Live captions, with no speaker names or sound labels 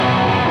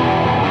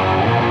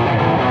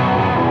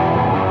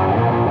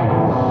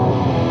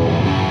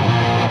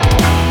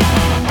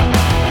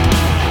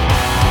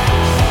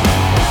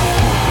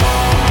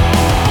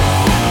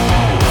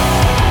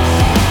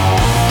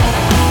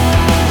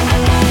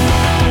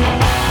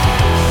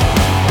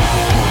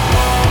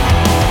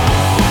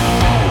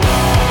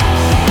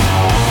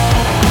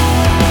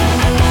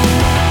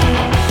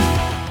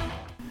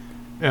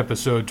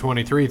episode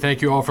 23.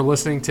 Thank you all for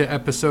listening to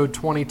episode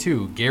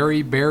 22.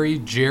 Gary, Barry,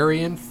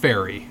 Jerry, and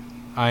Ferry.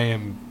 I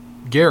am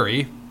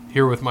Gary,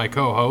 here with my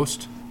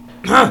co-host,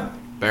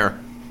 Bear.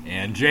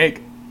 And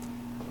Jake.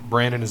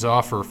 Brandon is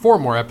off for 4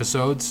 more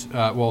episodes,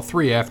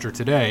 3 after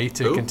today,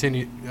 to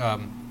continue,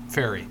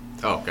 Ferry.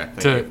 Oh,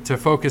 okay. To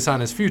focus on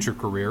his future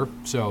career.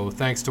 So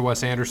thanks to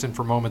Wes Anderson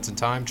for Moments in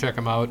Time. Check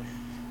him out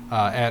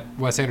at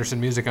Wes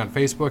Anderson Music on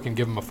Facebook and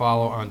give him a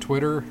follow on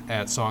Twitter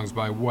at Songs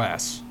by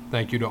Wes.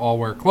 Thank you to All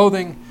Wear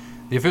Clothing,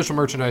 the official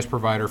merchandise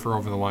provider for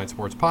Over the Line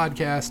Sports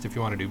Podcast. If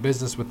you want to do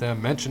business with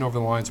them, mention Over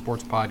the Line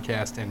Sports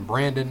Podcast, and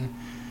Brandon,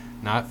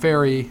 not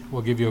Ferry,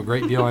 will give you a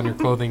great deal on your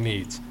clothing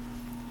needs.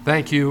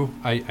 Thank you.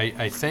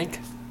 I think,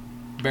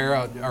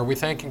 Bear, are we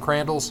thanking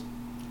Crandall's?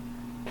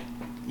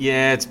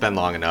 Yeah, it's been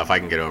long enough. I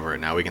can get over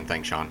it now. We can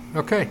thank Sean.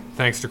 Okay.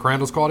 Thanks to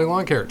Crandall's Quality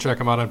Lawn Care. Check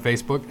him out on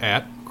Facebook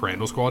at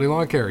Crandall's Quality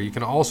Lawn Care. You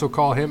can also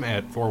call him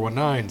at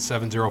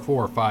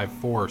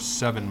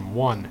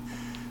 419-704-5471.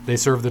 They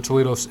serve the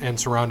Toledo and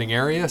surrounding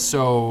area.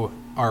 So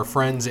our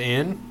friends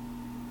in?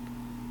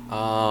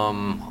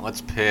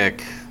 Let's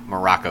pick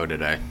Morocco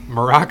today.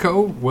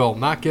 Morocco will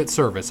not get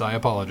service. I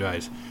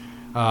apologize.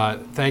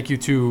 Thank you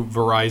to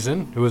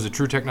Verizon, who is a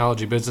true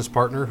technology business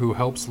partner who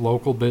helps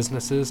local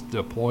businesses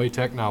deploy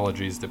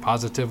technologies that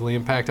positively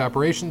impact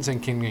operations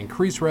and can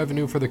increase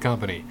revenue for the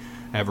company.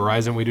 At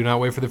Verizon, we do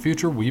not wait for the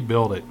future, we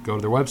build it. Go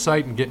to their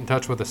website and get in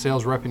touch with a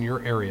sales rep in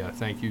your area.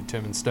 Thank you,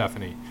 Tim and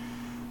Stephanie.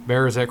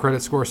 Bear, is that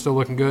credit score still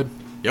looking good?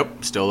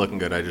 Yep, still looking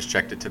good. I just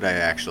checked it today,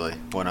 actually.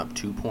 Went up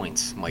 2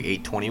 points. I'm like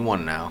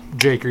 821 now.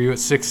 Jake, are you at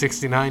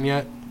 669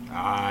 yet?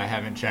 I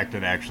haven't checked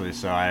it, actually,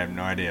 so I have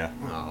no idea.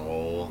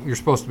 Oh, You're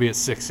supposed to be at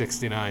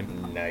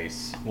 669.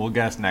 nice. We'll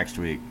guess next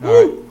week. All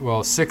right.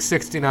 Well,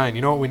 669.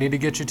 You know what we need to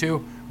get you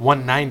to?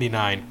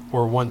 199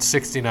 or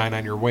 169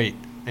 on your weight.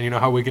 And you know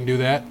how we can do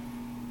that?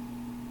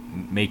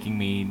 Making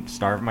me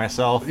starve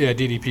myself. Yeah,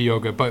 DDP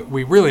yoga. But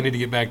we really need to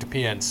get back to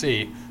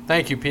PNC.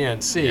 Thank you,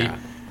 PNC. Yeah.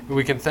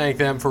 We can thank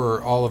them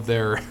for all of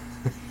their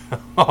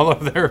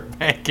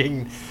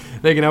banking.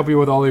 They can help you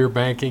with all of your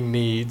banking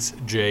needs,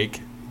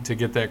 Jake, to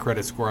get that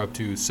credit score up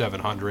to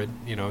 700,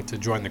 to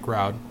join the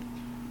crowd.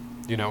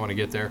 Do you not want to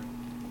get there?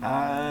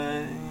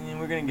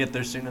 We're going to get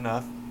there soon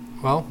enough.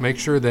 Well, make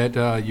sure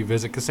that you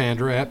visit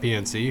Cassandra at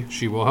PNC.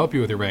 She will help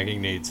you with your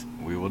banking needs.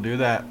 We will do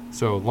that.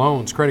 So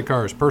loans, credit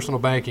cards, personal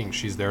banking,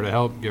 she's there to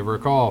help. Give her a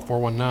call,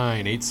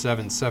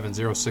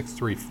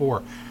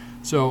 419-877-0634.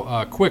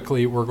 So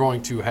quickly, we're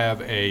going to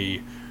have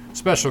a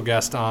special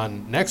guest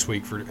on next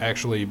week for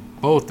actually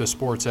both the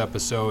sports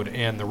episode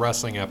and the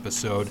wrestling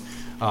episode.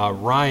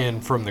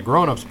 Ryan from the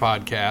Grown Ups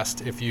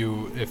podcast. If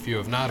you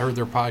have not heard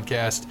their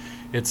podcast,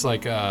 it's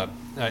like I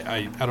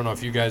don't know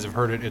if you guys have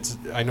heard it.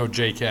 I know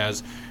Jake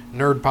has.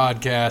 Nerd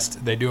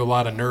podcast. They do a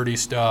lot of nerdy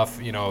stuff,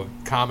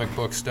 comic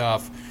book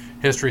stuff,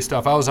 history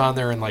stuff. I was on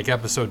there in like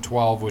episode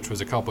 12, which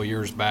was a couple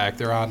years back.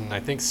 They're on, I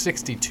think,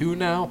 62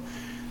 now.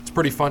 It's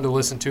pretty fun to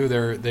listen to.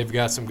 They've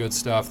got some good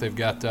stuff. They've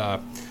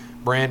got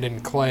Brandon,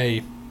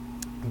 Clay,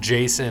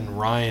 Jason,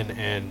 Ryan,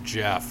 and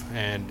Jeff,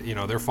 and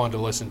they're fun to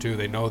listen to.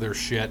 They know their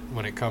shit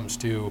when it comes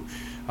to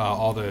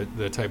all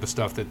the type of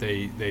stuff that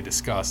they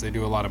discuss. They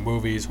do a lot of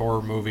movies,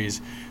 horror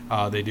movies.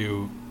 They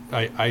do,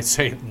 I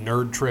say,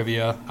 nerd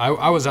trivia.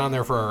 I was on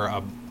there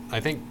for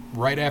I think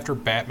right after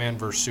Batman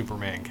vs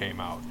Superman came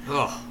out.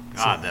 Oh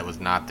God, that was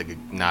not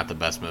the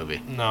best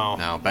movie.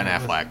 No, Ben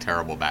Affleck,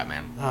 terrible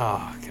Batman.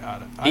 Oh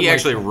God, He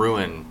actually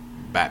ruined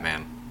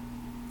Batman.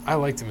 I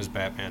liked him as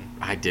Batman.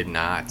 I did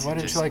not. Why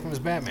didn't you like him as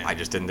Batman? I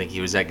just didn't think he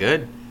was that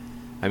good.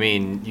 I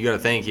mean, you got to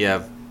think you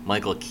have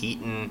Michael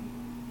Keaton.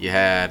 You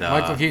had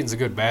Michael Keaton's a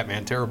good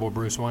Batman. Terrible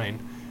Bruce Wayne.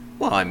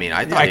 Well, I mean,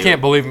 I can't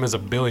believe him as a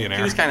billionaire.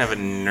 He was kind of a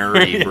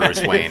nerdy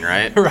Bruce Wayne,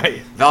 right?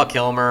 Right. Val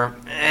Kilmer.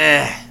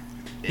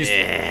 He's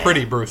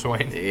pretty Bruce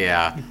Wayne.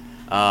 Yeah.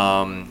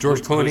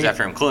 George Clooney. Who's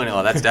after him? Clooney.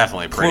 Well, that's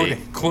definitely pretty.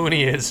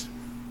 Clooney is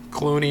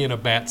Clooney in a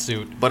bat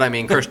suit. But I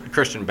mean,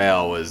 Christian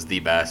Bale was the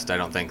best. I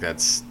don't think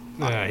that's.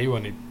 He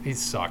wasn't. He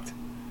sucked.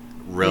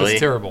 Really? It was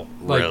terrible.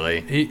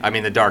 Really? I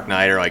mean, The Dark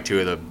Knight are like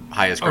 2 of the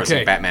highest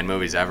grossing Batman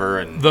movies ever.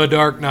 And The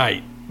Dark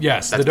Knight.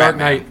 Yes, that's The Dark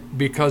Batman. Knight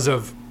because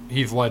of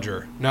Heath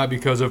Ledger, not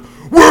because of,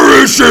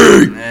 where is she?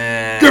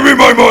 Give me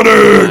my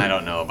money! I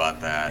don't know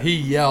about that. He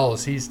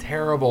yells. He's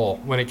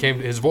terrible when it came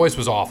to, his voice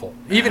was awful.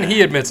 Even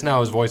he admits now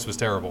his voice was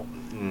terrible.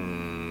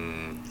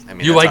 I mean,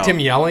 you liked him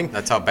yelling?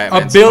 That's how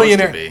Batman's supposed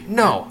to be.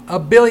 No, a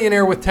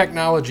billionaire with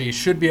technology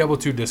should be able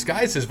to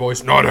disguise his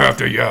voice, not have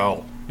to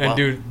yell and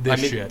do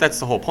this shit. That's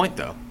the whole point,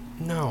 though.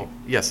 No.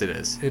 Yes, it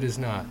is. It is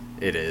not.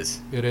 It is.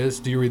 It is?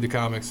 Do you read the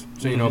comics?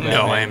 So you know Batman?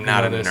 No, I am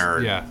not a this?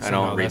 nerd. Yeah, I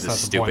don't read the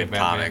stupid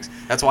comics.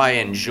 That's why I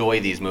enjoy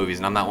these movies,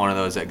 and I'm not one of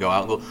those that go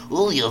out and go,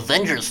 "Oh, the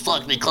Avengers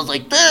suck because they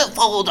didn't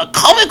follow the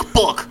comic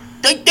book.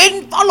 They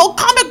didn't follow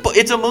comic book."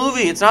 It's a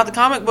movie. It's not the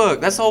comic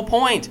book. That's the whole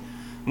point.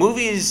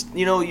 Movies,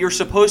 you're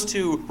supposed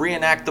to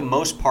reenact the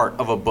most part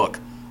of a book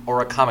or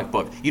a comic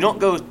book. You don't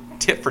go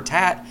tit for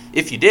tat.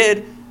 If you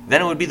did,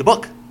 then it would be the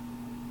book.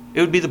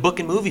 It would be the book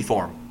in movie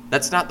form.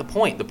 That's not the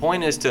point. The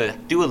point is to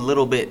do a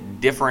little bit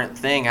different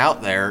thing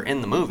out there in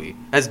the movie.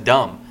 That's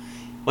dumb.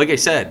 Like I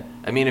said,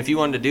 I mean, if you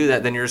wanted to do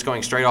that, then you're just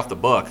going straight off the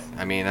book.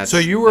 I mean, that's So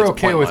you were that's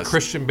okay pointless. with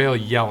Christian Bale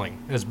yelling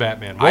as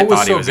Batman? What I was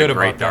thought so he was good a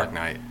great about Dark that?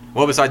 Knight.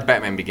 Well, besides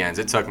Batman Begins,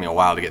 it took me a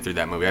while to get through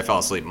that movie. I fell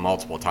asleep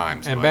multiple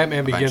times. And but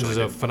Batman Begins eventually is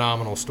a did.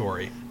 phenomenal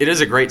story. It is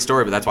a great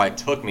story, but that's why it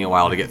took me a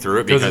while to get through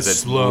it 'Cause because it's it's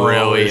slow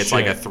really as it's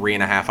like a shit.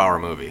 3.5 hour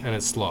movie. And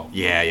it's slow.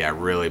 Yeah,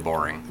 really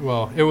boring.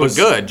 Well, it was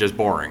But good, just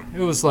boring.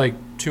 It was like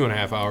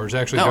 2.5 hours.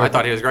 Actually, No, Dark, I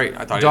thought he was great.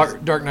 I thought he was.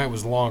 Dark Knight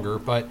was longer,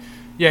 but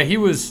yeah, he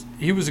was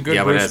a good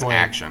Yeah, but it Bruce has Wayne.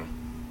 action.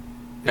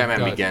 Batman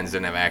does. Begins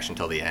didn't have action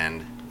till the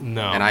end,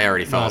 No, and I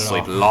already fell not at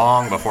asleep all.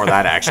 long before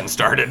that action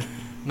started.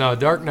 No,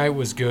 Dark Knight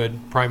was good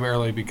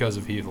primarily because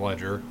of Heath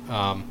Ledger.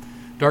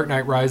 Dark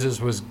Knight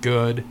Rises was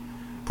good.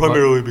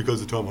 Primarily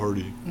because of Tom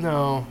Hardy.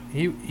 No,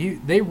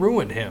 they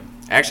ruined him.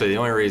 Actually, the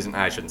only reason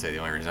I shouldn't say the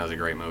only reason that was a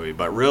great movie,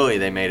 but really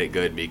they made it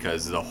good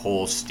because the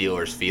whole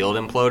Steelers field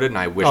imploded, and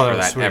I wish Oh, that for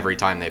was that sweet. every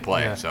time they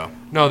play. Yeah. So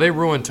No, they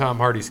ruined Tom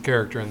Hardy's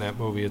character in that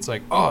movie. It's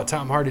like, oh,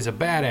 Tom Hardy's a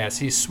badass.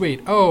 He's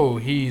sweet. Oh,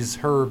 he's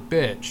her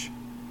bitch.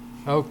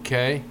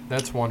 Okay,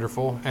 that's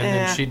wonderful. And Yeah.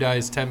 then she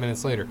dies 10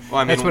 minutes later.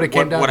 well, I mean, that's what it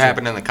came down what to.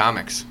 happened in the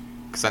comics?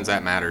 Since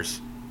that matters.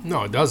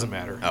 No, it doesn't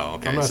matter. Oh,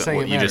 okay. I'm not so, saying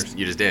well, it you matters.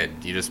 just did.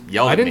 You just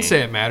yelled I at me. didn't say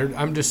it mattered.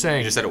 I'm just saying.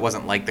 You just said it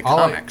wasn't like the all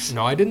comics.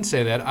 no, I didn't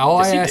say that. All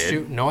Yes, I you asked did.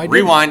 you. No, I didn't.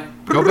 Rewind.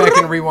 Go back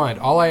and rewind.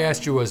 All I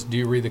asked you was, do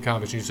you read the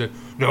comics? And you said,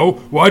 no.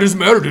 Why does it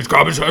matter? Does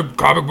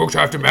comic books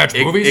have to match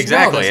movies?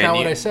 Exactly. No, that's not and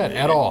what you- I said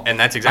at all. And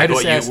that's I exactly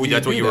just asked, what do you.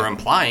 That's what do you were that?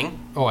 implying.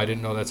 Oh, I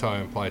didn't know that's how I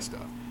imply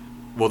stuff.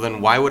 Well,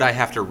 then why would I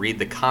have to read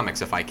the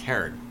comics if I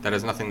cared? That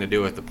has nothing to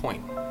do with the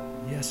point.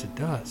 Yes, it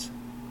does.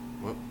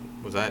 What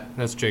was that?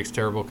 That's Jake's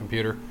terrible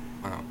computer.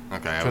 Oh,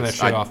 okay. Turn that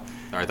shit off.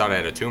 I thought I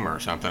had a tumor or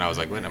something. I was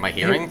like, wait, am I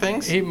hearing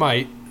things? He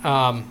might.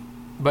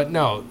 But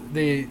no,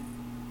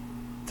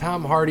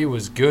 Tom Hardy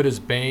was good as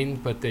Bane,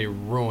 but they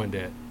ruined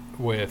it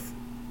with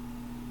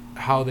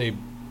how they.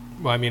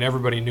 Well, I mean,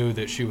 everybody knew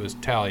that she was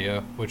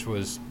Talia, which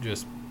was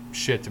just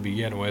shit to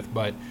begin with.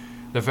 But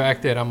the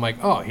fact that I'm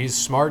like, oh, he's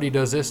smart, he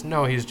does this.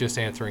 No, he's just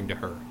answering to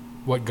her.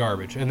 What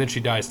garbage. And then she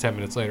dies 10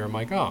 minutes later. I'm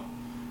like, oh,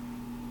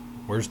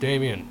 where's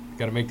Damien?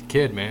 Got to make the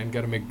kid, man.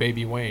 Got to make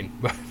baby Wayne.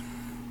 But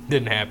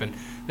didn't happen.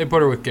 They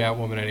put her with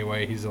Catwoman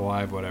anyway. He's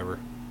alive, whatever.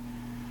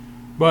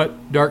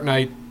 But Dark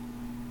Knight,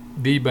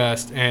 the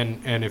best, and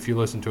if you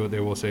listen to it, they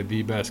will say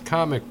the best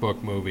comic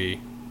book movie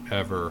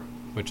ever,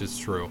 which is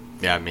true.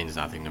 Yeah, it means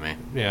nothing to me.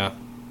 Yeah.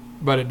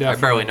 But it I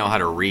definitely. barely know how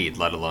to read,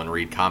 let alone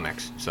read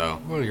comics. So,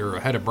 Well, you're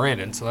ahead of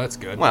Brandon, so that's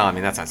good. well, I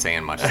mean, that's not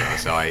saying much, though.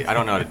 So I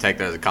don't know how to take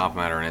that as a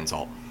compliment or an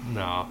insult.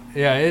 No.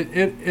 Yeah,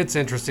 it's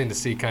interesting to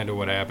see kind of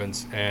what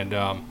happens. And,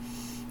 Ben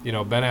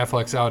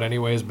Affleck's out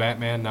anyways.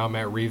 Batman, now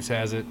Matt Reeves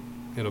has it.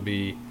 It'll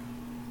be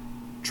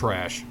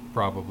trash,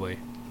 probably.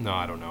 No,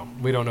 I don't know.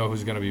 We don't know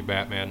who's going to be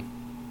Batman.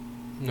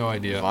 No As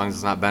idea. long as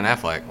it's not Ben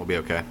Affleck, we'll be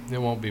okay. It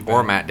won't be Ben.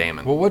 Or Matt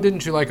Damon. Well, what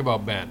didn't you like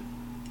about Ben?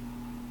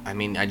 I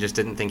mean, I just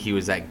didn't think he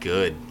was that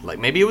good. Like,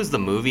 maybe it was the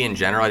movie in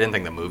general. I didn't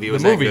think the movie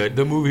was that good.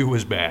 The movie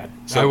was bad.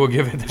 So- I will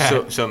give it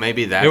that. So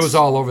maybe that's... It was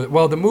all over.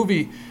 Well, the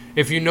movie,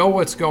 if you know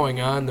what's going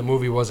on, the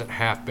movie wasn't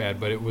half bad,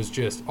 but it was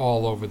just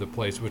all over the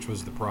place, which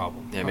was the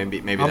problem. Yeah, maybe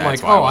I'm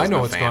that's like, why I oh, I wasn't know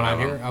a what's fan going on of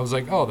him. here. I was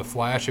like, oh, The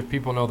Flash. If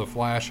people know The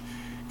Flash,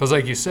 because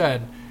like you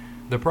said,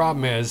 the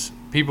problem is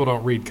people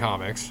don't read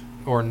comics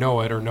or know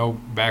it or know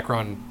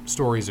background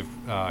stories of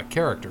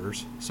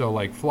characters. So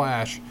like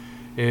Flash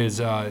is,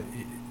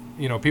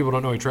 people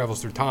don't know he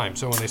travels through time.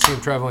 So when they see him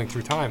traveling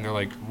through time, they're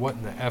like, what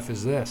in the F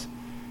is this?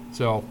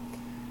 So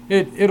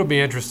it'll be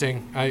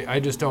interesting. I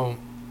just don't.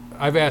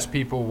 I've asked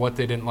people what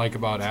they didn't like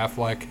about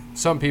Affleck.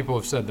 Some people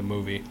have said the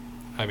movie.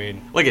 I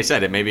mean, Like I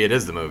said, maybe it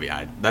is the movie.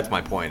 That's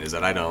my point, is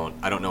that I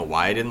don't know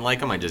why I didn't like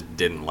him. I just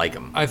didn't like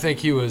him. I think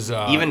he was.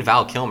 Even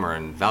Val Kilmer,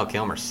 and Val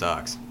Kilmer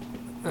sucks.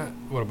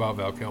 What about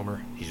Val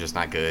Kilmer? He's just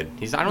not good.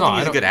 I don't No, think I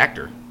he's a don't- good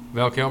actor.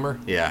 Val Kilmer?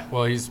 Yeah.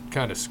 Well, he's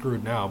kind of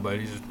screwed now, but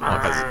he's just. Well,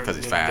 'cause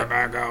he's fat.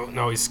 Tobacco.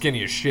 No, he's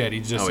skinny as shit.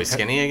 He's just. Oh, he's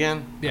skinny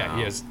again? Yeah, Oh.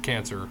 he has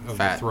cancer of the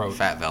Fat throat.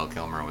 Val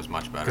Kilmer was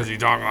much better. Because he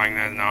talked like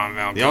that. No, I'm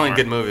Val The Kilmer. only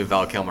good movie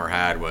Val Kilmer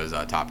had was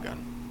Top Gun.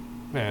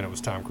 Man, it was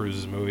Tom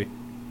Cruise's movie.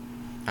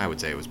 I would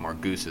say it was more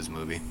Goose's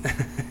movie.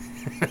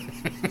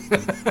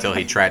 Until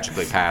he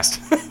tragically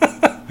passed.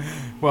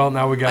 Well,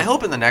 now we got. I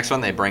hope in the next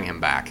one they bring him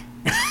back.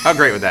 How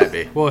great would that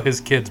be? Well, his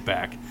kid's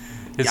back.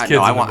 His Yeah, kid's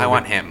no, I in the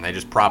want movie. him. They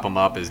just prop him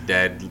up, his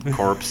dead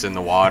corpse in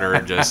the water,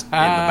 just in the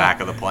back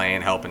of the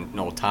plane, helping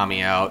old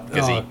Tommy out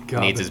because Oh, he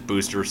God. needs his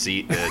booster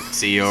seat to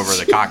see over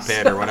the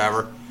cockpit or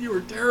whatever. You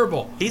were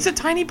terrible. He's a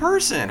tiny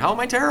person. How am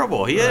I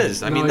terrible? He Right.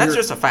 is. I No, mean, that's you're-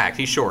 just a fact.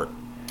 He's short.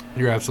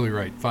 You're absolutely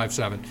right.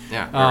 5'7".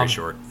 Yeah, very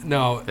short.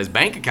 No, His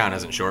bank account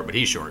isn't short, but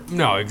he's short.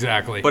 no,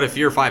 exactly. But if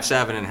you're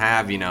 5'7" and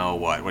have,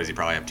 what does he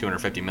probably have,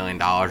 $250 million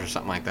or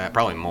something like that?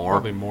 Probably more.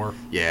 Probably more.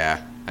 Yeah.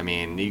 I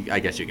mean, I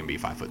guess you can be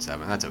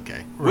 5'7". That's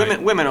okay.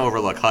 Right. Women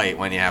overlook height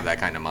when you have that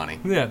kind of money.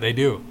 Yeah, they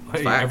do.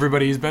 Like, fact.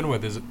 everybody he's been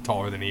with is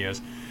taller than he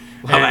is.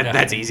 Well, And,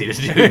 that's easy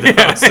to do, though.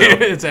 yeah, So.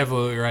 it's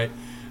absolutely right.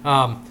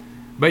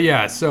 But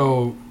yeah,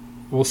 so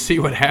we'll see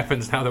what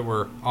happens now that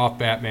we're off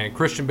Batman.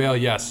 Christian Bale,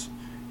 yes,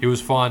 he was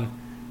fun,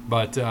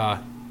 but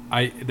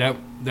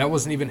that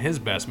wasn't even his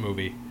best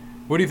movie.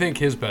 What do you think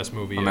his best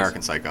movie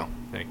American is? Psycho.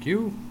 Thank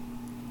you.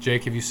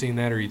 Jake, have you seen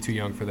that, or are you too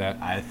young for that?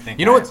 I think.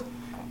 You know what?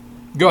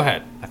 Go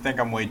ahead. I think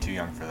I'm way too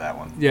young for that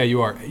one. Yeah, you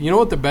are. You know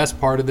what the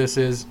best part of this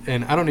is?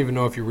 And I don't even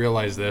know if you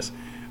realize this,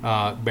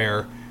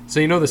 Bear.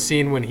 So you know the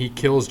scene when he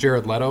kills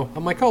Jared Leto?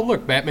 I'm like, oh,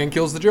 look, Batman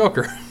kills the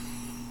Joker.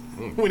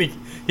 When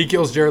he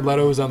kills Jared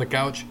Leto who's on the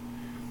couch.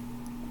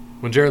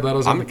 When Jared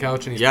Leto's on the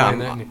couch and he's playing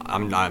that.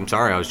 And I'm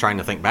sorry. I was trying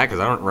to think back because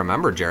I don't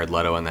remember Jared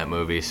Leto in that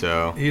movie.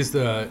 So he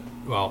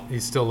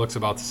still looks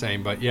about the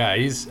same. But yeah,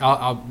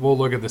 we'll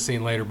look at the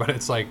scene later. But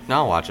it's like, no,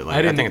 I'll watch it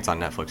later. I think it's on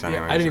Netflix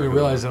anyway. I didn't even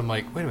realize it. I'm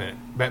like, wait a minute,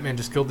 Batman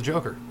just killed the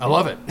Joker. I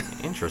love it.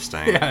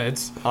 Interesting. Yeah,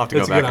 I'll have to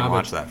go back and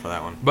watch that for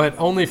that one. But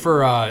only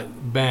for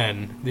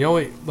Ben.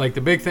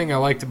 The big thing I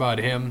liked about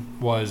him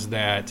was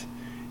that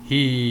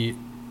he,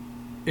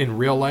 in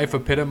real life,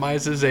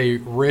 epitomizes a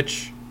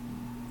rich,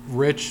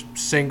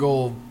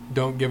 single,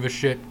 don't give a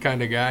shit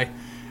kind of guy.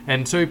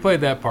 And so he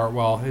played that part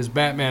well. His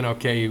Batman,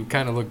 okay, he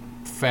kind of looked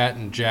fat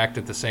and jacked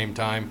at the same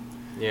time.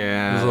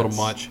 Yeah. It was a little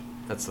much.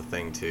 That's the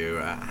thing,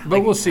 too. But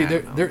we'll see.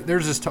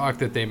 There's this talk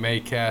that they may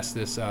cast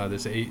this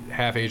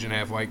half Asian,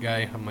 half white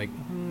guy. I'm like,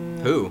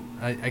 who?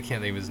 I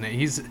can't think of his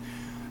name.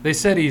 They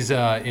said he's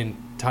in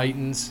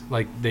Titans.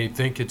 Like, they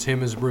think it's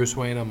him as Bruce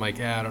Wayne. I'm like,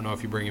 I don't know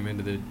if you bring him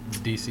into the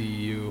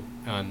DCEU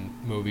on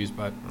movies,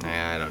 but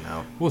I don't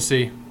know. We'll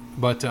see.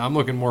 But I'm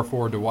looking more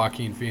forward to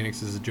Joaquin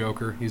Phoenix as a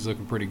Joker. He's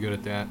looking pretty good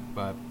at that,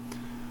 but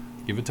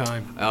give it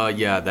time.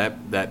 Yeah,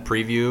 that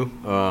preview,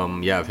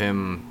 of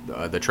him,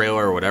 the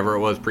trailer or whatever it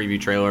was, preview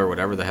trailer or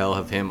whatever the hell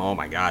of him. Oh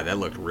my God, that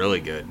looked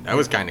really good. That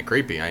was kind of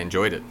creepy. I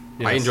enjoyed it.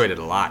 Yes. I enjoyed it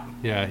a lot.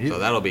 Yeah. So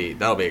that'll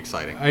be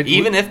exciting.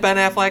 Even if Ben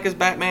Affleck is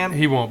Batman,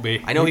 he won't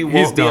be. I know he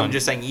won't be. I'm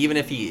just saying, even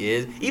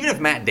if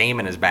Matt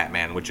Damon is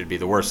Batman, which would be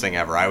the worst thing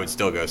ever, I would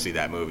still go see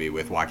that movie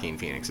with Joaquin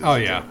Phoenix as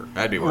the Joker.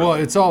 That'd be worth it. Well,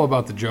 it's all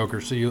about the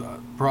Joker, so you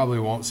probably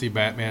won't see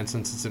Batman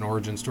since it's an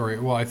origin story.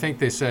 Well, I think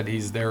they said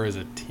he's there as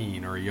a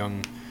teen or a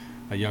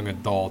young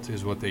adult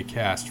is what they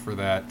cast for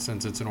that,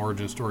 since it's an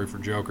origin story for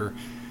Joker.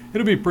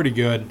 It'll be pretty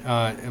good.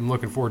 I'm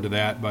looking forward to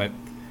that, but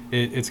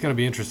it's going to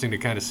be interesting to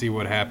kind of see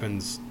what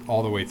happens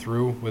all the way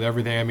through with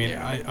everything. I mean,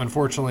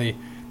 unfortunately,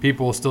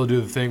 people still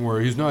do the thing where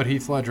he's not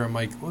Heath Ledger. I'm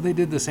like, well, they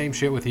did the same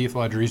shit with Heath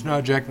Ledger. He's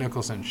not Jack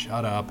Nicholson.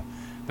 Shut up.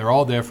 They're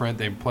all different.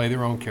 They play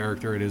their own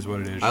character. It is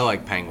what it is. I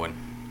like Penguin.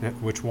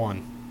 Which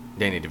one?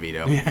 Danny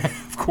DeVito. Yeah,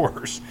 of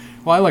course.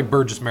 Well, I like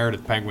Burgess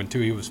Meredith Penguin, too.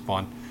 He was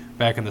fun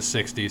back in the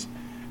 60s.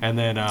 And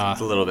then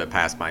it's a little bit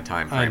past my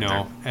time frame. I know.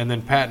 There. And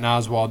then Patton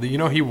Oswalt. You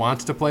know he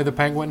wants to play the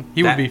Penguin.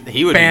 He would be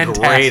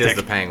fantastic. Great as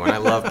the Penguin. I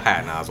love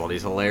Patton Oswalt.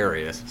 He's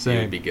hilarious. Same.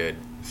 He would be good.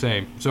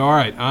 Same. So all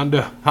right, on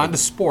to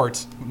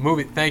sports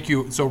movie. Thank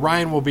you. So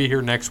Ryan will be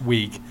here next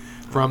week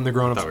from the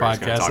Grown Ups Podcast.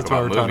 That's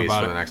why we're talking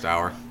about for the next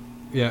hour.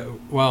 Yeah.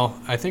 Well,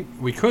 I think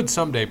we could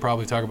someday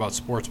probably talk about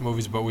sports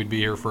movies, but we'd be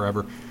here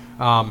forever.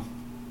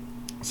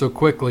 So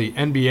quickly,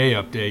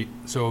 NBA update.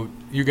 So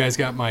you guys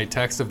got my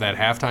text of that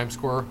halftime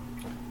score.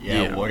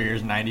 Yeah,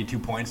 Warriors 92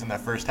 points in that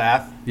first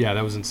half. Yeah,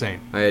 that was insane.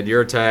 I had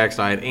your text,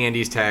 I had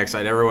Andy's text, I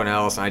had everyone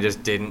else, and I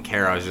just didn't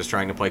care. I was just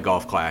trying to play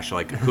Golf Clash.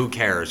 Like, who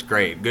cares?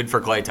 Great. Good for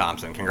Klay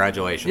Thompson.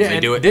 Congratulations. Yeah, they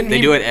do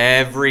it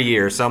every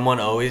year.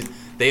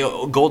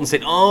 Golden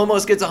State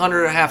almost gets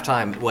 100 at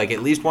halftime, like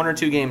at least one or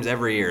two games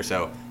every year.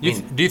 So, do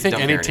you think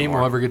any team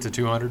will ever get to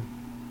 200?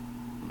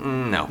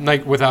 No.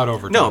 Like without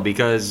overtime? No,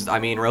 because, I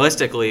mean,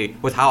 realistically,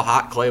 with how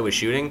hot Klay was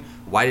shooting,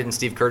 why didn't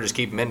Steve Kerr just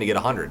keep him in to get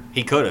 100?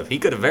 He could have. He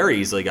could have very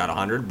easily got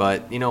 100,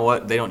 but you know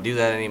what? They don't do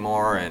that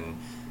anymore, and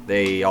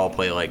they all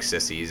play like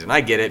sissies. And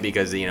I get it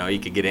because, you know, you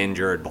could get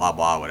injured, blah,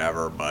 blah,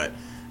 whatever, but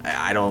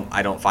I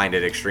don't find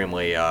it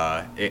extremely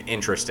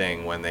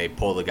interesting when they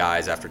pull the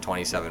guys after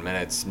 27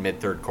 minutes,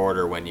 mid-third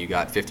quarter, when you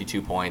got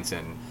 52 points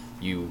and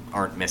you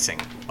aren't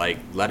missing. Like,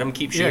 let him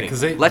keep shooting.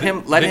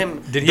 Yeah,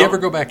 Did he ever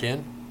go back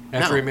in?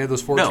 After he made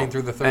those 14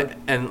 through the third?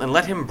 And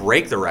let him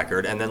break the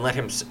record, and then let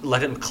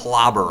him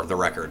clobber the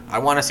record. I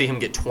want to see him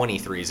get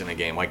 23s in a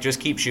game. Like, just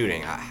keep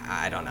shooting.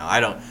 I don't know.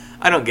 I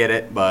don't get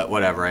it, but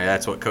whatever.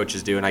 That's what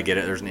coaches do, and I get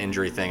it. There's an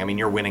injury thing. I mean,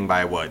 you're winning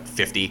by,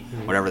 50?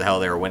 Whatever the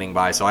hell they were winning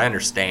by. So I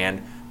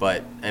understand.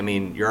 But, I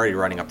mean, you're already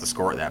running up the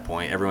score at that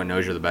point. Everyone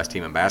knows you're the best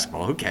team in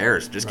basketball. Who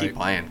cares? Just keep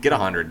playing. Get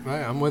 100.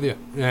 Right, I'm with you.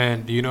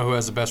 And do you know who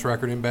has the best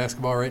record in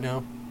basketball right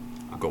now?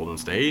 Golden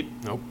State?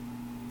 Nope.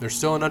 There's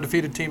still an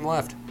undefeated team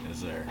left.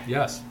 Is there?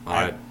 Yes. All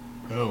right.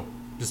 Who?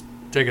 Just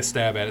take a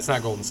stab at it. It's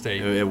not Golden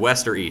State.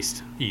 West or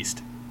East?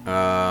 East.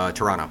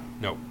 Toronto.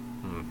 Nope.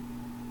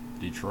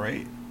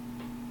 Detroit?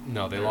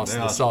 No, they lost to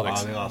the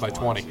Celtics by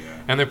 20. Yeah.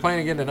 And they're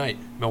playing again tonight.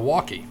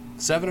 Milwaukee,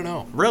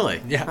 7-0.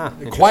 Really? Yeah.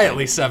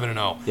 Quietly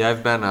 7-0. Yeah,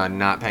 I've been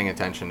not paying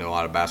attention to a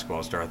lot of basketball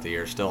to start the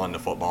year. Still into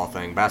football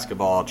thing.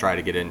 Basketball I'll try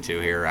to get into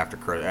here after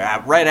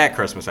right at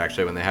Christmas,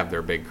 actually, when they have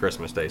their big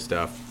Christmas Day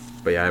stuff.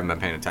 But yeah, I haven't been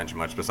paying attention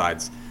much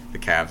besides the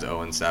Cavs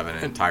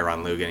 0-7 and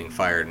Tyronn Lue getting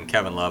fired and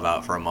Kevin Love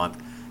out for a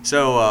month.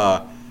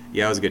 So,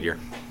 yeah, it was a good year.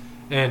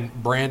 And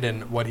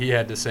Brandon, what he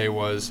had to say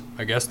was,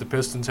 I guess the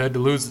Pistons had to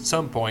lose at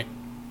some point.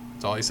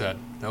 That's all he said.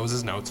 That was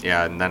his notes.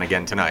 Yeah, and then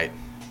again tonight.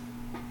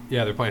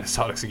 Yeah, they're playing the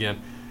Celtics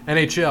again.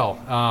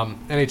 NHL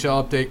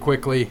update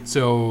quickly.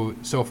 So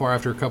far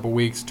after a couple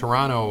weeks,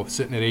 Toronto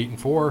sitting at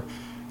 8-4,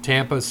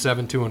 Tampa's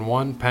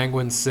 7-2-1,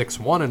 Penguins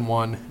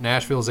 6-1-1,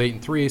 Nashville's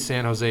 8-3,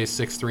 San Jose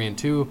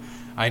 6-3-2.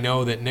 I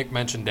know that Nick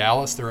mentioned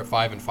Dallas; they're at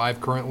 5-5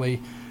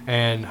 currently.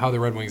 And how the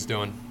Red Wings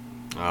doing?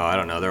 Oh, I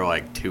don't know. They're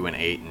like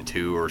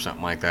 2-8-2 or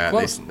something like that.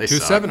 Well, They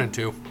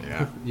 2-7-2.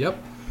 Yeah.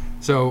 Yep.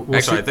 So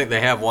Actually, I think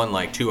they have won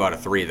like 2 out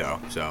of 3 though.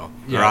 So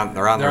they're on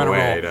their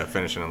way to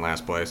finishing in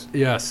last place.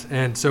 Yes.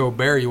 And so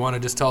Barry, you want to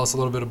just tell us a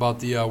little bit about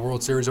the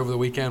World Series over the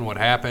weekend? What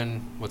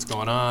happened? What's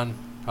going on?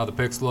 How the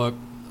picks look?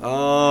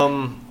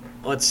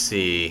 Let's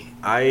see.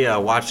 I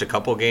watched a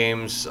couple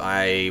games.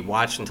 I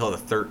watched until the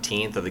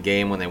 13th of the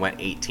game when they went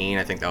 18.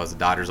 I think that was the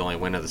Dodgers' only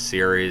win of the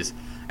series.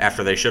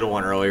 After they should have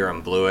won earlier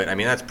and blew it. I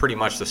mean, that's pretty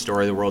much the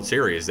story of the World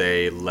Series.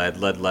 They led,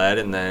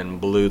 and then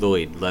blew the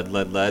lead.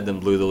 Led,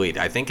 then blew the lead.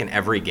 I think in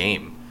every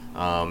game,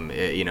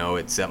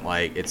 it seemed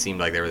like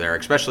they were there.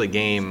 Especially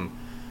game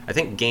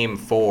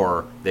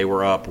 4, they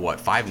were up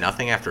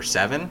 5-0 after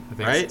 7,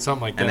 right?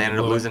 Something like that. And they ended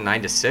up losing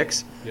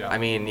 9-6. Yeah. I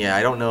mean,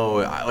 I don't know.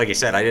 Like I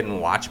said, I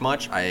didn't watch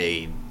much.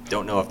 I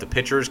don't know if the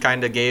pitchers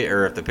kind of gave,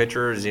 or if the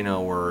pitchers,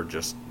 were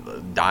just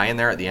dying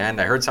there at the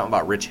end. I heard something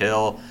about Rich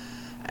Hill.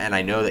 And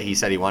I know that he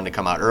said he wanted to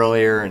come out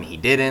earlier, and he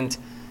didn't.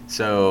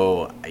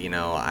 So,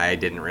 I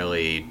didn't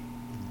really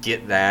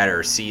get that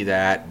or see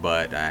that.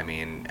 But, I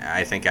mean,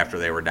 I think after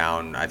they were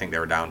down,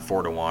 4-1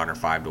 or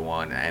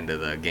 5-1 at the end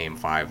of the Game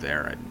 5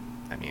 there.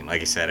 I mean,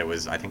 like I said,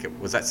 was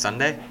that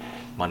Sunday?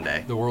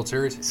 Monday. The World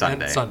Series?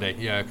 Sunday. Sunday,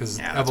 yeah, because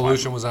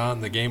Evolution was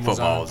on, the game was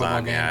on. Football was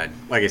on, yeah.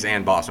 Like I said,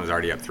 and Boston was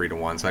already up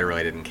 3-1, so I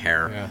really didn't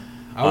care. Yeah.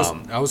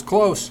 I was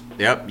close.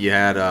 Yep, you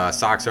had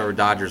Sox over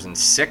Dodgers in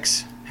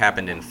 6.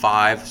 Happened in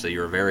 5, so you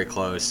were very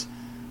close.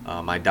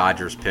 My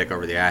Dodgers pick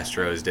over the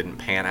Astros didn't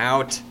pan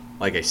out.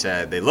 Like I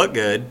said, they look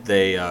good.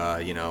 They,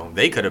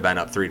 they could have been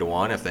up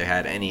 3-1 if they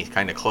had any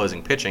kind of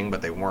closing pitching,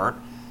 but they weren't.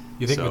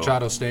 You think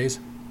Machado stays?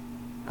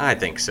 I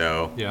think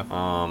so. Yeah.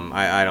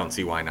 I don't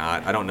see why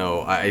not. I don't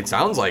know. It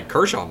sounds like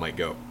Kershaw might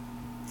go.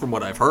 From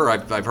what I've heard,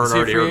 I've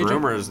already heard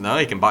rumors. No,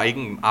 he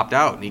can opt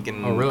out. He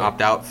can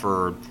opt out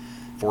for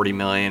 $40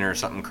 million or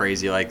something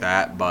crazy like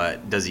that.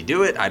 But does he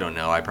do it? I don't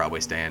know. I'd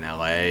probably stay in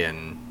LA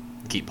and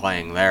keep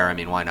playing there. I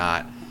mean, why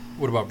not?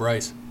 What about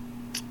Bryce?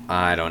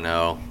 I don't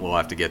know. We'll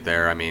have to get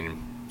there. I mean,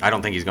 I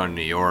don't think he's going to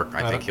New York.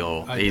 I think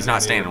he's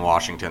not staying in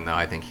Washington, though.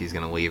 I think he's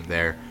going to leave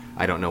there.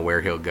 I don't know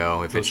where he'll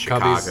go. If it's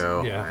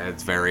Chicago,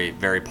 it's very,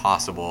 very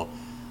possible.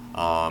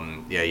 I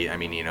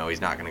mean,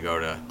 he's not going to go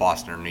to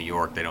Boston or New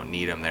York. They don't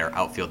need him there.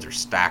 Outfields are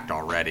stacked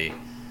already.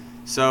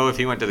 So if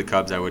he went to the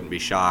Cubs, I wouldn't be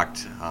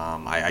shocked.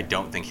 I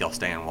don't think he'll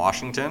stay in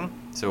Washington.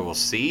 So we'll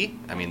see.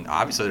 I mean,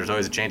 obviously, there's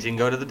always a chance he can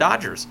go to the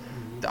Dodgers.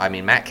 I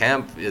mean, Matt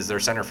Kemp is their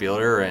center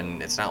fielder,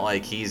 and it's not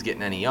like he's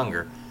getting any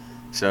younger.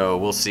 So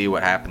we'll see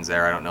what happens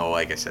there. I don't know,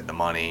 like I said, the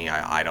money.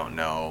 I don't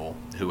know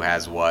who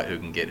has what, who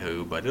can get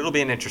who. But it'll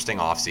be an interesting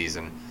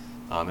offseason.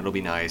 It'll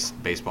be nice.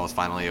 Baseball's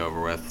finally over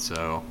with.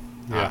 So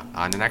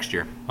on to next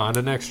year. On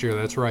to next year,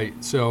 that's right.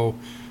 So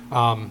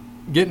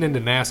getting into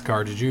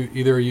NASCAR, did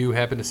either of you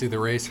happen to see the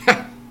race?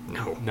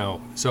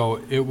 No. So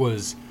it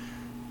was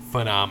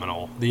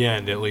phenomenal. The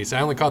end, at least.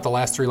 I only caught the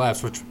last 3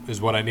 laps, which is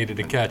what I needed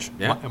to catch.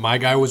 Yeah. My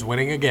guy was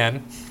winning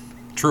again,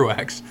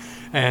 Truex.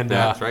 And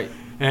that's right.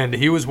 And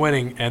he was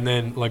winning, and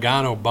then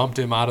Logano bumped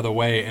him out of the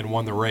way and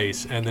won the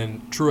race. And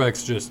then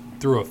Truex just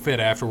threw a fit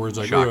afterwards,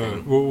 like,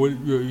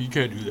 you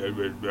can't do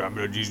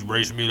that. He's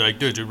racing me like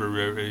this.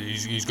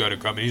 He's got to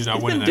come. He's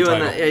not winning that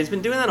title. He's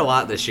been doing that a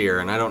lot this year,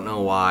 and I don't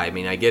know why. I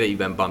mean, I get it. You've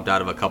been bumped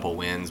out of a couple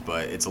wins,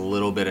 but it's a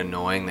little bit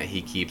annoying that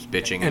he keeps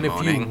bitching and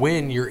moaning. And if you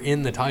win, you're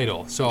in the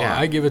title. So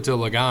I give it to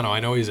Logano. I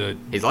know he's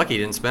lucky he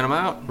didn't spin him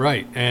out.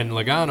 Right. And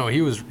Logano,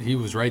 he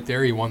was right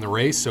there. He won the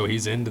race, so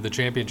he's into the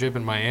championship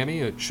in Miami.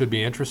 It should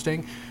be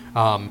interesting.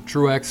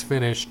 Truex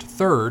finished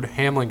 3rd.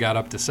 Hamlin got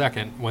up to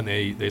 2nd when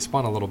they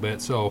spun a little bit.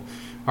 So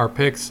our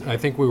picks, I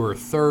think we were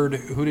 3rd.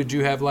 Who did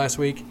you have last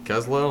week?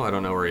 Keslow? I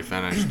don't know where he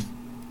finished.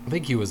 I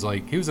think he was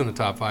in the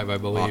top 5, I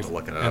believe. I'll have to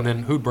look it up. And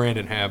then who'd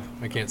Brandon have?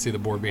 I can't see the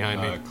board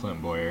behind me.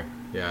 Clint Boyer.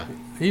 Yeah.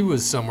 He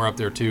was somewhere up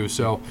there too.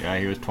 So yeah,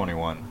 he was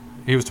 21.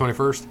 He was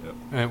 21st? Yep.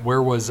 And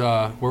where was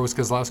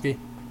Keselowski?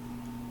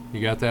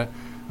 You got that?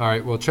 All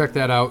right, well, check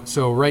that out.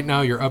 So right now,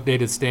 your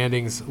updated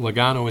standings,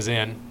 Logano is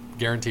in,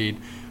 guaranteed.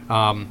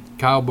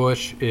 Kyle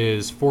Busch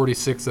is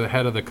 46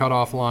 ahead of the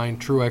cutoff line.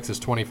 Truex is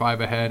 25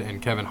 ahead,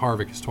 and Kevin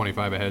Harvick is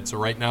 25 ahead. So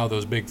right now,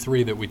 those big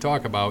 3 that we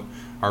talk about,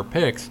 our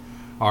picks,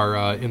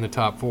 are in the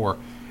top 4.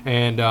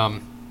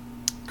 And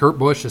Kurt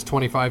Busch is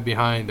 25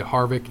 behind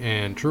Harvick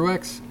and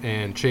Truex,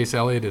 and Chase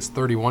Elliott is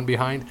 31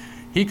 behind.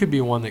 He could be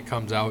one that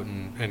comes out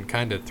and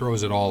kind of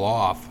throws it all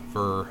off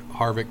for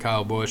Harvick,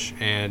 Kyle Busch,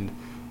 and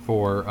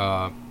for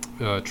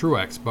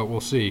Truex, but we'll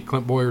see.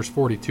 Clint Boyer's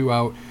 42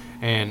 out,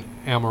 and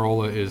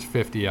Almirola is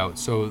 50 out.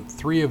 So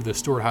 3 of the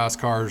Stewart-Haas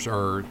cars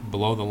are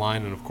below the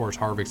line, and of course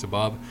Harvick's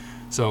above.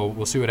 So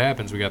we'll see what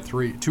happens. We got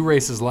 2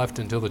 races left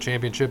until the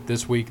championship.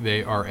 This week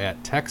they are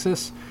at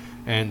Texas,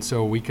 and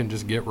so we can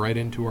just get right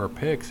into our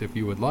picks if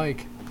you would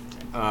like.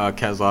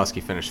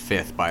 Keselowski finished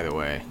 5th, by the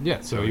way.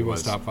 Yeah, so he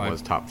was top 5.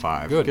 Was top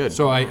 5. Good.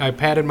 So I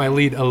padded my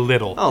lead a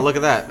little. Oh, look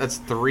at that. That's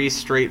 3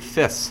 straight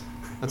 5ths.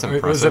 That's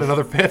impressive. Was it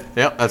another 5th?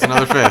 Yep, that's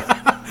another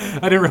 5th.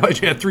 I didn't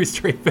realize you had 3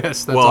 straight 5ths.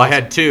 That's well, awesome. I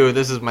had 2.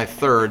 This is my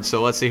 3rd,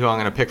 so let's see who I'm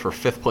going to pick for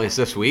 5th place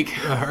this week.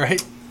 All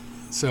right.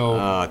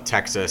 So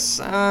Texas.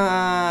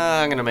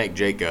 I'm going to make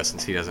Jake go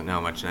since he doesn't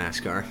know much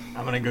NASCAR.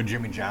 I'm going to go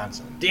Jimmy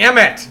Johnson. Damn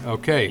it!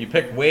 Okay. You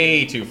picked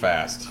way too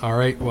fast. All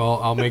right. Well,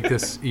 I'll make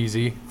this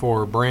easy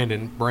for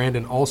Brandon.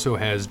 Brandon also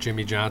has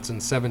Jimmy Johnson,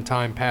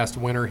 7-time past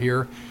winner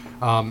here.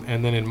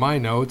 And then in my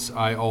notes,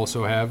 I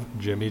also have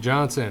Jimmy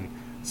Johnson.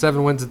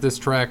 7 wins at this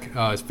track,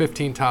 his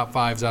 15 top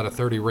 5s out of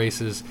 30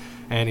 races,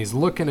 and he's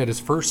looking at his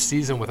first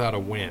season without a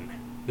win.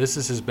 This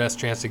is his best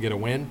chance to get a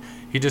win.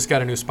 He just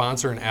got a new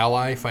sponsor in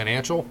Ally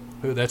Financial.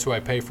 That's who I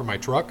pay for my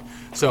truck.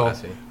 So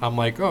I'm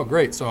like, oh,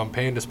 great. So I'm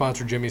paying to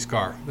sponsor Jimmy's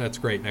car. That's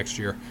great next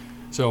year.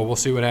 So we'll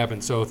see what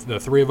happens. So the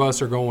 3 of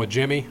us are going with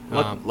Jimmy.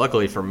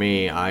 Luckily for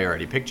me, I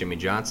already picked Jimmy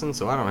Johnson,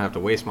 so I don't have to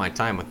waste my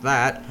time with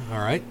that. All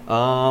right.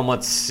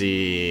 Let's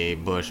see.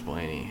 Busch,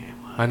 Blaney.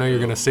 I know you're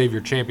going to save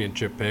your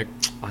championship pick.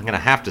 I'm going to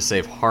have to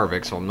save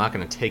Harvick, so I'm not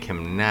going to take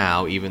him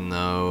now, even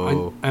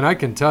though... And I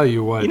can tell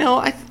you what... You know,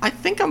 I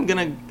think I'm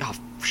going to... Oh,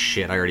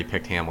 shit, I already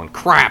picked Hamlin.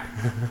 Crap!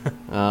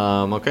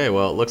 Okay,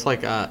 well, it looks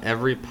like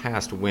every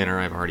past winner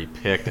I've already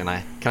picked, and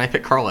can I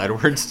pick Carl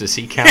Edwards? Does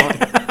he count?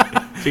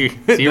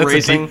 Is he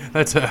racing?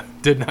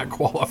 Did not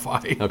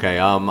qualify. Okay,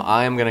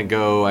 I am going to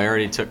go... I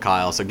already took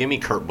Kyle, so give me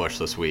Kurt Busch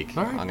this week.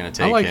 All right. I'm going to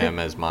take him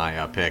as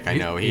my pick. I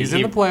know he's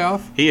in the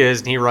playoff. He is,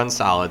 and he runs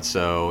solid,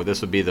 so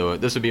this would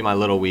be my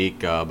little week.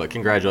 But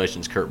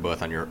congratulations, Kurt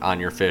Busch, on your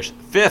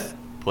 5th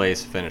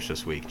place finish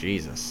this week.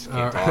 Jesus.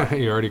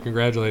 You're already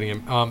congratulating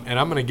him. And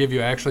I'm going to give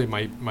you actually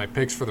my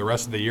picks for the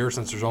rest of the year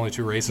since there's only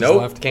 2 races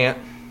left. Nope, can't.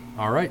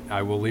 All right,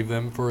 I will leave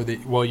them for the...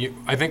 Well,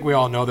 I think we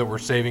all know that we're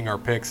saving our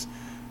picks.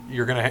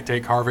 You're going to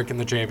take Harvick in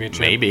the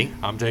championship. Maybe.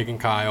 I'm taking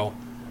Kyle.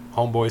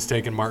 Homeboy's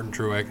taking Martin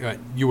Truex.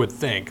 You would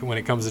think when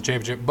it comes to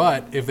championship.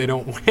 But if they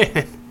don't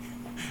win...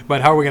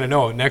 But how are we going to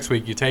know? Next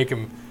week you take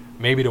him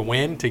maybe to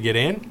win, to get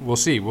in? We'll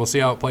see. We'll see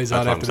how it plays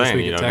out after this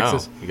week in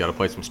Texas. You got to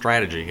play some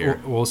strategy here.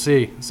 We'll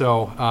see.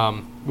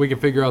 So we can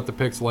figure out the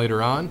picks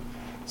later on.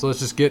 So let's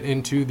just get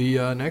into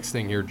the next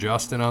thing here.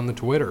 Justin on the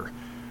Twitter.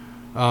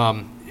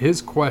 His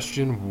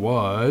question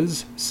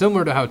was,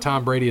 similar to how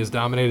Tom Brady has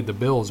dominated the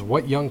Bills,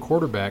 what young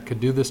quarterback could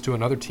do this to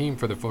another team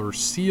for the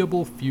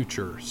foreseeable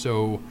future?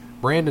 So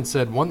Brandon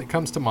said one that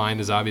comes to mind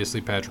is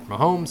obviously Patrick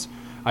Mahomes.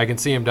 I can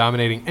see him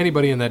dominating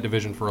anybody in that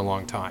division for a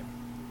long time.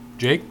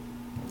 Jake?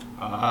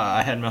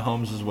 I had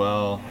Mahomes as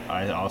well.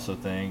 I also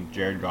think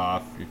Jared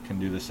Goff can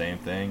do the same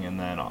thing. And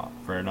then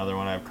for another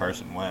one, I have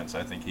Carson Wentz.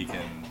 I think he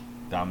can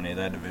dominate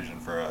that division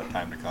for a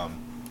time to come.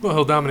 Well,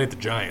 he'll dominate the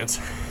Giants.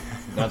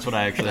 That's what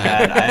I actually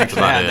had. I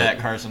actually had that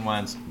Carson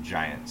Wentz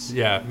Giants.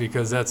 Yeah,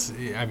 because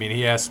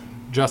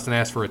Justin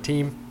asked for a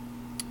team.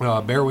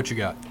 Bear, what you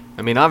got?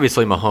 I mean,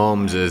 obviously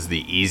Mahomes is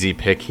the easy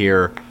pick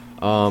here.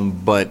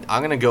 But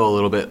I'm going to go a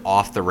little bit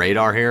off the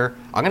radar here.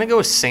 I'm going to go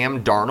with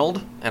Sam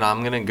Darnold, and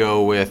I'm going to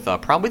go with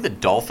probably the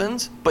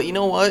Dolphins. But you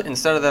know what?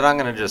 Instead of that, I'm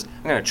going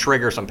to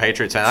trigger some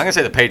Patriots fans. I'm going to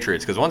say the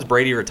Patriots, because once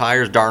Brady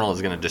retires, Darnold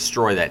is going to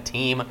destroy that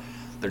team.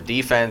 Their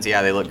defense,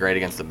 yeah, they look great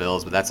against the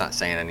Bills, but that's not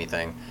saying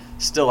anything.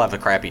 Still have a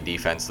crappy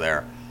defense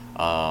there.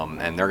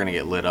 And they're going to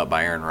get lit up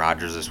by Aaron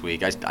Rodgers this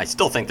week. I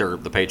still think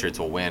the Patriots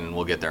will win, and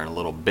we'll get there in a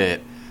little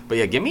bit. But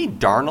yeah, give me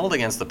Darnold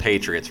against the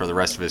Patriots for the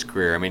rest of his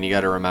career. I mean, you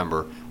got to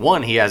remember,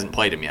 1, he hasn't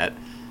played him yet.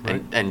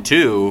 Right. And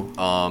 2,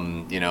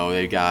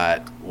 they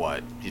got,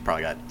 he's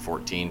probably got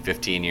 14,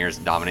 15 years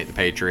to dominate the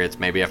Patriots.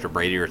 Maybe after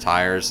Brady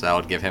retires, that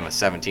would give him a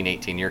 17,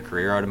 18-year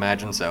career, I would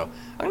imagine. So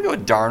I'm going to go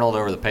with Darnold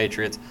over the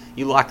Patriots.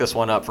 You lock this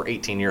one up for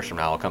 18 years from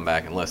now, I'll come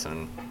back and listen,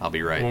 and I'll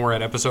be right. When we're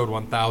at episode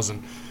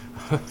 1,000.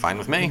 Fine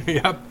with me.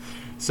 Yep.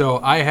 So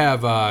I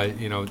have,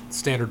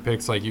 standard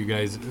picks like you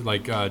guys,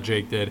 like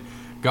Jake did.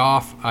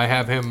 Goff, I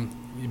have him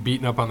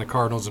beating up on the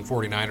Cardinals and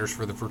 49ers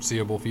for the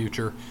foreseeable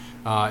future.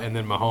 And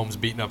then Mahomes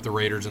beating up the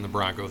Raiders and the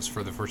Broncos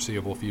for the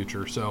foreseeable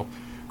future. So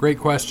great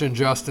question,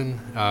 Justin.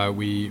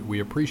 We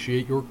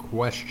appreciate your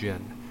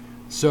question.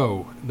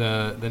 So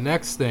the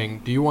next thing,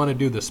 do you want to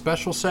do the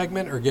special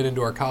segment or get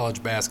into our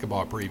college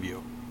basketball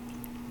preview?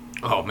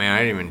 Oh, man, I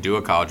didn't even do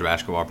a college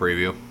basketball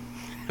preview.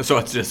 So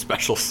it's just a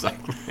special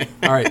segment.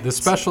 All right, the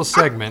special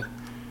segment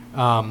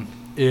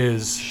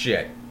is...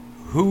 Shit.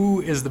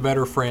 Who is the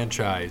better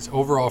franchise,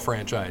 overall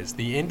franchise,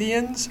 the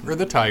Indians or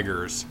the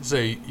Tigers? So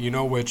you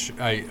know which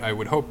I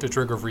would hope to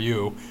trigger for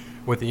you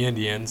with the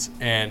Indians.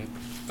 And,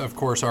 of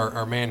course,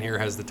 our man here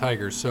has the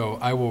Tigers. So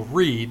I will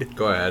read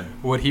Go ahead.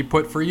 What he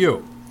put for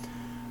you.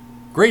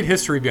 Great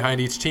history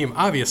behind each team,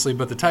 obviously,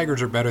 but the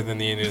Tigers are better than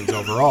the Indians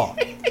overall.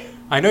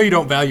 I know you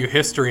don't value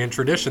history and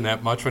tradition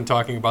that much when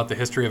talking about the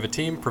history of a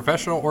team,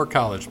 professional or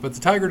college, but the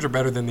Tigers are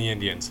better than the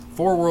Indians.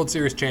 4 World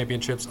Series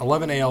championships,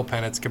 11 AL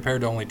pennants, compared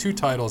to only 2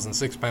 titles and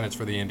 6 pennants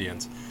for the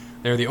Indians.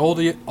 They're the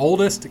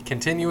oldest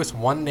continuous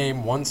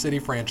one-name, one-city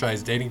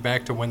franchise dating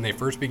back to when they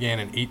first began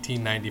in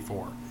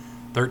 1894.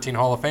 13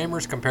 Hall of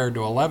Famers compared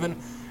to 11,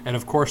 and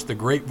of course the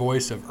great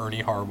voice of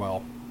Ernie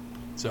Harwell.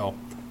 So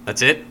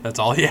that's it. That's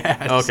all he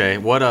has. Okay.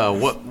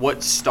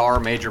 What star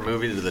major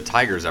movie did the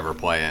Tigers ever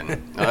play in?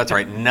 Oh, that's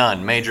right,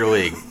 none. Major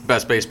League,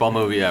 best baseball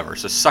movie ever.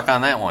 So suck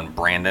on that one,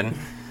 Brandon.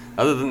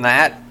 Other than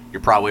that,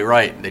 you're probably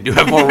right. They do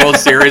have more World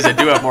Series. They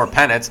do have more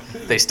pennants.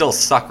 They still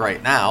suck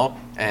right now,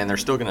 and they're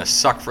still going to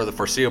suck for the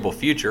foreseeable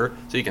future.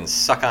 So you can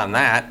suck on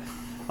that.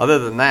 Other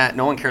than that,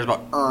 no one cares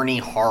about Ernie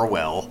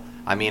Harwell.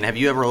 I mean, have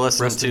you ever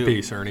listened Rest to? in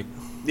peace, Ernie.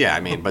 Yeah,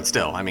 I mean, but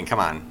still, I mean, come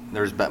on.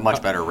 There's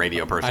much better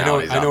radio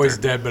personalities out there. I know he's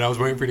dead, but I was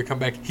waiting for you to come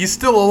back. He's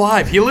still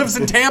alive. He lives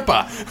in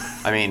Tampa.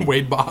 I mean,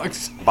 Wade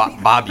Boggs.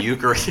 Bob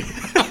Uecker.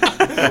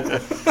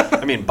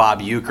 I mean,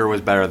 Bob Uecker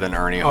was better than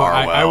Ernie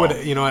Harwell. I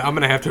would. You know, I'm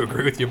going to have to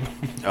agree with you.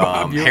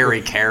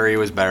 Harry Carey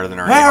was better than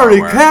Ernie Harry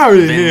Harwell.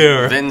 Carey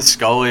here. Vin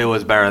Scully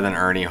was better than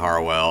Ernie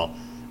Harwell.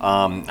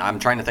 I'm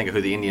trying to think of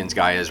who the Indians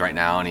guy is right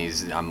now,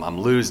 and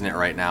I'm losing it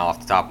right now off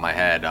the top of my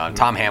head.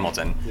 Tom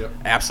Hamilton, Yep.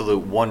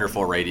 Absolute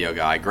wonderful radio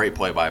guy, great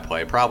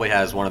play-by-play, probably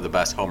has one of the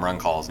best home run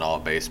calls in all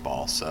of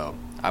baseball. So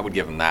I would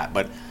give him that.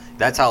 But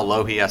that's how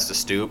low he has to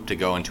stoop to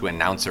go into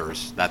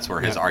announcers. That's where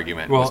his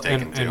argument was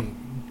taken to. And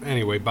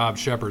anyway, Bob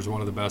Shepard's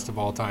one of the best of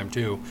all time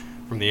too,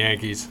 from the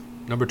Yankees.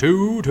 Number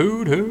two.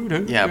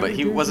 Yeah, but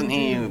he wasn't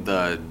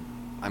the.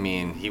 I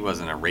mean, he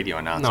wasn't a radio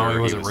announcer. No, he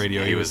wasn't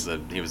radio. He was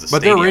the.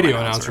 But their radio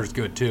announcer announcer's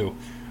good too.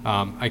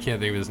 I can't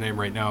think of his name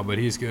right now, but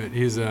he's good.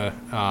 He's a.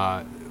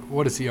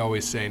 What does he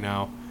always say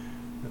now?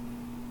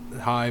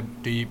 High,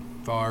 deep,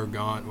 far,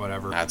 gone,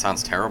 whatever. That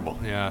sounds terrible.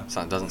 Yeah,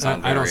 Doesn't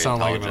sound. Very I don't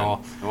sound like him at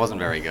all. It wasn't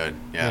very good.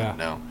 Yeah.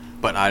 No.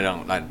 But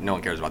no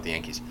one cares about the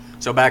Yankees.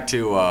 So back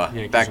to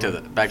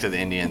the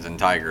Indians and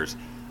Tigers.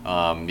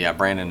 Yeah,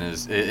 Brandon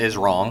is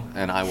wrong,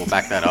 and I will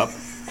back that up.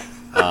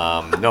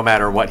 No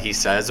matter what he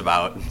says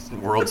about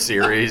World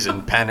Series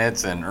and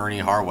pennants and Ernie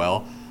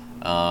Harwell,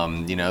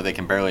 they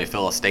can barely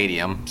fill a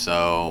stadium.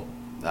 So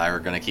they're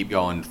going to keep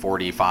going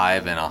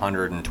 45 and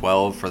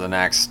 112 for the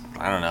next,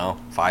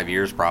 5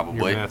 years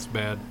probably. Your math's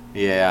bad.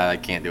 Yeah, I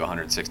can't do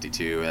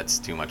 162. That's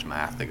too much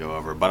math to go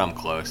over, but I'm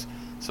close.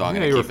 So I'm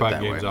going to keep it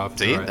that way. 5 games off.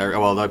 See, right.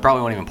 they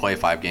probably won't even play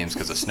 5 games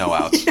because of snow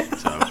outs.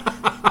 So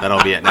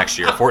that'll be it next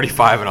year.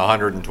 45 and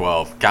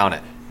 112. Count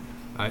it.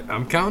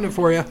 I'm counting it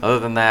for you. Other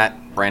than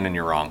that, Brandon,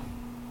 you're wrong.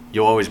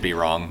 You'll always be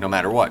wrong, no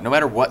matter what. No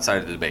matter what side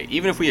of the debate.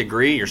 Even if we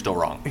agree, you're still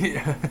wrong.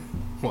 Yeah.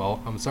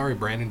 Well, I'm sorry,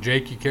 Brandon.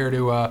 Jake, you care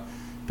to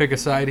pick a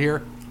side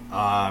here?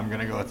 I'm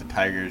going to go with the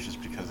Tigers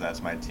just because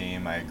that's my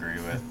team. I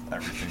agree with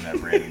everything that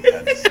Brandon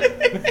had to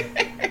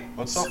say.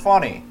 What's so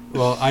funny?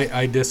 Well,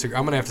 I disagree.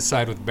 I'm going to have to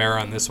side with Bear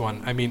on this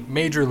one. I mean,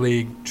 Major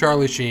League,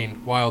 Charlie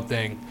Sheen, Wild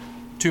Thing,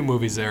 2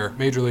 movies there.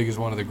 Major League is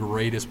one of the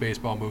greatest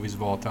baseball movies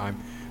of all time.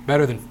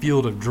 Better than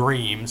Field of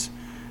Dreams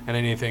and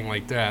anything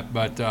like that.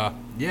 But,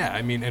 yeah,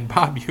 I mean, and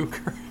Bob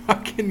Uecker, how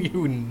can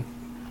you...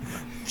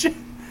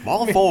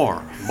 Ball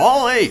 4,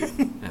 ball 8,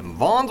 and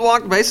Vaughn's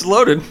walked bases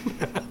loaded.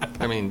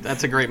 I mean,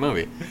 that's a great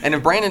movie. And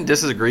if Brandon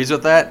disagrees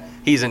with that,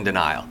 he's in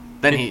denial.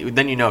 Then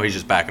you know he's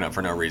just backing up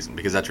for no reason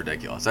because that's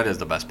ridiculous. That is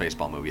the best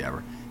baseball movie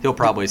ever. He'll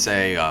probably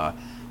say,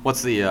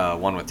 what's the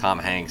one with Tom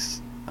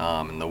Hanks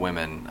and the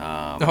women?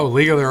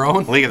 League of Their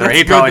Own? League of Their Own.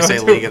 He'd probably say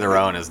League of Their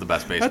Own is the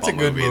best baseball That's a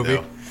good movie.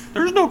 though.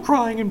 There's no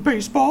crying in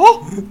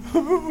baseball. I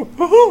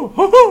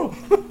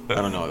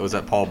don't know. Was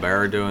that Paul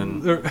Bearer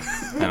doing?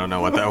 I don't know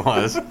what that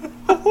was.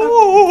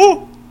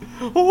 Oh,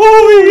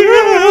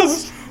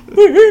 yes!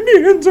 The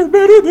Indians are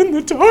better than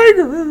the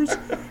Tigers.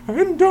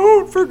 And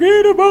don't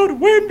forget about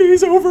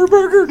Wendy's over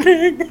Burger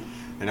King.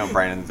 I know,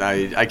 Brandon.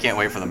 I can't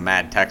wait for the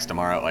mad text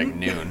tomorrow at like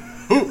noon.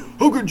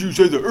 How could you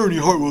say that Ernie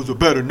Harwell's a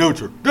bad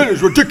announcer? That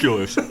is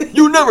ridiculous.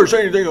 You never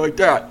say anything like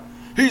that.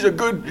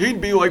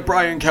 He'd be like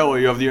Brian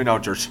Kelly of the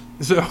announcers.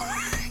 So,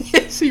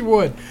 yes, he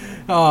would.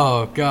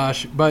 Oh,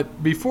 gosh.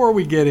 But before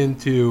we get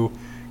into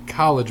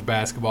college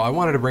basketball, I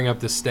wanted to bring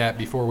up this stat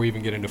before we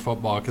even get into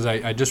football because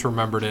I just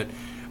remembered it.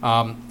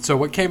 So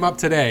what came up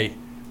today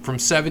from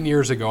 7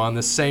 years ago on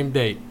this same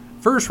date,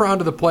 first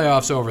round of the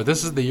playoffs over.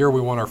 This is the year we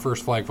won our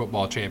first flag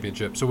football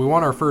championship. So we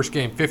won our first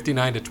game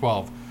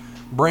 59-12.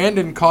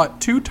 Brandon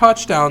caught 2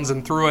 touchdowns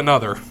and threw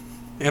another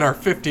in our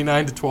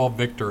 59-12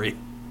 victory.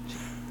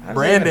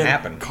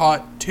 Brandon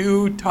caught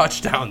 2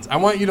 touchdowns. I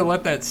want you to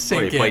let that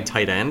sink in. He played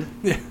tight end?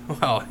 Yeah,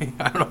 well,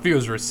 I don't know if he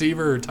was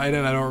receiver or tight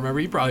end. I don't remember.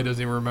 He probably doesn't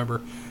even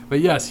remember. But,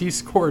 yes, he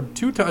scored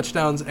 2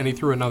 touchdowns, and he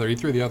threw another. He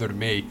threw the other to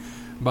me.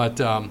 But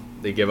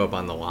they give up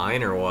on the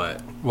line or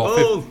what?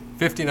 Well,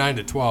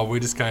 59-12, we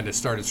just kind of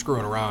started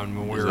screwing around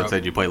when we were up.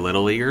 Did you play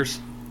Little Leaguers?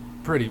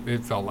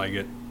 It felt like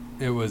it.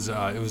 It was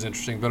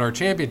interesting. But our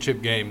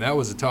championship game, that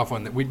was a tough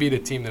one. We beat a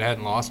team that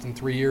hadn't lost in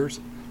 3 years.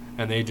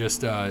 And they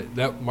just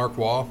that Mark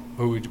Wall,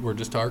 who we were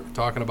just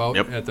talking about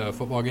at the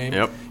football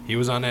game, he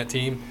was on that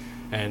team,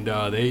 and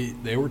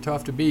they were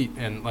tough to beat.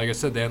 And like I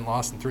said, they hadn't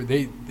lost in 3.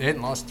 They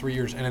hadn't lost in 3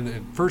 years. And in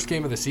the first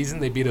game of the season,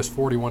 they beat us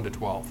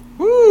 41-12.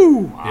 Woo!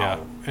 Wow. Yeah.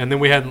 And then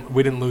we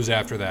didn't lose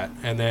after that.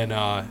 And then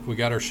we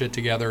got our shit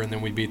together, and then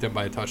we beat them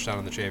by a touchdown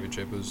in the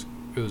championship.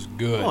 It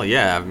good. Well,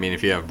 yeah. I mean,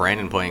 if you have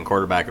Brandon playing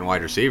quarterback and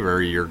wide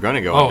receiver, you're going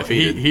to go Oh,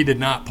 undefeated. he did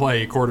not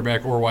play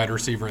quarterback or wide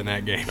receiver in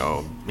that game.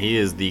 Oh, he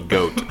is the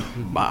GOAT.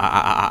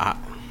 Bah.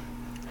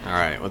 All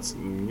right,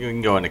 you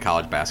can go into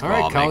college basketball.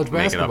 All right, college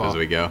make it basketball. up as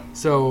we go.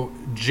 So,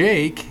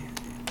 Jake,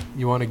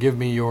 you want to give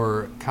me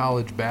your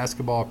college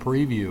basketball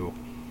preview?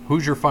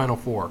 Who's your Final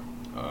Four?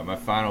 My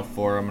Final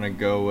Four, I'm going to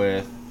go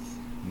with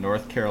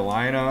North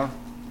Carolina.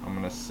 I'm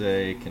going to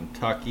say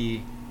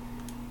Kentucky,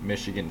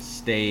 Michigan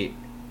State,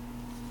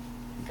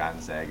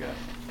 Gonzaga.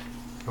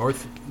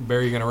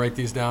 Barry, you going to write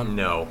these down?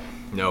 No.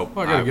 Nope.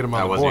 Well, I gotta get 'em on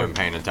I the wasn't board. even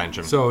paying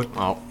attention. So,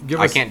 well, give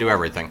I us- can't do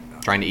everything.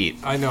 Trying to eat.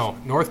 I know.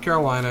 North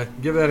Carolina.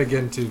 Give that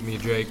again to me,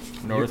 Jake.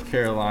 North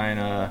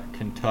Carolina,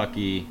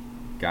 Kentucky,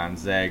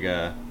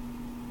 Gonzaga,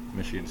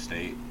 Michigan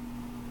State.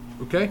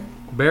 Okay.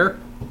 Bear?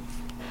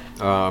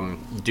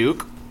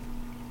 Duke.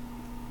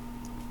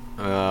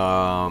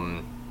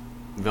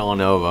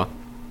 Villanova.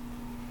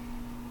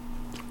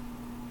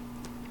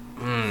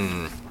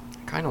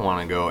 Kind of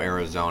want to go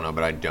Arizona,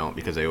 but I don't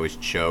because they always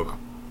choke.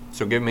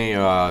 So give me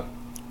Ohio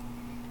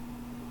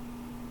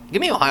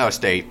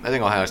State. I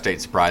think Ohio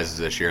State surprises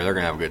this year. They're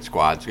going to have a good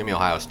squad. So give me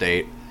Ohio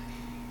State.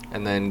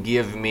 And then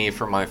give me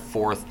for my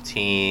fourth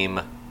team,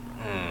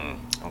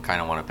 I kind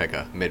of want to pick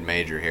a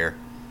mid-major here.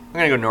 I'm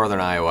going to go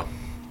Northern Iowa.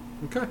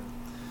 Okay.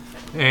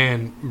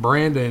 And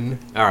Brandon.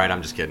 All right,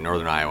 I'm just kidding.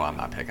 Northern Iowa, I'm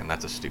not picking.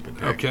 That's a stupid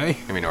pick. Okay.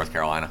 Give me North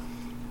Carolina.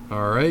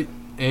 All right.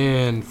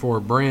 And for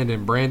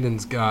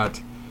Brandon's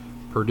got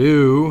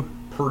Purdue,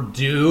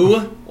 Purdue?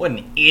 What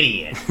an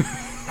idiot.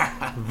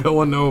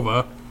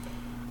 Villanova,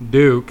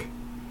 Duke,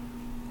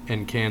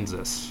 and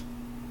Kansas.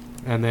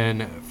 And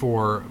then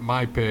for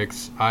my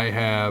picks, I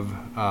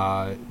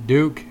have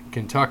Duke,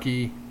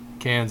 Kentucky,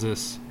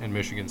 Kansas, and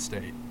Michigan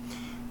State.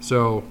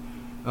 So,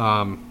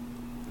 it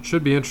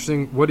should be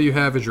interesting. What do you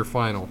have as your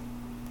final,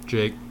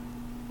 Jake?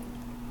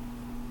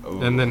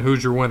 Ooh. And then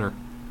who's your winner?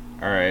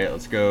 All right,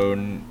 let's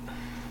go.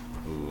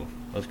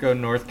 Let's go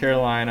North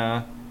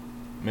Carolina,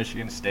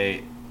 Michigan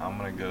State. I'm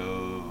gonna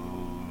go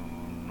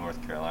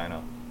North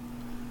Carolina.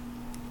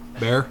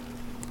 Bear?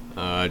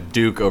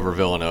 Duke over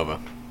Villanova.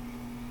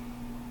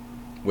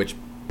 Which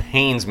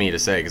pains me to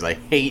say because I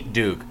hate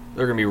Duke.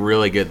 They're going to be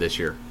really good this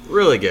year.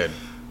 Really good.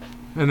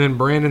 And then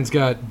Brandon's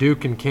got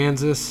Duke and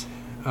Kansas.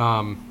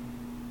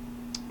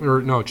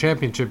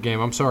 Championship game.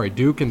 I'm sorry,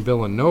 Duke and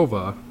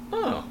Villanova.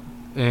 Oh.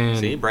 And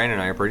See, Brandon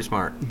and I are pretty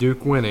smart.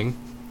 Duke winning.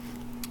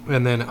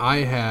 And then I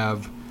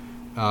have,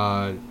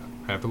 I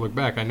have to look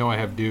back. I know I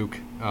have Duke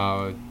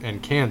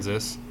and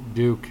Kansas.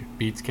 Duke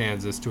beats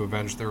Kansas to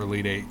avenge their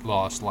Elite Eight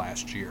loss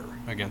last year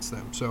against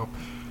them. So,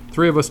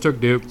 3 of us took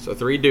Duke. So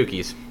 3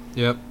 Dukies.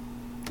 Yep.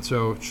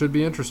 So, it should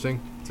be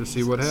interesting to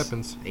see what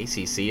happens.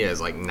 ACC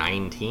has like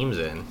 9 teams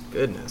in.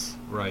 Goodness.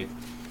 Right.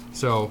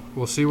 So,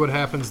 we'll see what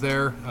happens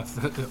there.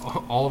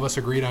 All of us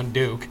agreed on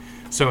Duke.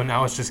 So,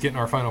 now it's just getting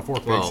our Final Four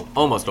picks. Well,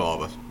 almost all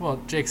of us.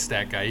 Well, Jake's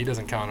stat guy. He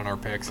doesn't count on our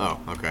picks. Oh,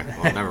 okay.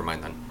 Well, never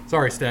mind then.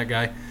 Sorry, stat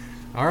guy.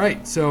 All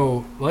right,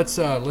 so let's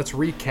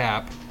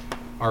recap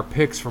our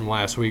picks from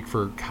last week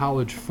for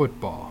college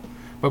football.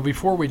 But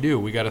before we do,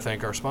 we got to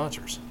thank our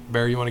sponsors.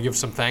 Barry, you want to give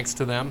some thanks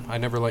to them? I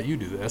never let you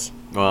do this.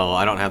 Well,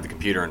 I don't have the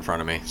computer in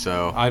front of me,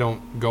 so... I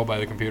don't go by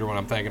the computer when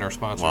I'm thanking our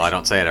sponsors. Well, I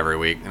don't say it every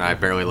week, and I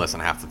barely listen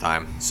half the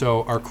time.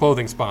 So our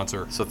clothing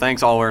sponsor, So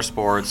thanks, All Wear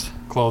Sports.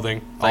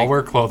 clothing, Thank- all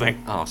wear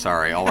clothing. Oh,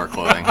 sorry, All Wear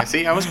Clothing.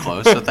 See, I was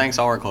close. So thanks,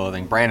 All Wear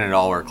Clothing. Brandon at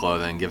All Wear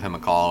Clothing. Give him a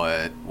call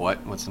at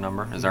what? What's the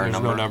number? Is there There's a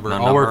number? no number. No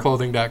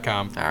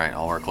Allwearclothing.com. All right,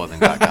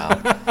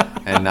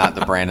 allwearclothing.com, and not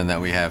the Brandon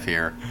that we have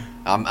here.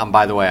 I'm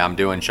by the way, I'm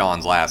doing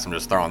Sean's last. I'm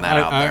just throwing that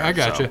out there. I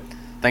gotcha. So,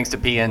 thanks to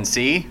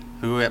PNC.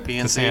 Who at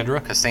PNC?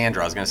 Cassandra.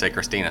 Cassandra. I was going to say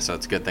Christina, so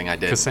it's a good thing I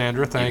did.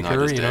 Cassandra, thank Even though I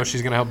her. just You know, did.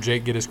 she's going to help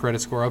Jake get his credit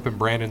score up, and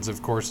Brandon's,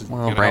 of course, is Well,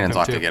 going to Brandon's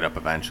help ought him to too. get up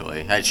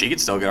eventually. Hey, she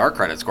could still get our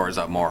credit scores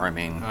up more. I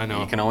mean, I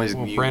know. You can always.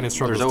 Well, Brandon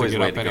struggles there's always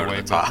to a get way up to go anyway,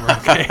 to the but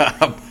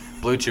top. we're okay.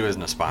 Blue Chew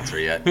isn't a sponsor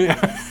yet. You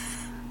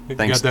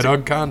Thanks got that to-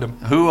 UGG condom.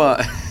 Who?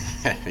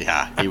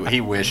 Yeah, he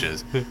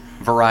wishes.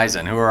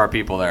 Verizon. Who are our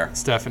people there?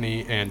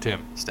 Stephanie and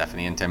Tim.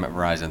 Stephanie and Tim at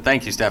Verizon.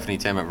 Thank you, Stephanie,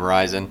 Tim at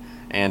Verizon,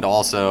 and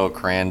also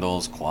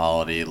Crandall's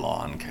Quality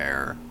Lawn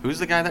Care. Who's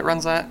the guy that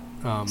runs that?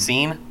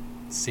 Scene?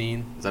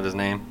 Scene. Is that his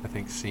name? I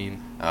think Scene.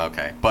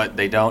 Okay, but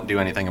they don't do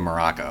anything in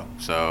Morocco,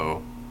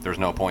 so there's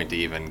no point to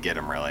even get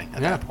him really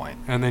at that point.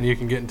 And then you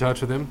can get in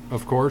touch with him,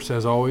 of course,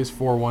 as always,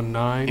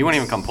 419. He won't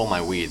even come pull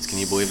my weeds. Can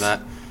you believe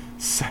that?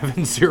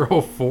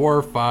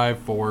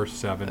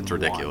 704-5471. That's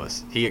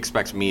ridiculous. He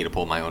expects me to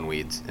pull my own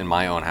weeds in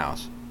my own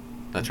house.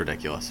 That's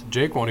ridiculous.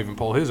 Jake won't even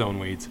pull his own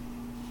weeds.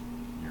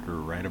 You're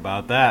right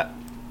about that.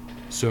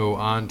 So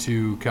on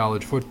to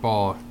college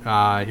football.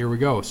 Here we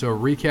go. So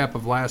recap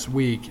of last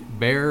week.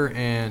 Bear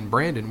and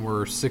Brandon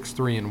were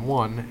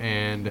 6-3-1,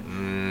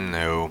 and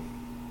No.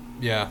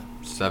 yeah,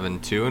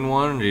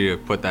 7-2-1. Or did you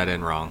put that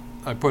in wrong?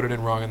 I put it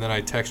in wrong, and then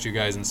I text you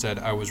guys and said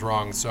I was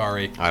wrong.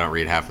 Sorry. I don't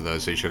read half of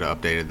those, so you should have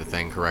updated the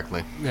thing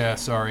correctly. Yeah,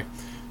 sorry.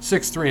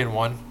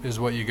 6-3-1 is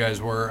what you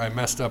guys were. I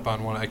messed up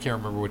on one. I can't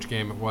remember which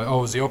game it was. Oh,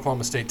 it was the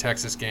Oklahoma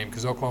State-Texas game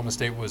because Oklahoma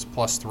State was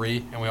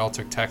 +3, and we all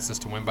took Texas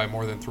to win by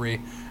more than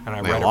 3. And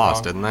I They read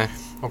lost, it wrong. didn't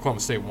they? Oklahoma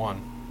State won.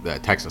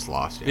 Texas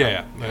lost.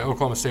 Yeah.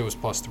 Oklahoma State was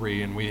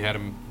 +3, and we had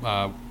them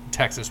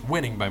Texas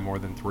winning by more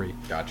than 3.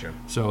 Gotcha.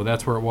 So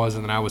that's where it was,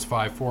 and then I was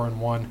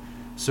 5-4-1.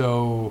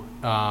 So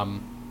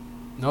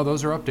no,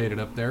 those are updated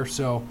up there.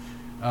 So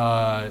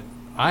I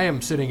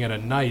am sitting at a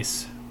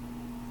nice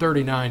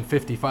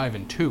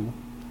 39-55-2.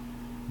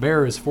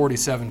 Bear is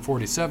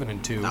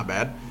 47-47-2. Not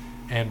bad.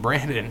 And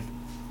Brandon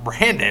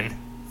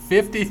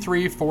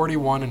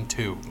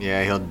 53-41-2.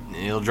 Yeah,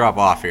 he'll drop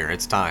off here.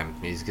 It's time.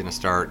 He's gonna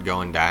start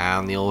going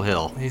down the old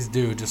hill. He's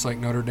due, just like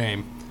Notre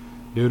Dame,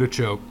 due to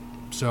choke.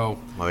 So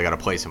Well, they got to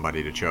play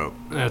somebody to choke.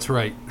 that's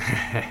right.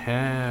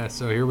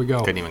 So here we go.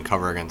 Couldn't even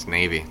cover against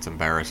Navy. It's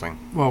embarrassing.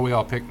 Well, we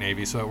all picked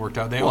Navy, so it worked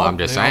out. I'm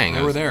just saying.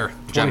 They were there.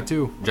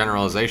 22.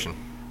 Generalization.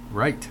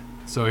 Right.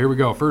 So here we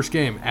go. First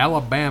game,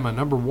 Alabama,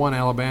 number 1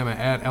 Alabama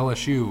at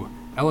LSU.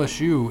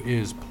 LSU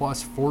is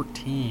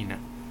 +14.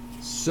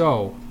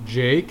 So,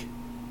 Jake,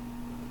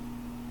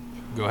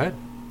 go ahead.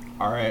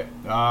 All right.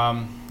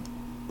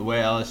 The way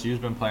LSU's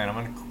been playing, I'm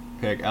going to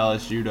pick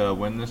LSU to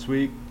win this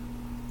week.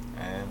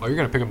 And Oh, you're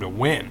going to pick them to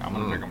win. I'm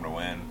going to pick them to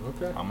win.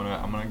 Okay. I'm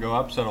gonna go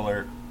upset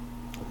alert.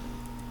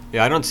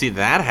 Yeah, I don't see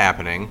that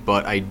happening,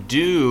 but I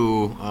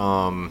do.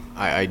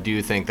 I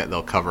do think that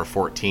they'll cover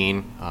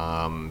 14.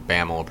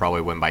 Bama will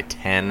probably win by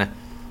 10.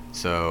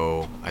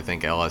 So I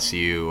think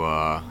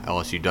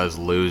LSU does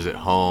lose at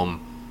home.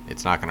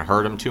 It's not going to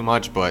hurt them too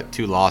much, but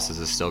 2 losses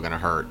is still going to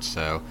hurt.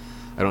 So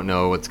I don't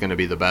know what's going to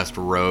be the best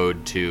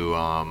road to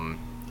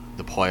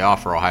the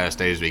playoff for Ohio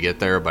State as we get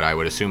there, but I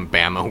would assume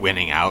Bama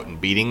winning out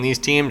and beating these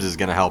teams is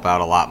going to help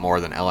out a lot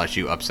more than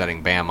LSU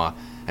upsetting Bama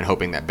and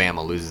hoping that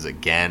Bama loses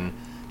again,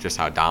 just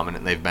how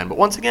dominant they've been. But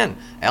once again,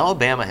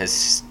 Alabama has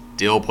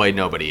still played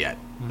nobody yet.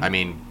 I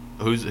mean,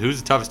 who's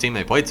the toughest team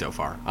they played so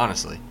far,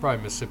 honestly?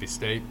 Probably Mississippi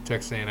State,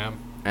 Texas A&M.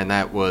 And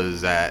that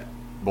was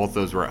both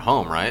those were at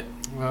home, right?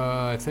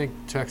 I think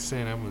Texas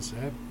A&M was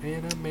at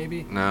A&M,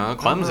 maybe. No, know.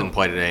 Clemson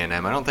played at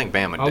A&M. I don't think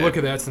Bama did. I'll look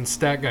at that since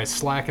Stat Guy's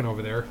slacking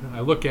over there.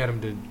 I look at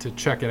him to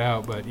check it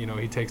out, but,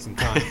 he takes some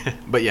time.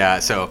 But yeah,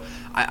 so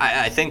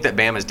I think that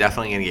Bama's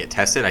definitely going to get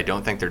tested. I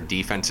don't think their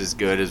defense is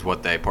good as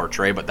what they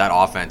portray, but that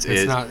offense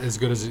It's is not as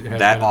good as it has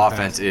that been in the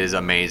offense past. is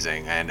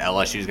amazing, and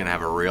LSU's going to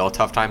have a real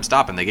tough time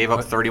stopping. They gave up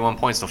What? 31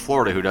 points to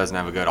Florida, who doesn't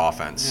have a good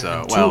offense.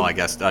 Yeah, So, and I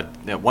guess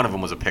one of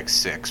them was a pick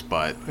 6,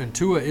 but And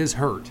Tua is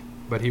hurt,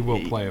 but he will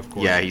play, of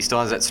course. yeah, he still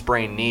has that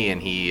sprained knee,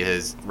 and he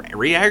has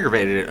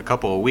re-aggravated it a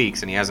couple of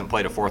weeks, and he hasn't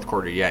played a fourth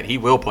quarter yet. He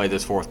will play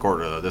this fourth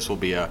quarter, though. This will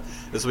be a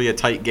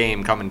tight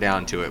game coming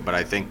down to it, but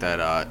I think that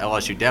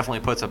LSU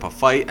definitely puts up a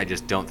fight. I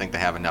just don't think they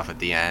have enough at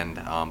the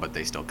end, but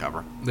they still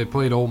cover. They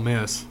played Ole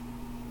Miss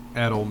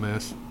at Ole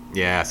Miss.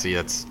 Yeah, see,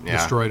 that's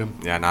Destroyed them.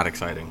 Yeah, not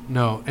exciting.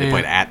 No. They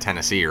played at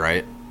Tennessee,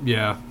 right?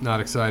 Yeah, not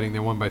exciting. They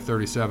won by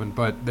 37,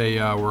 but they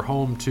were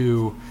home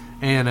to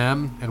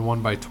A&M and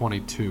won by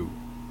 22.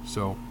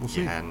 So we'll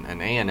see. Yeah,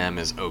 and A&M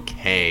is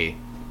okay.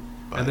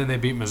 And then they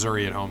beat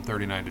Missouri at home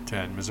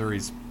 39-10.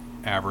 Missouri's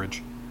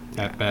average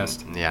at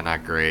best. Yeah,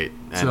 not great.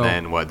 And So-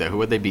 then who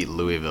would they beat?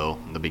 Louisville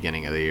in the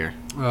beginning of the year.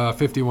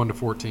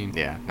 51-14.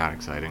 Yeah, not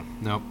exciting.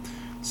 Nope.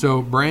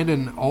 So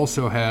Brandon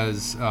also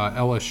has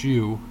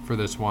LSU for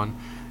this one,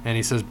 and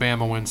he says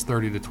Bama wins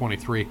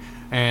 30-23.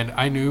 And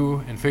I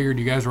knew and figured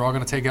you guys were all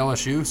going to take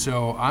LSU,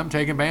 so I'm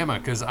taking Bama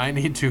because I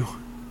need to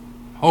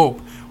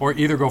hope or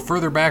either go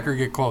further back or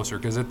get closer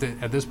because at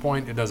this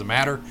point it doesn't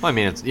matter. Well, I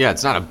mean,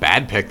 it's not a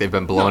bad pick. They've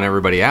been blowing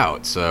everybody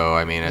out. So,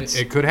 I mean,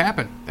 It could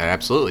happen. that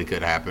absolutely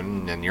could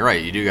happen. And you're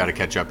right. You do got to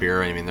catch up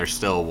here. I mean, there's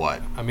still,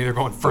 what? I'm either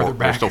going further There's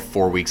back. still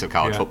 4 weeks of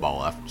college Yeah.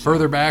 football left.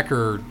 Further back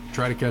or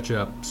try to catch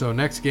up. So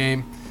next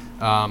game,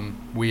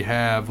 we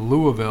have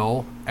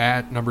Louisville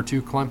at number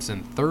 2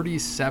 Clemson,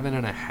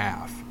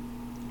 37.5.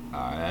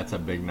 That's a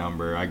big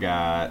number.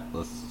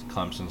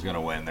 Clemson's gonna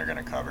win. They're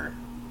gonna cover.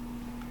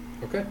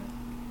 Okay.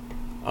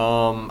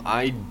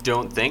 I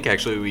don't think,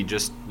 actually, you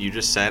just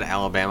said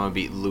Alabama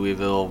beat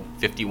Louisville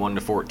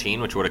 51-14,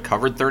 which would have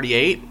covered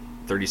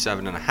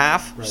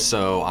 37.5. Right.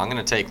 So I'm going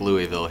to take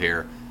Louisville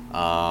here.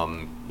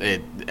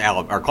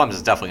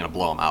 Clemson's definitely going to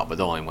blow them out, but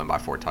they'll only win by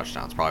 4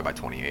 touchdowns, probably by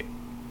 28.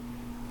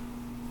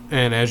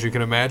 And as you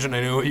can imagine,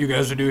 I know what you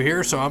guys would do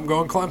here, so I'm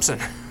going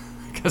Clemson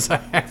because I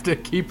have to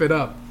keep it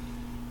up.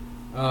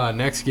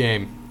 Next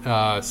game.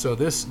 So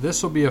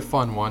this will be a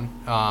fun one.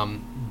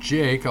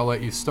 Jake, I'll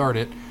let you start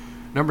it.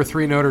 Number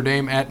 3 Notre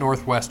Dame at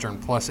Northwestern,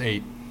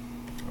 +8.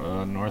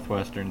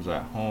 Northwestern's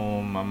at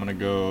home. I'm gonna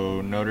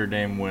go Notre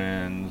Dame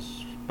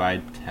wins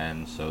by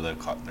 10, so they're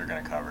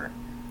gonna cover.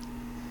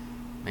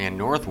 Man,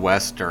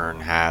 Northwestern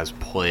has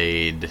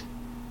played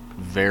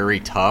very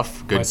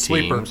tough, good My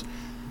sleeper. teams.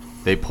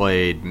 They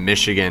played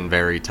Michigan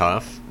very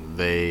tough.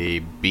 They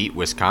beat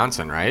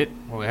Wisconsin, right?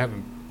 Well, they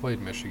haven't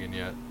played Michigan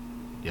yet.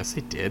 Yes,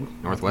 they did.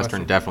 Northwestern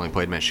Northwestern. definitely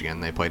played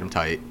Michigan. They played them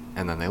tight,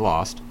 and then they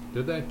lost.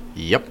 Did they?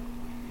 Yep.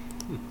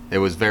 It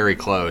was very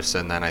close,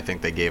 and then I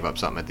think they gave up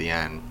something at the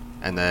end.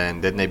 And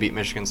then didn't they beat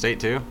Michigan State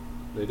too?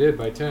 They did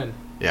by 10.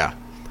 Yeah.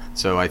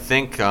 So I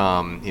think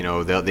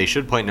they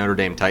should play Notre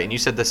Dame tight. And you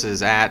said this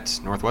is at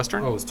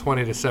Northwestern? Oh, it was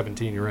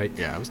 20-17. You're right.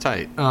 Yeah, it was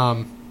tight.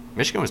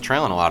 Michigan was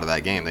trailing a lot of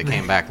that game. They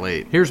came back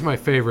late. Here's my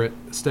favorite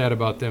stat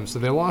about them. So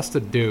they lost to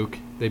Duke.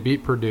 They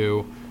beat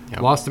Purdue. Yep.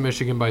 Lost to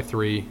Michigan by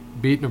 3.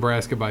 Beat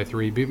Nebraska by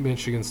 3. Beat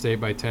Michigan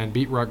State by 10.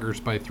 Beat Rutgers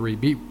by 3.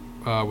 Beat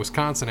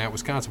Wisconsin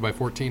by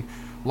 14.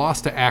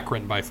 Lost to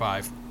Akron by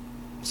 5.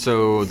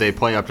 So they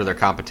play up to their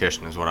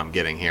competition is what I'm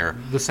getting here.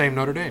 The same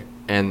Notre Dame.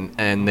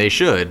 And they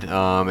should.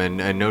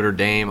 And Notre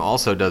Dame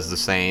also does the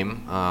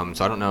same.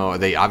 So I don't know.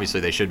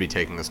 They should be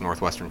taking this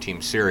Northwestern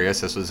team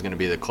serious. This was going to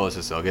be the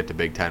closest they'll get to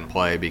Big Ten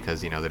play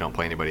because, they don't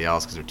play anybody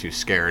else because they're too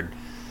scared.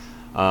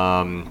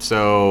 And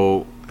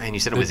you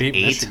said it was 8?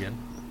 Michigan.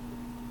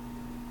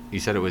 You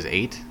said it was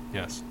 8?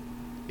 Yes.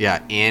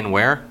 Yeah, in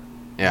where?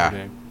 Yeah. Notre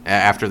Dame.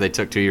 After they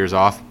took 2 years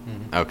off?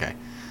 Mm-hmm. Okay.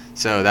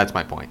 So that's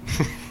my point.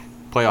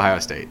 Play Ohio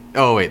State.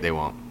 Oh, wait, they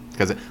won't.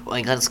 Because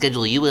I got to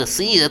schedule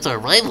USC. That's our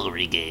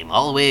rivalry game.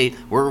 All the way,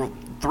 we're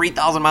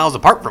 3,000 miles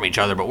apart from each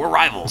other, but we're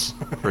rivals.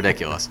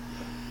 ridiculous.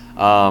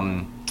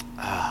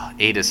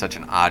 8 is such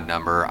an odd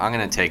number. I'm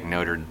going to take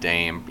Notre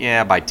Dame.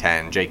 Yeah, by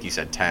 10. Jake, you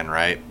said 10,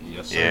 right?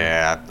 Yes, sir.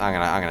 Yeah,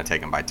 I'm gonna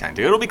take them by 10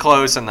 too. It'll be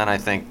close, and then I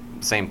think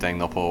same thing.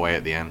 They'll pull away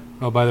at the end.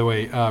 Oh, by the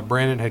way,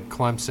 Brandon had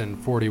Clemson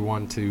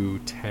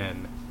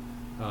 41-10.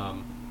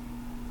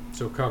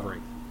 So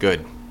covering.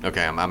 Good.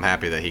 Okay, I'm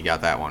happy that he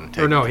got that one.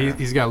 Or no, taken care of.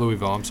 he's got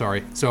Louisville. I'm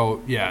sorry.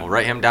 So, yeah. We'll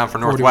write him down for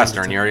 41-10.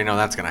 Northwestern. You already know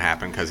that's going to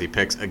happen because he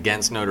picks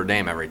against Notre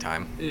Dame every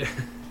time. Yeah.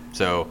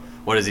 So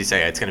what does he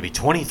say? It's going to be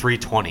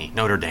 23-20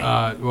 Notre Dame.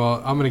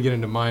 Well, I'm going to get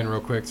into mine real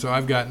quick. So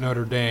I've got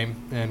Notre Dame,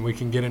 and we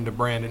can get into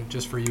Brandon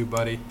just for you,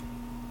 buddy.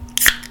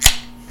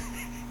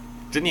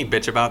 Didn't he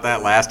bitch about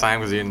that last time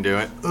because he didn't do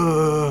it?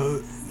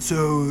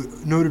 So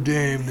Notre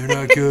Dame, they're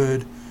not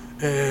good,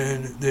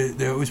 and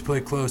they always play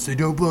close. They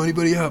don't blow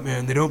anybody out,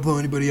 man.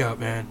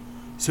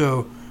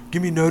 So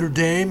give me Notre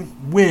Dame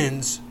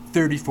wins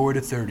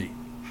 34-30.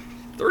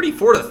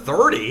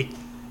 34-30?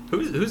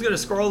 Who's going to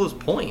score all those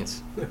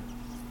points?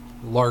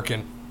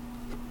 Larkin.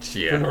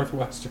 Yeah.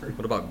 Northwestern.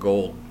 What about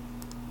Gold?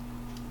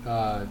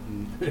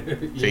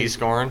 He's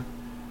scoring.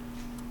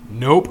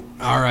 Nope.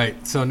 All right.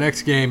 So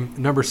next game,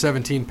 number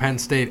 17 Penn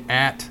State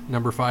at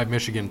number 5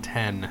 Michigan,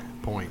 10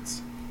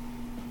 points.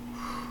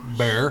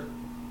 Bear.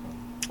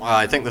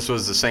 I think this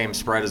was the same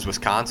spread as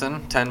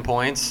Wisconsin, 10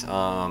 points.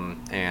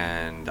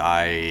 And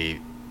I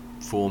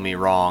fool me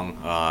wrong.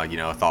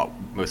 Thought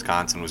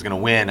Wisconsin was going to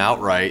win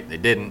outright. They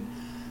didn't.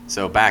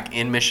 So back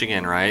in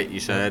Michigan, right? You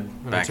said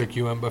And I took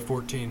UM by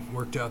 14.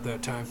 Worked out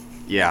that time.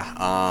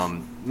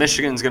 Yeah.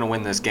 Michigan's going to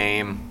win this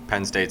game.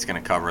 Penn State's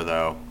going to cover,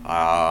 though.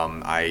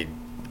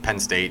 Penn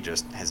State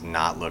just has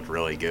not looked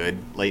really good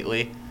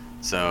lately.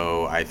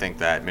 So I think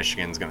that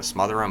Michigan's going to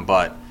smother them.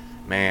 But,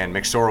 man,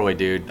 McSorley,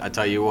 dude, I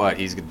tell you what,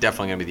 he's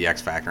definitely going to be the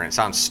X factor. And it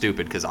sounds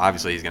stupid because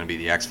obviously he's going to be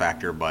the X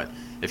factor. But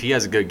if he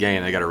has a good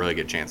game, they got a really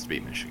good chance to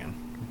beat Michigan.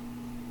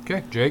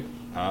 Okay, Jake.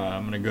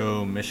 I'm going to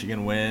go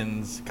Michigan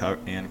wins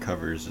and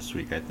covers this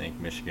week. I think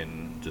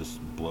Michigan just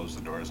blows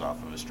the doors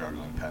off of a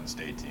struggling Penn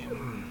State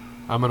team.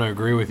 I'm going to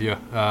agree with you.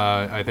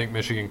 I think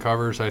Michigan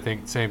covers. I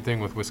think same thing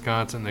with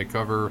Wisconsin. They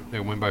cover. They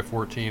win by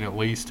 14 at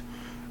least.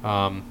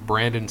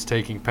 Brandon's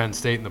taking Penn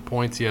State in the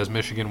points. He has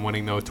Michigan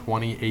winning, though,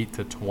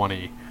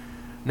 28-20.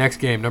 Next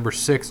game, number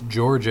 6,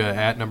 Georgia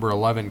at number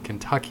 11,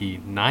 Kentucky,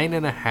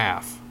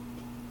 9.5.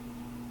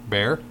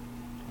 Bear?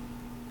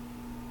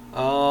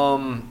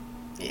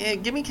 Yeah,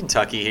 give me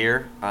Kentucky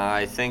here.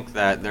 I think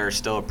that they're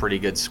still a pretty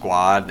good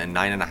squad, and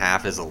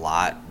 9.5 is a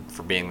lot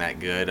for being that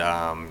good.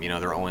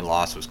 Their only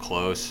loss was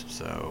close,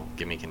 so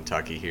give me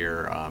Kentucky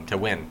here to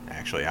win,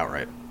 actually,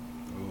 outright.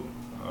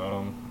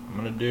 I'm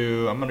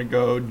gonna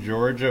go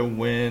Georgia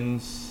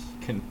wins,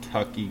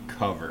 Kentucky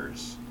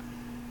covers.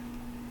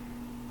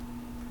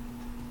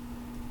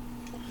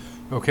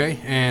 Okay,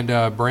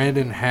 and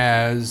Brandon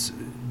has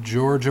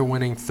Georgia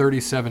winning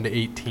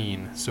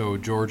 37-18. So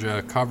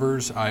Georgia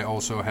covers. I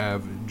also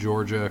have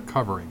Georgia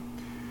covering.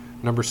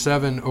 Number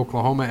 7,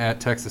 Oklahoma at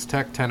Texas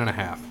Tech,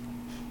 10.5.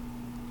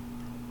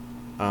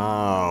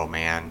 Oh,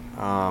 man.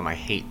 I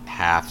hate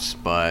halves,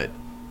 but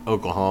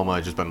Oklahoma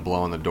has just been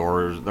blowing the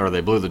doors, or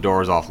they blew the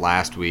doors off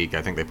last week.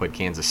 I think they played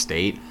Kansas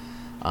State.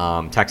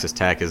 Texas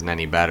Tech isn't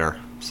any better.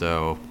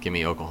 So give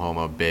me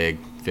Oklahoma big,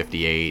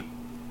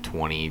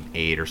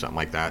 58-28 or something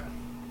like that.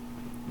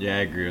 Yeah,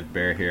 I agree with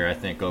Bear here. I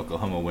think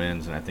Oklahoma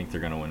wins, and I think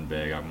they're going to win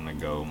big. I'm going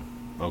to go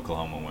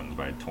Oklahoma wins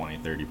by 20,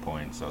 30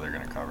 points, so they're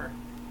going to cover.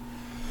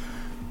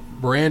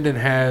 Brandon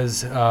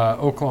has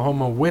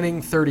Oklahoma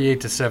winning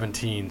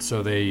 38-17,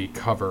 so they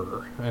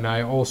cover. And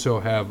I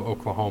also have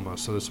Oklahoma,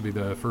 so this will be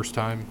the first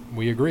time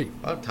we agree.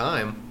 About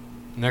time.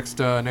 Next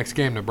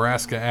game,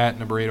 Nebraska at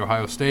number 8,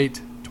 Ohio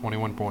State,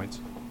 21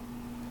 points.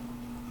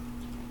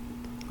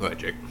 Go ahead,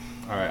 Jake.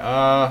 All right,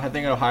 I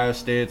think Ohio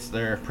State's,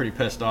 they're pretty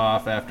pissed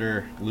off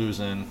after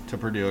losing to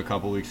Purdue a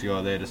couple weeks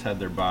ago. They just had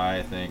their bye.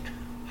 I think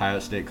Ohio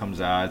State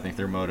comes out. I think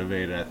they're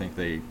motivated. I think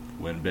they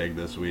win big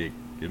this week.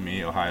 Give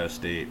me Ohio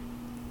State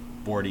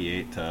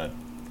 48-14.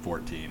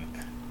 14.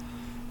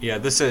 Yeah,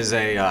 this is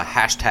a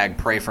hashtag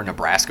pray for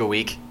Nebraska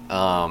week. They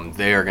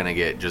are going to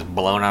get just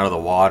blown out of the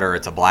water.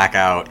 It's a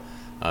blackout.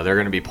 They're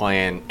going to be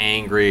playing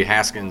angry.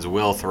 Haskins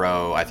will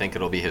throw. I think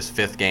it'll be his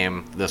 5th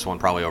game. This one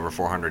probably over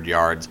 400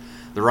 yards.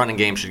 The running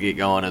game should get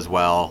going as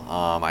well.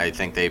 I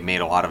think they've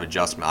made a lot of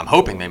adjustments. I'm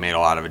hoping they made a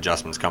lot of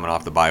adjustments coming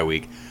off the bye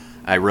week.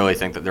 I really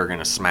think that they're going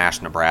to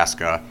smash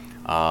Nebraska.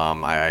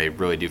 I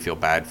really do feel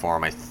bad for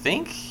them.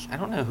 I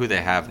don't know who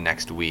they have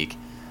next week.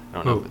 I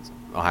don't know if it's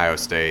Ohio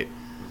State.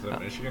 Is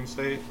that Michigan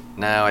State?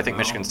 No, I think No.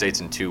 Michigan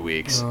State's in 2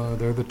 weeks.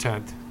 They're the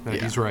 10th. Yeah.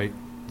 He's right.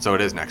 So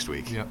it is next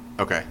week. Yep.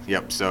 Okay.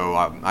 Yep. So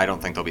I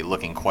don't think they'll be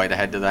looking quite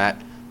ahead to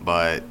that,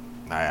 but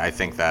I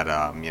think that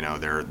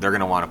they're going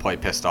to want to play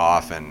pissed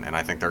off, and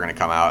I think they're going to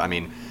come out. I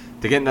mean,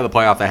 to get into the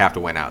playoff, they have to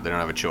win out. They don't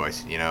have a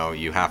choice.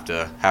 You have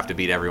to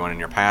beat everyone in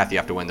your path. You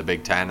have to win the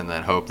Big Ten, and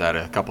then hope that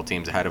a couple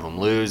teams ahead of them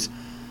lose.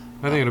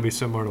 I think it'll be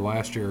similar to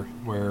last year,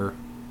 where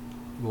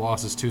the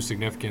loss is too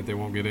significant, they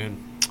won't get in.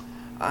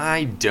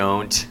 I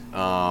don't,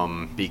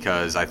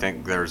 because I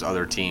think there's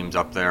other teams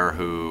up there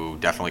who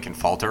definitely can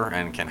falter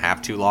and can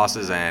have 2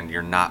 losses, and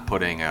you're not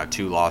putting a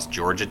 2-loss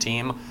Georgia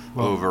team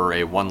over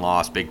a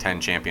 1-loss Big Ten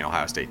champion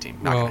Ohio State team.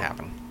 Not going to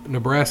happen.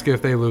 Nebraska,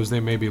 if they lose,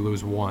 they maybe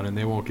lose 1, and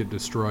they won't get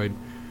destroyed.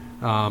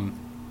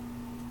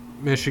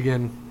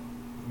 Michigan,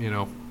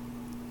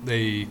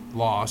 they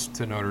lost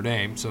to Notre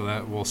Dame, so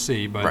that we'll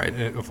see. But Right.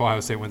 if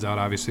Ohio State wins out,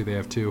 obviously they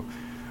have 2.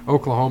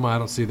 Oklahoma, I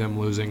don't see them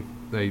losing.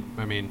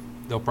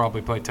 They'll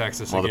probably play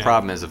Texas Well, again. the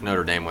problem is if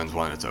Notre Dame wins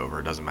 1, it's over.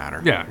 It doesn't matter.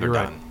 Yeah, They're you're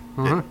right.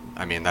 done.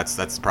 Mhm. That's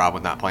the problem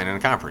with not playing in a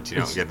conference. You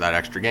don't get that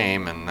extra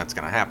game, and that's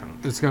going to happen.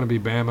 It's going to be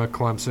Bama,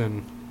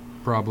 Clemson,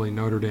 probably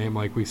Notre Dame,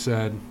 like we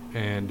said,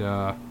 and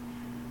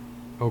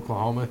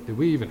Oklahoma. Did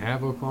we even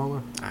have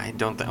Oklahoma? I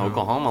don't think No.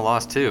 Oklahoma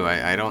lost too.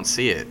 I don't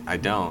see it. I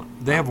don't.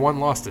 They have 1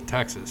 loss to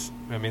Texas.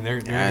 They're going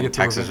to And get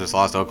Texas just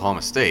lost to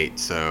Oklahoma State,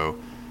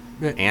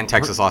 and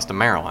Texas lost to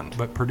Maryland.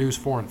 But Purdue's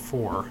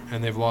 4-4,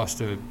 and they've lost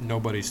to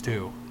nobody's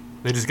 2.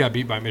 They just got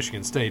beat by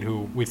Michigan State,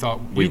 who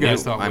you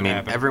guys thought would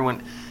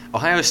happen.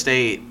 Ohio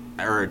State,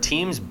 or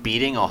teams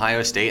beating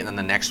Ohio State, and then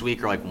the next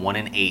week are like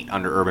 1-8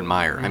 under Urban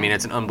Meyer. I mean,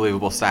 it's an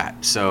unbelievable stat.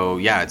 So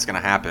yeah, it's going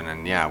to happen,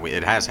 and yeah,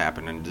 it has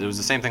happened. And it was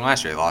the same thing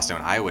last year. They lost to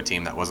an Iowa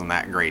team that wasn't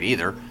that great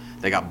either.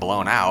 They got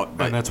blown out,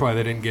 but And that's why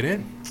they didn't get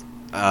in.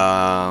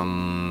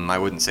 I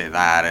wouldn't say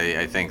that.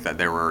 I think that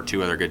there were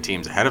 2 other good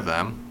teams ahead of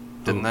them,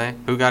 didn't they?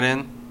 Who got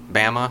in?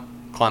 Bama,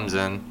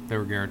 Clemson. They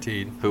were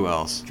guaranteed. Who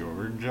else?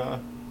 Georgia.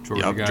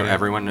 Georgia Yep, got in.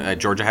 everyone.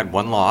 Georgia had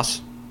 1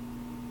 loss.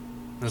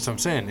 That's what I'm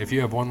saying. If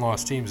you have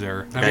 1-loss teams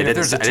there, I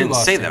didn't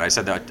say that.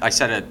 I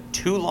said a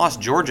 2-loss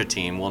Georgia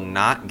team will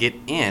not get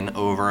in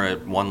over a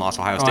 1-loss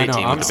Ohio I State know.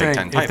 team I'm with the Big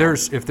saying Ten title.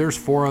 if there's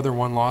 4 other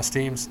 1-loss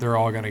teams, they're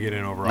all going to get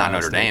in over Not Ohio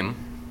Notre State. Dame.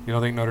 You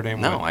don't think Notre Dame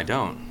No, will? I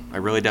don't. I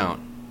really don't.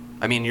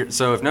 I mean,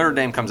 so if Notre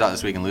Dame comes out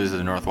this week and loses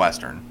to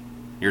Northwestern,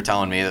 you're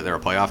telling me that they're a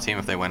playoff team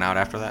if they went out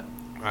after that?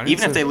 I didn't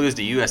Even if say- they lose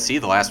to USC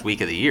the last week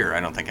of the year, I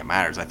don't think it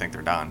matters. I think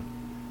they're done.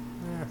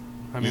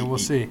 I mean, we'll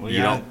see. Well,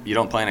 You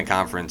don't play in a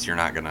conference, you're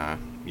not gonna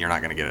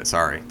get it.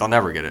 Sorry, they'll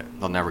never get it.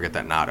 They'll never get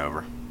that nod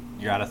over.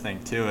 You got to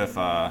think too if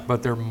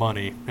But they're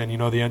money. And the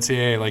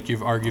NCAA, like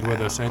you've argued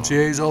with us,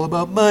 NCAA is all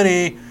about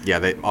money. Yeah,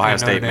 Ohio And Notre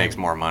State Dame. makes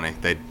more money.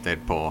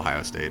 They'd pull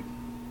Ohio State.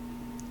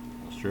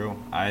 it's true.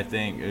 I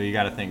think you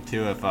got to think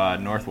too if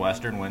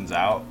Northwestern wins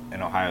out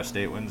and Ohio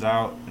State wins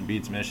out and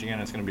beats Michigan,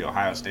 it's going to be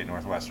Ohio State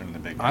Northwestern in the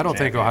Big Ten I don't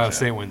think Ohio championship.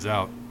 State wins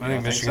out. I think don't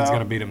think Michigan's so?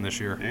 going to beat them this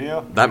year. Do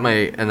you? That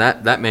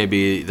may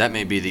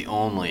be the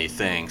only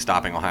thing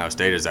stopping Ohio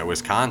State is that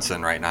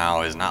Wisconsin right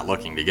now is not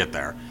looking to get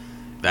there.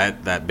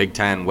 That Big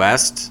Ten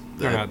West.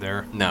 They're not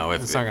there. No,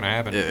 It's not gonna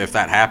happen. If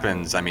that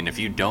happens, I mean, if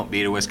you don't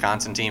beat a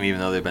Wisconsin team, even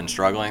though they've been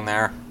struggling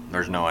there,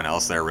 there's no one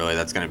else there really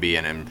that's going to be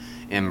an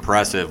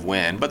impressive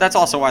win. But that's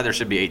also why there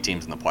should be 8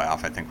 teams in the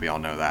playoff. I think we all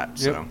know that.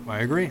 So. Yep, I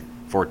agree.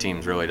 4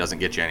 teams really doesn't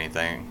get you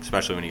anything,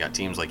 especially when you got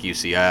teams like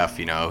UCF,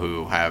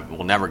 who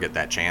will never get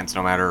that chance,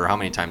 no matter how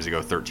many times they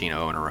go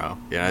 13-0 in a row.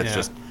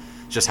 It's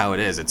just how it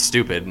is. It's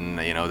stupid, and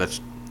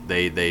that's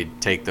they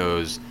take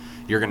those.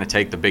 You're going to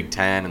take the Big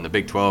Ten and the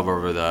Big 12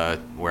 over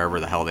wherever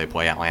the hell they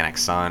play, Atlantic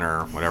Sun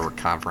or whatever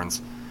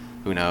conference,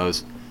 who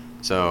knows.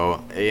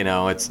 So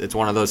it's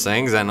one of those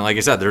things, and like I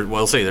said,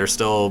 we'll see. There's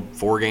still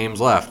 4 games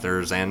left.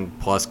 And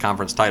plus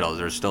conference titles.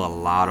 There's still a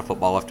lot of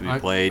football left to be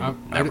played.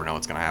 Never know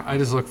what's going to happen. I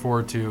just look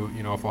forward to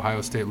if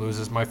Ohio State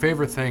loses. My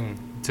favorite thing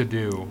to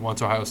do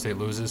once Ohio State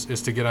loses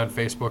is to get on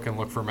Facebook and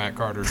look for Matt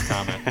Carter's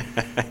comment.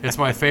 It's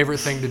my favorite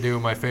thing to do.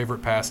 My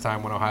favorite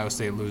pastime when Ohio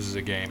State loses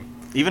a game.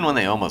 Even when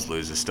they almost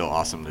lose, is still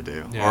awesome to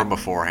do. Yeah. Or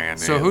beforehand.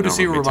 So who does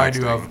he normally be remind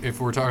you texting. of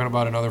if we're talking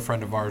about another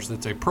friend of ours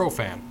that's a pro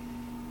fan?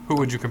 Who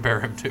would you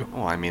compare him to?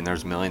 Well, I mean,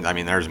 there's millions. I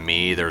mean, there's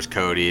me, there's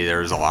Cody,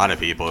 there's a lot of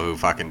people who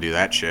fucking do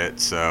that shit.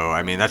 So,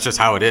 I mean, that's just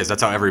how it is.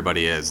 That's how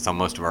everybody is. That's how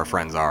most of our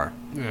friends are.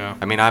 Yeah.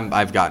 I mean,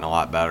 I've gotten a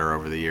lot better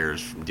over the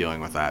years from dealing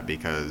with that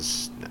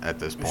because at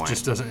this It point,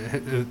 just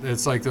doesn't.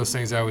 It's like those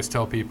things I always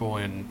tell people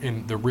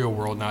in the real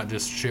world, not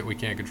just shit we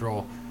can't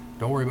control.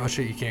 Don't worry about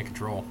shit you can't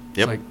control. Yep.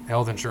 It's like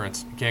health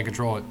insurance. You can't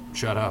control it.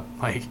 Shut up.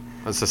 Like,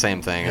 It's the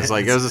same thing. It was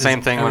the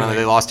same thing when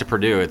they lost to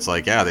Purdue. It's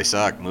like, yeah, they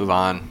suck. Move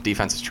on.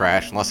 Defense is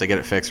trash. Unless they get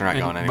it fixed, they're not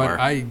going anywhere. But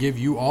I give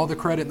you all the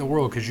credit in the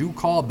world because you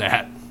called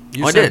that.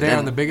 You I said did, they're and-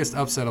 on the biggest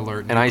upset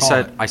alert. And I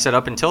said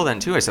up until then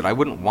too. I said I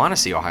wouldn't want to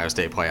see Ohio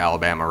State play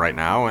Alabama right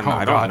now, and Oh,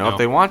 I don't God, know no. if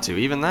they want to.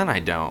 Even then, I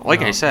don't. Like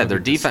No, I said, they'll their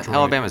be defense, destroyed.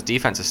 Alabama's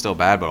defense is still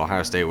bad, but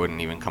Ohio State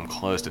wouldn't even come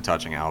close to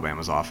touching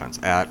Alabama's offense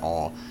at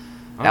all.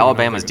 I don't know if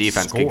Alabama's they could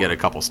defense could score. get a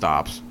couple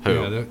stops. Who?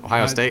 Yeah,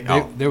 Ohio State?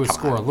 they would come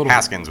score on. a little-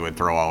 Haskins would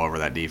throw all over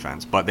that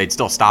defense, but they'd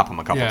still stop him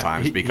a couple Yeah,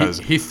 times he- because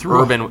he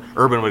threw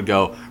Urban would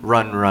go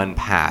run,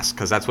 pass,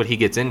 because that's what he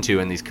gets into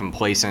in these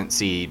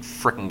complacency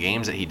freaking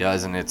games that he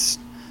does, and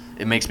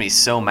it makes me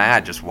so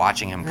mad just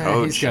watching him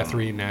coach. He's got and-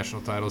 3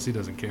 national titles. He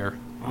doesn't care.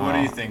 What do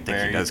you I think, think he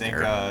Barry? You does think,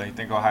 care. you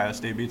think Ohio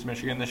State beats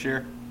Michigan this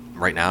year?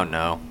 Right now,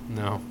 no,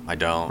 No. I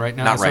don't. Right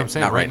now, not that's right, what I'm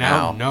saying. Not right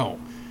now, no.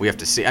 We have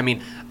to see. I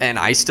mean, and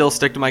I still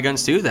stick to my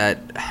guns too.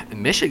 That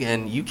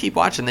Michigan, you keep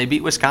watching. They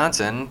beat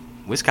Wisconsin.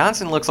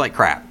 Wisconsin looks like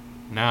crap.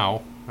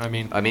 Now, I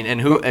mean,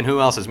 and who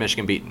else has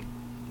Michigan beaten?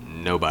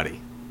 Nobody.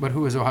 but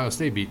who has Ohio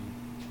State beaten?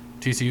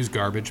 TCU's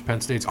garbage. Penn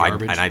State's And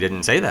garbage. I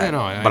didn't say that.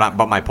 Yeah, no,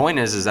 but my point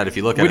is that if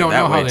you look at We it don't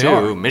know that how way they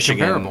are. too,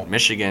 Comparable.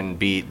 Michigan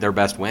beat their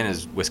best win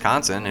is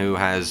Wisconsin, who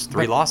has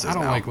 3 But losses I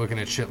don't now. like looking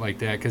at shit like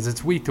that because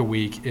it's week to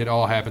week. It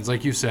all happens.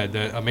 Like you said,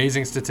 the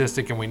amazing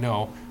statistic, and we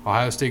know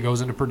Ohio State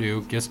goes into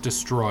Purdue, gets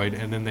destroyed,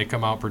 and then they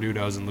come out, Purdue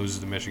does, and loses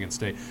to Michigan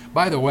State.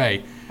 By the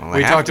way, Well, they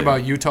we have talked to.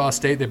 about Utah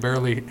State. They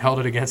barely held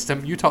it against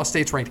them. Utah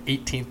State's ranked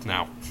 18th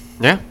now.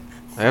 Yeah,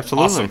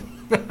 absolutely.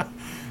 Awesome.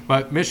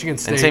 But Michigan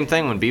State. And same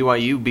thing when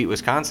BYU beat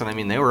Wisconsin. I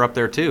mean, they were up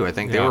there too. I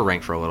think they Yeah. were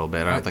ranked for a little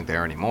bit. I don't think they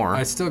are anymore.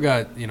 I still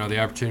got the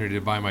opportunity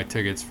to buy my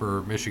tickets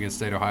for Michigan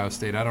State, Ohio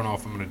State. I don't know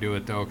if I'm going to do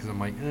it though because I'm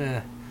like,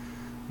 I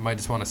might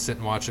just want to sit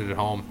and watch it at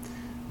home.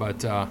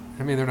 But I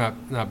mean, they're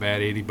not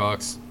bad,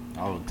 $80.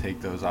 I'll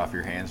take those off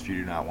your hands if you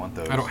do not want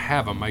those. I don't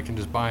have them. I can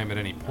just buy them at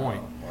any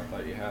point. I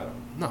thought you had them.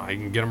 No, I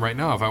can get them right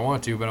now if I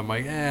want to. But I'm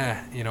like,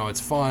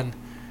 it's fun.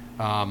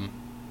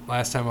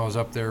 Last time I was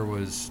up there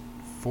was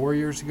 4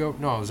 years ago.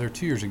 No, I was there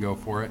 2 years ago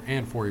for it,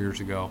 and 4 years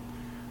ago.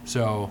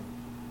 So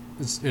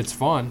it's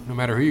fun, no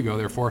matter who you go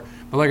there for.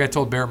 But like I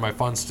told Barrett, my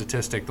fun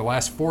statistic: the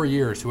last 4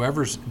 years,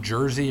 whoever's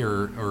jersey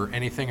or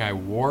anything I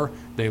wore,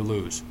 they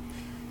lose.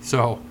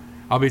 So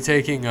I'll be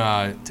taking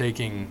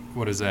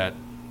what is that?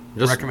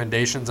 Just-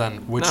 Recommendations on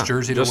which No,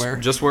 jersey just, to wear.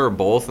 Just wear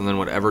both, and then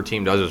whatever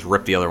team does is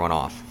rip the other one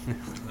off.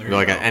 You're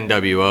like an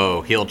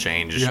NWO heel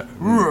change Yeah.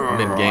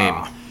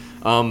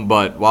 mid-game.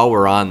 But while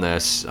we're on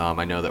this,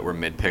 I know that we're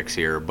mid-picks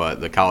here, but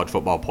the college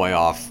football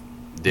playoff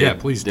Yeah,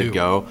 please did do.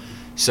 go.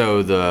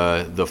 So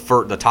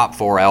the top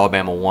 4,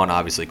 Alabama 1,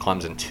 obviously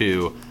Clemson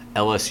 2,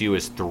 LSU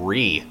is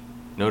 3,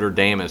 Notre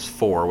Dame is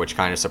 4, which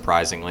kind of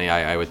surprisingly,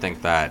 I would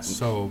think that.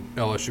 So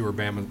LSU or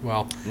Bama?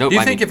 Well, Nope, do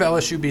you I think mean- if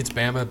LSU beats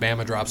Bama,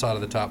 Bama drops out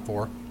of the top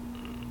 4?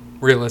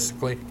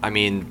 Realistically, I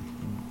mean,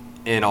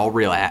 in all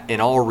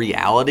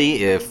reality,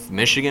 if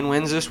Michigan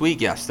wins this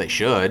week, yes, they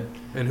should.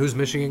 and who's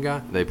Michigan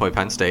got? They play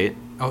Penn State.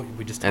 Oh,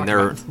 we just And talked they're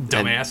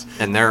about dumbass.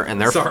 and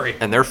they're Sorry.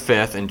 and they're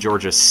 5th, and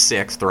Georgia's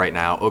 6th right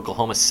now.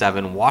 Oklahoma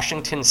 7,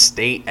 Washington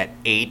State at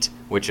 8,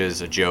 which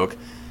is a joke.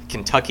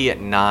 Kentucky at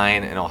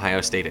 9, and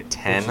Ohio State at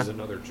 10. Which is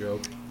another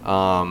joke.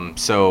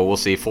 So we'll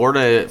see.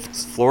 Florida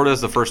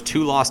is the first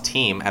 2-loss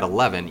team at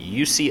 11.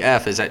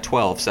 UCF is at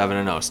 12,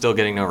 7-0, still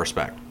getting no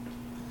respect.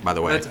 By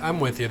the way.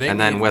 I'm with you. And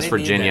then West they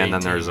need Virginia, that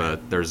and then 18.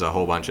 there's a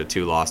whole bunch of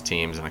 2-loss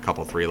teams and a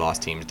couple 3-loss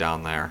teams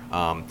down there.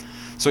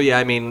 So yeah,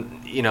 I mean,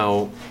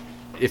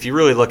 if you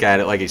really look at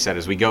it, like you said,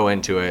 as we go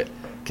into it,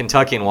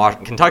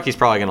 Kentucky's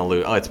probably going to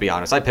lose. Let's be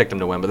honest, I picked them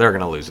to win, but they're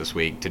going to lose this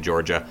week to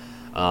Georgia.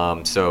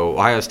 So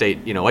Ohio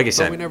State, like I But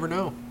said, we never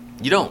know.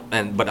 you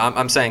don't. But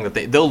I'm saying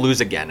that they'll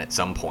lose again at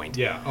some point.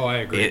 Yeah. Oh, I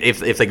agree. If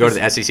they go to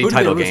the SEC Who did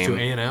title they lose game,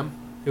 to? A&M.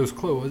 It was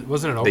close.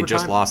 Wasn't it they overtime?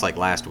 just lost like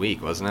last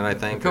week, wasn't it? I a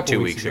think, or couple 2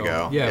 weeks weeks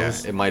ago. Yeah,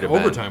 it might have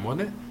overtime,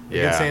 wasn't it?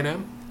 Yeah. Against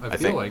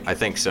A&M. I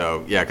think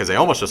so. Yeah, because they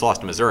almost just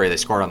lost to Missouri. They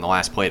scored on the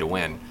last play to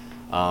win.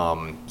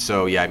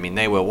 So yeah, I mean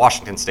they will.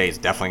 Washington State's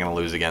definitely going to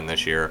lose again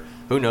this year.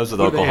 Who knows with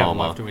Who do they have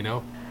Oklahoma? left? Do we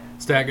know?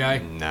 Stat guy.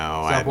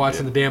 No, Stop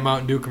watching the damn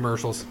Mountain Dew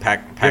commercials.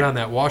 Get on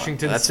that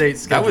Washington State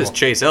schedule. That was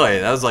Chase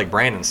Elliott. That was like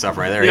Brandon stuff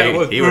right there. Yeah, it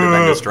was. He would have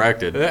been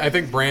distracted. I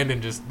think Brandon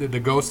the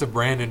ghost of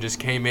Brandon just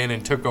came in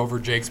and took over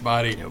Jake's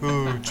body.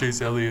 Ooh, Chase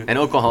Elliott. And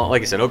Oklahoma,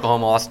 like I said,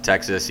 Oklahoma lost to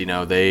Texas. You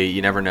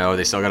never know.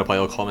 They still got to play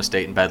Oklahoma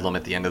State and Bedlam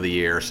at the end of the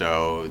year,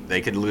 so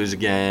they could lose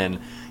again.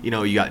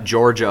 You got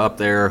Georgia up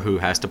there who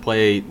has to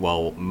play.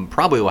 Well,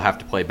 probably will have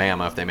to play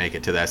Bama if they make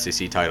it to the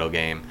SEC title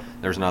game.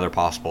 There's another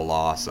possible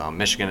loss.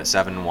 Michigan at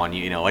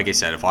 7-1. Like I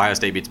said, if Ohio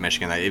State beats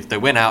Michigan, if they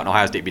win out and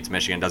Ohio State beats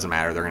Michigan, it doesn't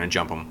matter. They're going to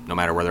jump them no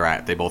matter where they're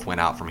at. If they both win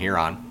out from here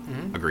on.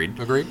 Mm-hmm. Agreed.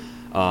 Agreed.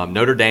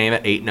 Notre Dame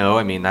at 8-0.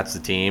 I mean, that's the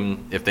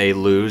team. If they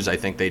lose, I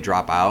think they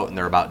drop out and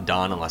they're about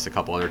done unless a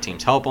couple other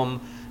teams help them.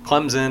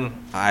 Clemson,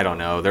 I don't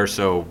know. They're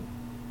so.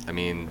 I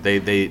mean,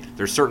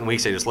 there's certain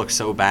weeks they just look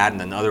so bad,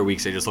 and then other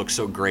weeks they just look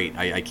so great.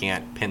 I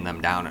can't pin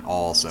them down at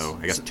all. So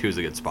I guess 2 is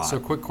a good spot. So,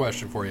 quick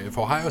question for you: if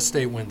Ohio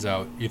State wins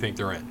out, you think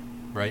they're in,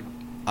 right?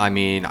 I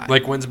mean,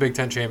 Like wins the Big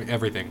Ten champion,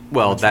 everything.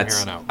 well, wins from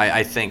that's. here on out.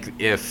 I think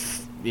if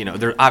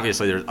there's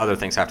other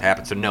things have to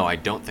happen. So no, I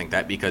don't think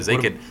that because they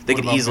What could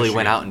about easily win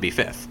Michigan? out and be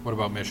fifth. What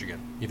about Michigan?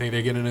 You think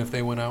they get in if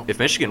they win out? If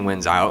Michigan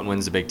wins out and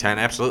wins the Big Ten,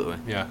 absolutely.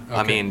 Yeah,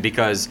 I okay. mean,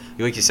 because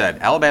like you said,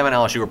 Alabama and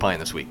LSU are playing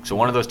this week, so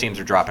one of those teams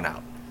are dropping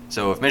out.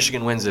 So if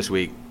Michigan wins this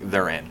week,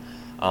 they're in.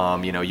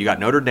 You got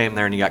Notre Dame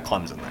there and you got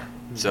Clemson there.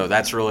 So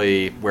that's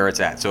really where it's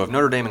at. So if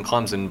Notre Dame and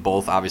Clemson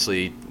both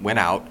obviously win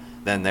out,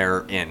 then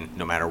they're in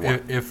no matter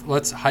what. If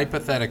let's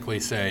hypothetically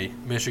say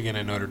Michigan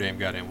and Notre Dame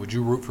got in, would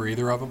you root for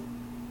either of them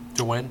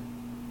to win?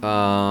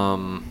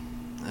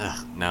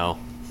 No.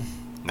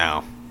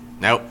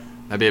 Nope.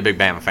 I'd be a big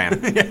Bama fan.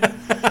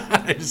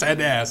 I just had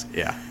to ask.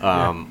 Yeah.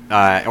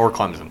 Or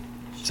Clemson.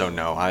 So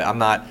no, I'm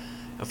not.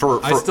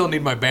 I still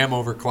need my Bama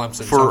over Clemson,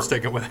 so for- I'm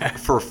sticking with that.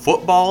 For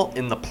football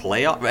in the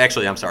playoff,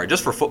 actually, I'm sorry.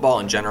 Just for football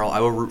in general,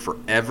 I will root for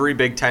every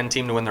Big Ten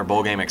team to win their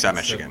bowl game except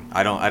Michigan.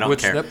 I don't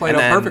Which care. that played And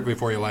out then- perfectly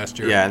for you last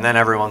year. Yeah, and then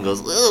everyone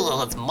goes, Ooh,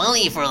 well, it's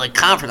money for the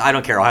conference. I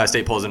don't care. Ohio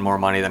State pulls in more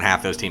money than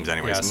half those teams,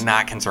 anyways. Yes.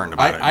 Not concerned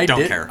about it. I Don't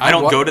did- care. I I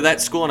don't wa- go to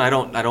that school, and I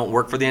don't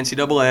work for the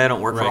NCAA. I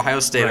don't work for Right, Ohio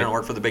State. right. I don't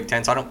work for the Big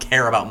Ten. So I don't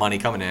care about money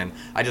coming in.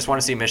 I just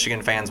want to see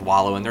Michigan fans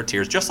wallow in their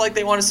tears, just like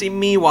they want to see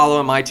me wallow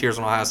in my tears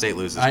when Ohio State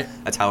loses.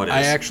 That's how it is.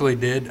 I actually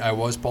did. I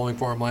was pulling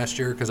for them last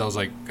year because I was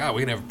like, God,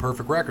 we can have a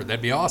perfect record. That'd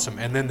be awesome.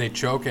 And then they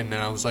choke, and then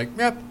I was like,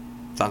 yep,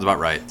 Sounds about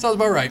right. sounds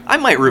about right. I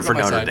might root Look for on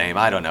my Notre side. Dame.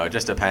 I don't know. It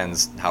just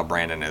depends how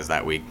Brandon is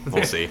that week.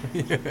 We'll see.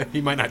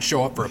 He might not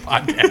show up for a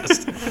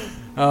podcast.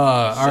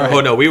 All right. Oh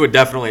no, we would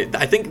definitely.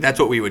 I think that's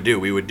what we would do.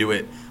 We would do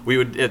it.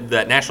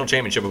 That national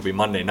championship would be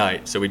Monday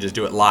night, so we just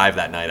do it live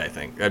that night. I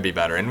think that'd be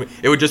better, and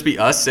it would just be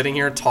us sitting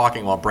here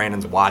talking while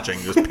Brandon's watching,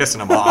 just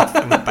pissing him off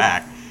in the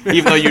back.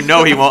 Even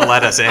though he won't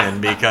let us in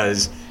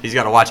because he's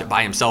got to watch it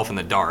by himself in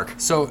the dark.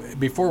 So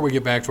before we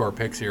get back to our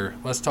picks here,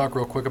 let's talk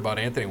real quick about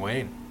Anthony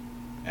Wayne.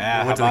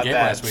 Yeah, We went to the game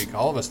last week.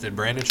 All of us did.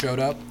 Brandon showed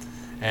up,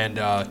 and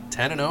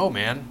 10-0,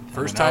 man,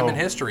 first time in 10-0.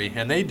 history,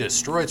 and they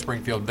destroyed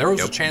Springfield. There was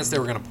a Yep. chance they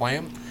were going to play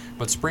him,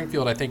 but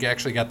Springfield, I think,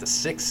 actually got the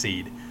 6th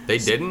seed. They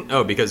didn't?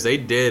 Oh, because they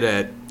did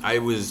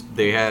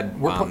they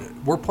had.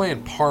 We're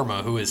playing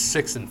Parma, who is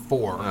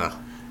 6-4, Ugh.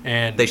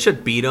 and They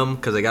should beat them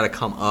because they got to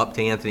come up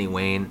to Anthony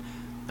Wayne.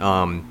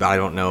 But I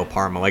don't know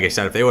Parma. Like I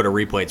said, if they would have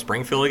replayed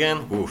Springfield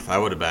again, it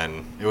would have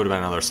been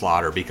another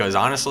slaughter. Because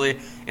honestly,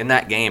 in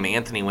that game,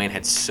 Anthony Wayne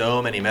had so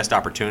many missed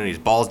opportunities,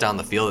 balls down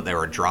the field that they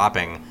were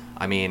dropping.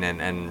 I mean,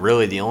 and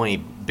really the only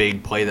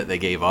big play that they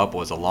gave up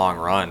was a long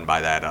run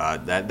by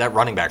that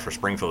running back for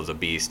Springfield was a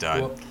beast.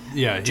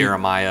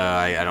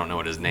 Jeremiah, I don't know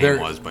what his name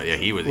was, but yeah,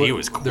 he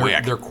was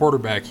quick. Their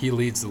quarterback, he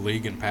leads the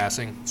league in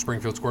passing.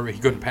 Springfield's quarterback,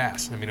 he couldn't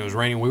pass. I mean, it was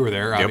raining. We were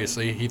there,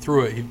 obviously. He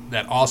threw it.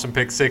 That awesome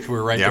pick six. We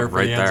were right there for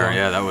right the end there. zone.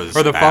 Yeah, that was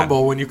or the bad.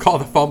 fumble when you call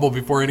the fumble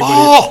before anybody.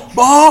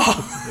 Ball!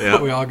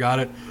 Yep. We all got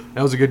it.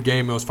 That was a good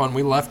game. It was fun.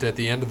 We left at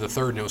the end of the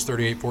third, and it was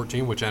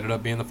 38-14, which ended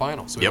up being the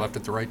final. So we Yep. left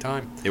at the right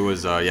time. It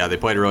was they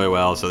played really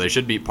well, so they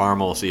should beat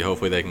Parma. We'll see.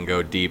 Hopefully they can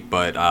go deep,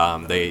 but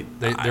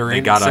They're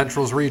in gotta,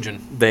 Central's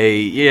region.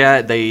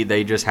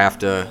 They just have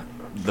to.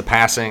 The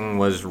passing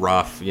was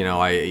rough.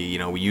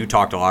 You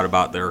talked a lot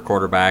about their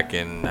quarterback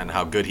and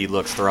how good he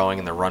looks throwing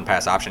and the run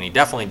pass option. He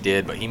definitely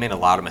did, but he made a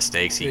lot of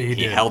mistakes. He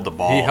did. held the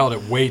ball. He held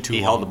it way too long.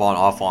 He held the ball an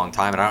awful long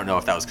time, and I don't know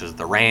if that was because of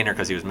the rain or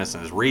because he was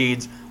missing his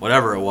reads,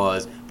 whatever it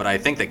was. But I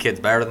think the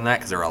kid's better than that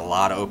because there are a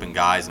lot of open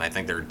guys, and I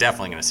think they're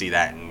definitely going to see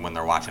that when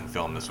they're watching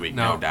film this week,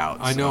 no doubt.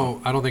 I know.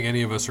 I don't think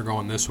any of us are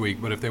going this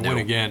week, but if they win No.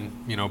 again,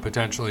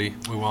 potentially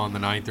we will on the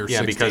 9th or 16th.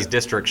 Yeah, because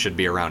district should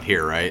be around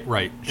here, right?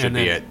 Right. Should And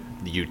be then- at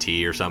the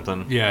UT or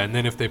something. Yeah, and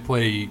then if they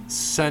play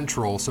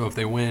Central, so if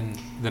they win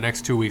the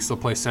next 2 weeks, they'll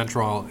play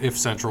Central, if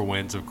Central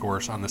wins, of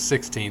course, on the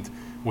 16th,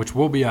 which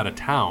will be out of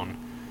town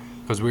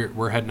because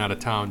we're heading out of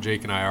town,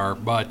 Jake and I are.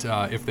 But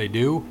if they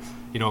do,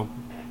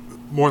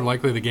 more than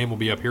likely the game will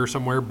be up here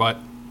somewhere, but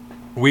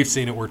we've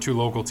seen it where two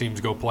local teams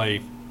go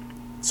play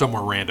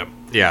somewhere random.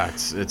 Yeah,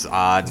 it's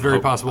odd. It's very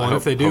possible. And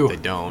if they do, they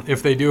don't.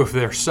 If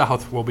they're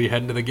south, we'll be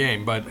heading to the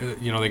game. But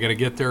they got to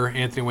get there.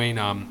 Anthony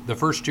Wayne, the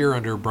first year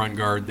under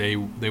Brungard,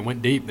 they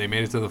went deep. They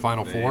made it to the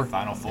Final Four.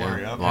 Final Four,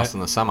 yep. Lost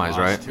in the semis,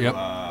 right? To, Yep.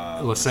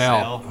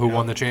 LaSalle, who yep.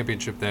 won the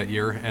championship that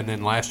year, and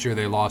then last year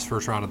they lost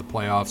first round of the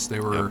playoffs. They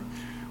were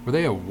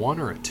they a 1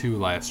 or a 2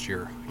 last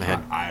year? They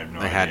had, I have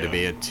no they had idea. to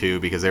be a 2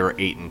 because they were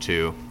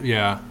 8-2,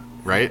 Yeah,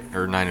 right?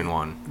 Or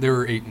 9-1. they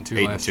were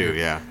 8-2 last 8-2, year.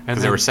 yeah. and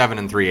Because they were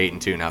 7-3,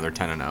 8-2. Now they're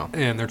 10-0.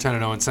 and they're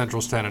 10-0, and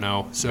Central's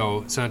 10-0.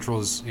 So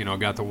Central's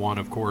got the 1,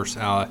 of course.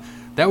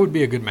 That would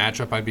be a good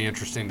matchup. I'd be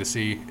interested to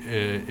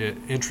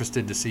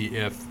see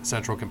if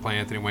Central can play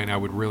Anthony Wayne. I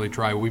would really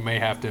try. We may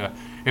have to,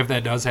 if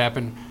that does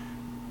happen,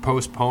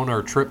 postpone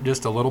our trip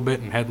just a little bit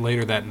and head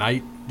later that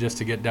night just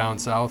to get down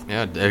south.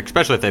 Yeah,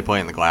 especially if they play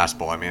in the Glass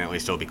Bowl. I mean, at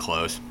least it'll be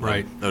close.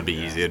 Right. That would be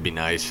easy. It'd be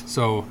nice.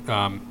 So,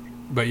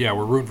 but yeah,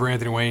 we're rooting for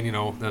Anthony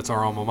Wayne. That's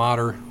our alma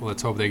mater.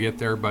 Let's hope they get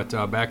there. But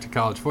back to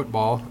college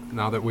football.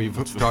 Now that we've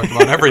talked about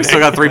We everything, still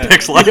got 3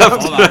 picks left.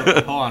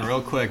 Hold on,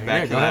 real quick.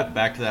 Yeah, go ahead.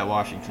 Back to that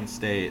Washington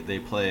State. They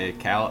play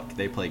Cal.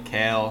 They play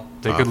Cal.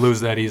 they could lose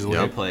that easily.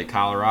 They play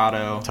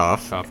Colorado.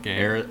 Tough. Tough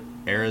game.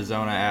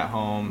 Arizona at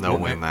home. They'll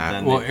win that.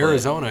 Then Well, they play-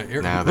 Arizona.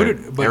 No, who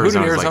did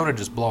Arizona's Arizona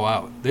just blow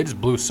out? They just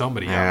blew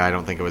somebody Yeah, out. I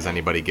don't think it was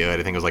anybody good.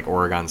 I think it was like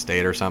Oregon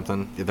State or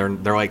something. They're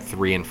like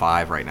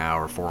 3-5 right now,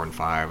 or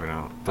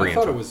 4-5.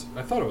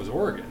 I thought it was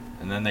Oregon.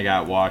 And then they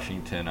got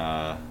Washington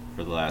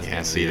for the last game of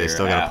the See, they year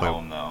still got to at play.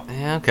 home, though.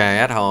 Yeah, okay,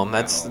 at home.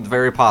 That's home.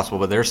 very possible,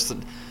 but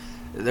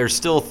there's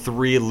still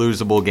 3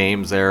 losable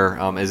games there.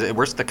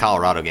 Where's the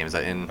Colorado game? Is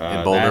that in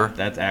Boulder?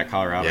 That's at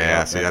Colorado. Yeah,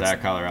 Yeah, see, that's that's-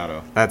 at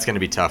Colorado. That's going to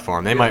be tough for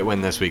them. They might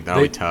win this week.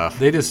 That'll be tough.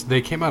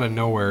 They came out of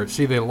nowhere.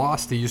 See, they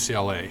lost to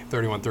UCLA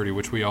 31-30,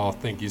 which we all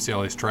think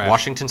UCLA's trash.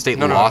 Washington State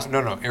no, lost.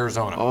 No,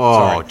 Arizona. Oh,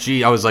 Sorry.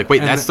 gee, I was like, wait,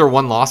 And that's then- their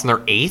one loss and they're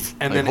 8th.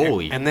 And Like, then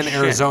holy and then shit.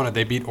 Arizona,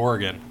 they beat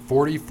Oregon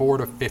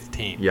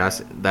 44-15.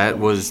 Yes, that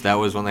was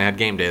when they had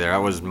game day there.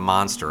 That was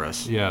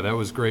monstrous. Yeah, that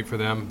was great for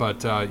them.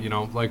 But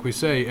like we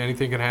say,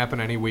 anything can happen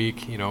any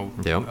week.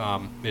 Yep.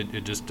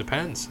 It just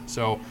depends.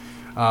 So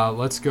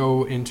let's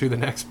go into the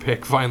next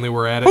pick. Finally,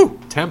 we're at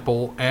it.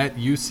 Temple at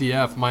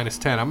UCF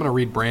 -10. I'm going to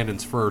read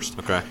Brandon's first.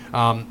 Okay.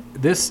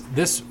 This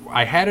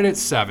I had it at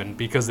 7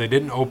 because they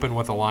didn't open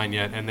with a line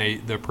yet, and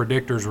the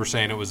predictors were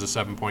saying it was a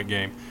 7-point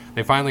game.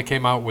 They finally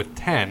came out with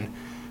 10.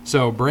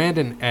 So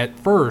Brandon at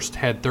first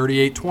had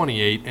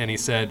 38-28, and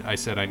I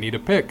said I need a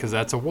pick because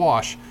that's a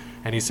wash.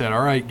 And he said,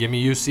 all right, give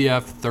me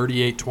UCF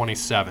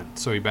 38-27.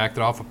 So he backed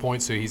it off a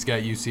point, so he's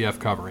got UCF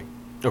covering.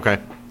 Okay.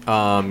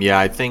 Yeah,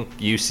 I think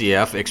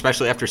UCF,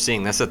 especially after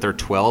seeing this at their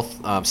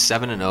 12th,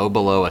 7-0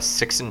 below a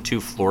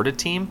 6-2 Florida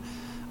team.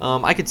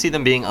 I could see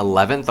them being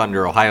 11th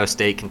under Ohio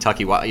State,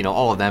 Kentucky,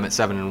 all of them at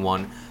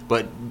 7-1.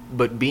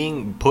 But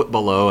being put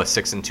below a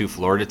 6-2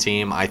 Florida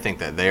team, I think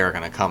that they are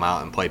going to come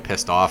out and play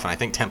pissed off, and I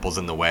think Temple's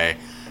in the way.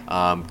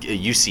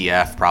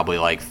 UCF probably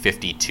like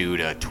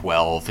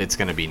 52-12. It's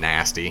going to be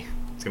nasty.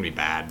 It's going to be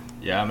bad.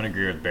 Yeah, I'm going to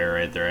agree with Bear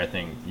right there. I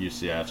think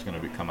UCF's going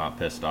to come out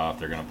pissed off.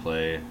 They're going to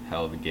play a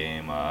hell of a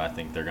game. I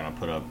think they're going to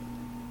put up,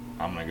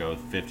 I'm going to go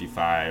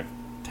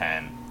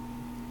 55-10.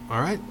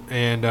 All right.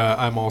 And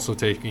I'm also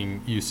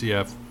taking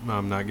UCF.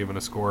 I'm not giving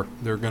a score.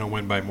 They're going to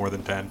win by more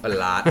than 10. A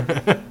lot.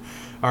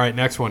 All right,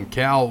 next one.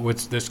 Cal,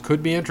 which this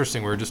could be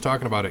interesting. We were just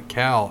talking about it.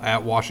 Cal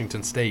at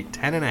Washington State,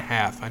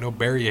 10.5. I know,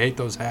 Barry, you hate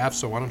those halves,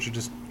 so why don't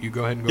you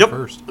go ahead and go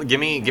first? Give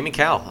me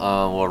Cal.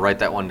 We'll write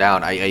that one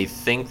down. I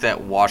think that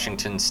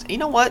Washington's. You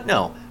know what?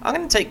 No, I'm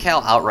going to take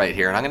Cal outright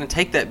here, and I'm going to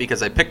take that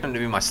because I picked them to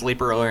be my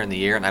sleeper earlier in the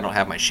year, and I don't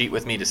have my sheet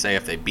with me to say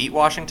if they beat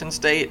Washington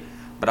State.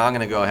 But I'm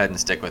going to go ahead and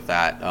stick with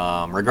that.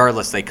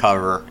 Regardless, they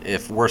cover.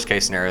 If worst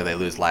case scenario, they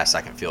lose last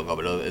second field goal,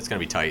 but it's going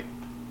to be tight.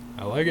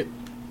 I like it.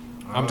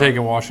 I'm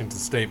taking Washington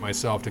State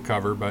myself to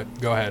cover, but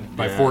go ahead.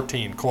 By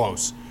 14,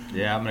 close.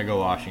 Yeah, I'm going to go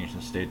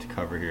Washington State to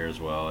cover here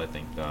as well. I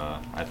think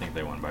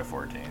they won by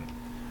 14.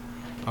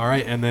 All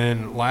right, and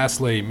then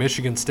lastly,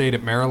 Michigan State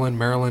at Maryland.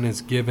 Maryland is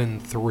given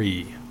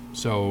 3.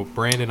 So,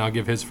 Brandon, I'll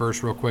give his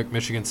first real quick.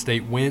 Michigan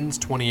State wins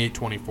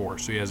 28-24,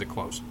 so he has it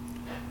close.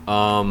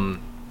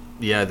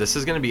 Yeah, this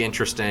is going to be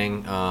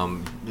interesting.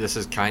 This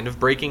is kind of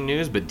breaking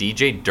news, but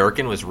DJ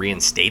Durkin was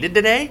reinstated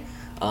today.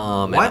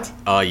 What?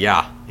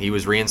 Yeah, he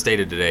was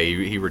reinstated today.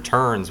 He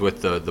returns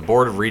with the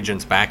Board of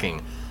Regents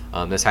backing.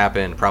 This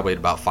happened probably at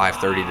about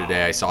 5:30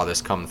 today. I saw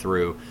this come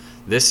through.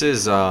 This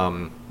is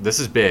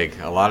big.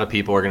 A lot of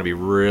people are going to be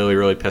really,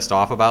 really pissed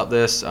off about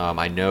this.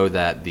 I know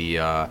that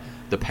the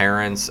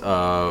parents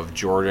of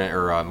Jordan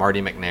or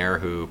Marty McNair,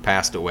 who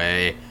passed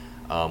away,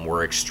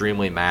 were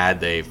extremely mad.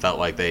 They felt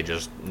like they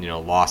just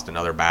lost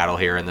another battle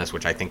here in this,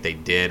 which I think they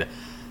did.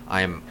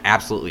 I am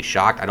absolutely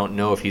shocked. I don't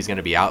know if he's going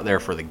to be out there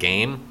for the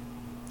game.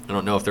 I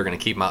don't know if they're going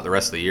to keep him out the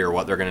rest of the year or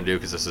what they're going to do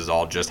because this is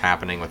all just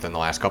happening within the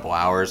last couple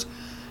hours.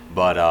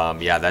 But,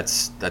 yeah,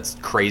 that's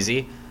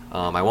crazy.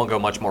 I won't go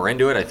much more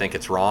into it. I think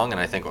it's wrong, and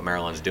I think what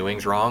Maryland's doing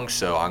is wrong.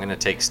 So I'm going to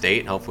take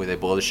State, and hopefully they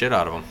blow the shit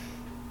out of them.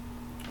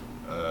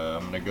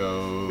 I'm going to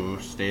go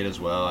State as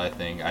well. I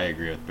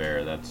agree with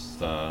Bear. That's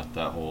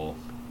that whole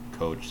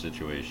coach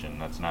situation.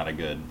 That's not a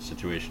good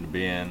situation to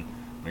be in.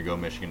 I'm going to go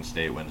Michigan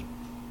State wins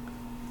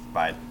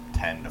by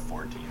 10 to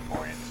 14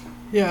 points.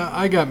 Yeah,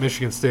 I got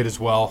Michigan State as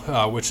well,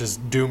 which is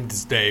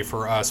doomsday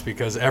for us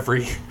because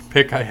every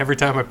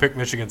time I pick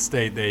Michigan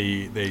State,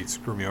 they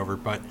screw me over.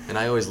 But And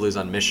I always lose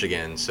on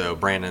Michigan, so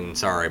Brandon,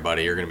 sorry,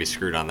 buddy, you're going to be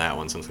screwed on that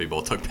one since we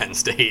both took Penn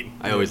State.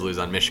 I always lose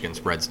on Michigan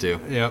spreads too.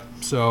 yeah,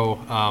 so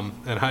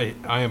and I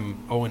am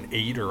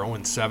 0-8 or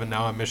 0-7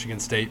 now on Michigan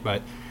State,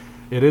 but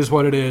it is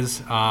what it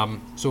is. So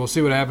we'll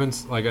see what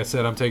happens. Like I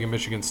said, I'm taking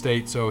Michigan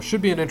State, so it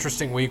should be an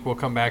interesting week. We'll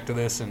come back to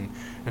this and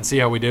see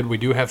how we did. We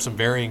do have some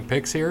varying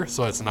picks here,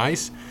 so that's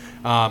nice,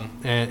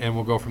 and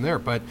we'll go from there.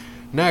 But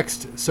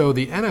next, so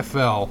the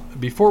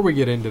NFL, before we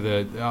get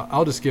into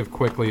I'll just give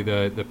quickly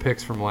the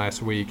picks from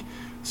last week.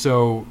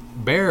 So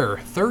Bear,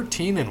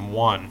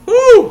 13-1.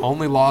 Woo!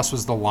 Only loss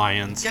was the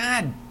Lions.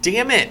 God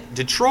damn it,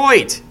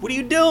 Detroit! What are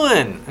you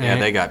doing? Yeah,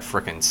 And- they got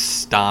freaking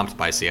stomped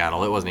by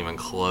Seattle. It wasn't even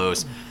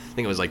close. I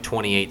think it was like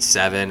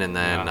 28-7, and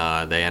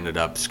then they ended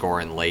up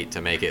scoring late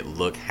to make it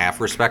look half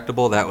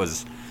respectable. That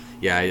was,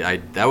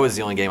 that was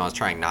the only game I was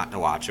trying not to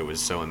watch. It was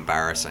so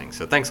embarrassing.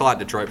 So thanks a lot,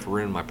 Detroit, for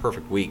ruining my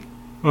perfect week.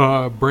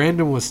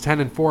 Brandon was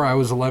 10-4. I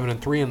was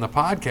 11-3, and the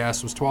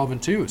podcast was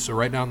 12-2. So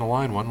right down the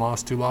line, 1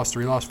 loss, 2 loss,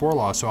 3 loss, 4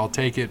 loss. So I'll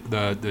take it.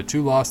 The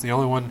 2 loss. The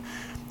only one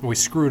we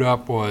screwed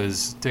up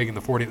was taking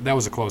the 40. That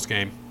was a close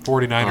game.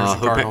 49ers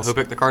and Cardinals. Who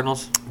picked the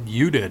Cardinals?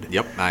 You did.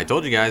 Yep, I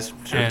told you guys.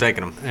 Should have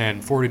taken them.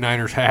 And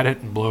 49ers had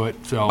it and blew it.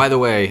 So By the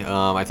way,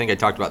 I think I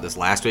talked about this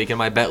last week in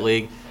my bet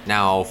league.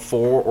 Now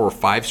 4 or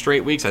 5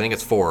 straight weeks. I think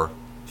it's 4.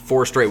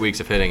 4 straight weeks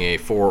of hitting a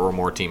 4 or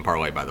more team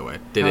parlay. By the way,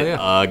 did it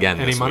again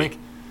Any this money? week.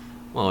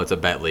 Well, it's a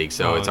bet league,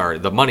 so it's already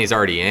the money's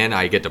already in.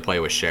 I get to play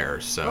with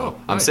shares. So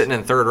I'm nice. sitting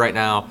in third right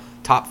now.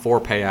 Top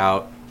 4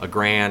 payout: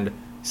 $1,000,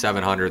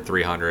 $700,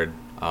 $300.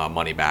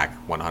 Money back,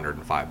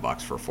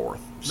 $105 for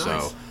fourth.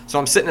 Nice. So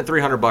I'm sitting at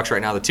 $300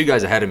 right now. The 2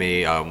 guys ahead of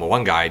me,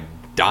 one guy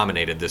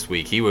dominated this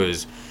week. He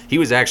was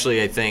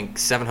actually, I think,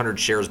 700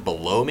 shares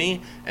below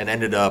me, and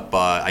ended up.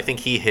 I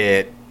think he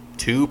hit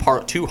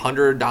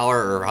 $200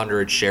 or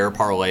 100 share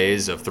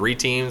parlays of 3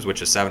 teams,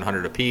 which is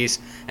 $700 a piece,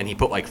 and he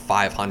put like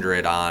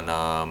 $500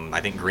 on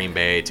I think Green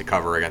Bay to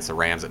cover against the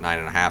Rams at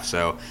 9.5.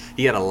 So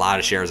he had a lot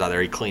of shares out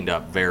there. He cleaned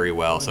up very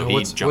well. So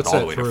he jumped all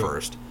the way to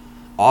first.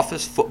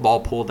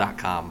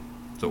 OfficeFootballPool.com.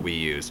 What we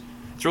use.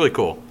 It's really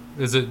cool.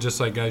 Is it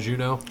just like guys you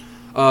know?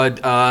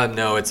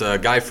 No, it's a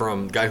guy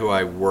who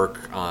I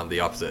work on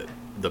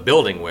the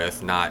building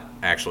with, not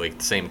actually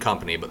the same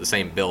company, but the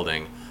same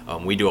building.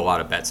 We do a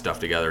lot of bet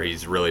stuff together.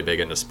 He's really big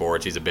into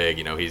sports. He's a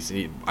big,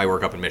 I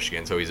work up in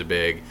Michigan, so he's a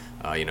big,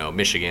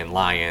 Michigan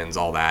Lions,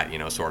 all that,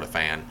 sort of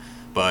fan.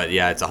 But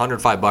yeah, it's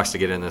 $105 to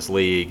get in this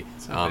league,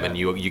 and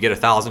you get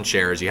 1,000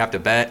 shares. You have to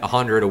bet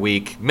 100 a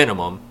week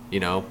minimum,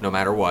 no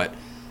matter what.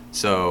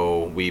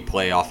 So we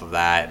play off of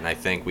that, and I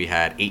think we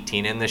had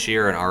 18 in this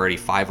year, and already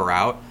 5 are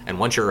out. And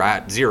once you're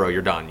at 0,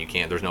 you're done.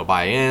 There's no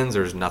buy-ins,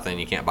 there's nothing,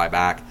 you can't buy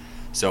back.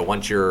 So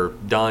once you're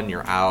done,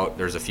 you're out.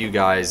 There's a few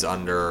guys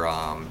under,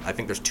 I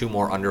think there's 2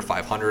 more under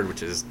 500,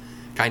 which is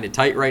kind of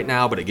tight right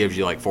now, but it gives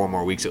you like 4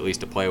 more weeks at least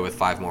to play with,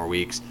 5 more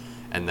weeks.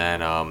 And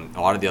then a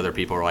lot of the other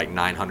people are like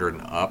 900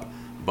 and up.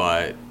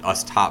 But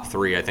us top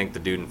 3, I think the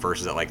dude in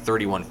first is at like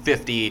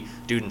 3150,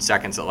 dude in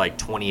second's at like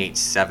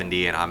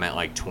 2870, and I'm at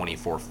like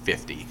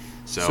 2450.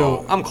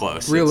 So I'm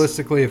close.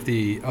 Realistically, if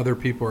the other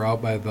people are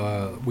out by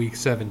the week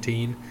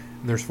 17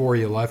 and there's 4 of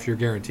you left, you're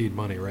guaranteed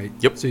money, right?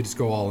 Yep. So you just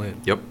go all in.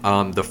 Yep.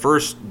 The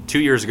first 2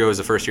 years ago was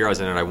the first year I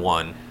was in it. I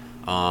won.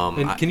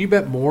 And can you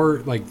bet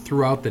more like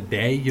throughout the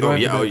day? You don't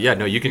have to bet,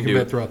 no, you can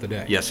bet throughout the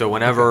day. Yeah, so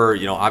whenever,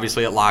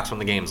 obviously it locks when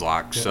the game's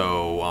locked. Yeah.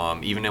 So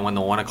even when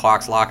the 1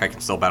 o'clock's lock, I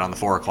can still bet on the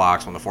 4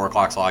 o'clocks. When the 4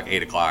 o'clock's lock,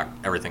 8 o'clock,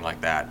 everything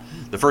like that.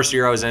 The first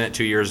year I was in it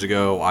 2 years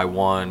ago, I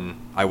won.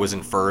 I was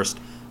in first.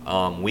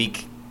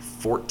 Week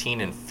 14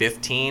 and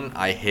 15,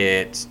 I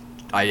hit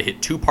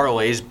 2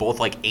 parlays, both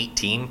like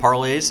 18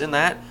 parlays in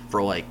that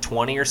for like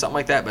 20 or something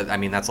like that. But I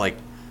mean, that's like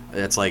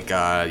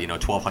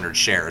 1,200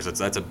 shares.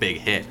 That's a big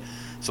hit.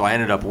 So I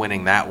ended up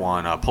winning that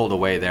one, pulled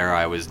away there.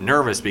 I was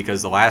nervous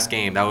because the last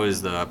game, that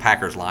was the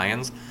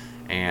Packers-Lions,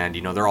 and,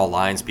 they're all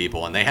Lions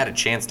people, and they had a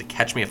chance to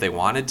catch me if they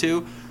wanted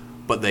to,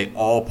 but they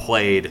all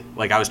played,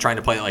 like I was trying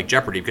to play it like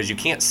Jeopardy, because you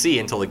can't see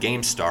until the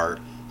game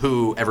start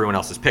who everyone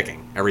else is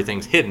picking.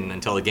 Everything's hidden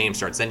until the game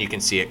starts, then you can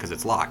see it because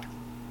it's locked.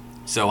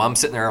 So I'm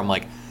sitting there, I'm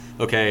like,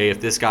 okay, if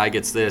this guy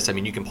gets this, I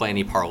mean, you can play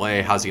any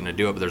parlay, how's he going to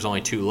do it? But there's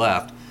only 2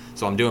 left.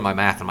 So I'm doing my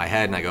math in my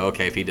head, and I go,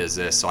 okay, if he does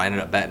this. So I ended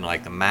up betting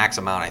like the max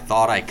amount I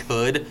thought I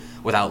could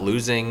without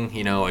losing,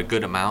 a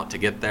good amount to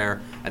get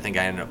there. I think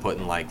I ended up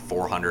putting like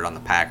 400 on the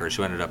Packers,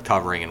 who ended up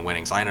covering and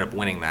winning. So I ended up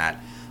winning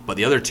that. But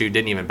the other 2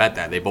 didn't even bet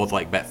that. They both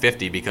like bet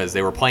 50 because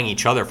they were playing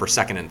each other for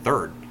second and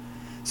third.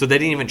 So they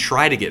didn't even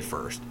try to get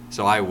first.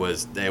 So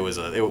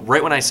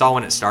right when I saw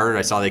when it started,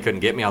 I saw they couldn't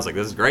get me. I was like,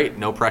 this is great.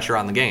 No pressure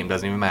on the game.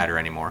 Doesn't even matter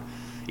anymore.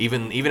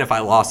 Even if I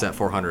lost that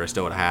 400, I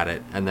still would have had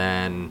it. And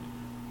then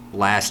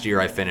last year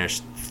I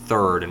finished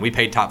third, and we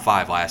paid top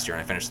 5 last year,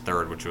 and I finished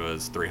third, which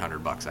was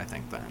 $300 I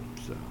think then.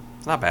 So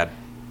it's not bad.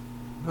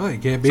 No, you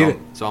can't beat it.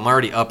 So I'm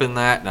already up in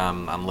that, and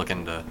I'm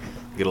looking to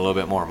get a little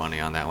bit more money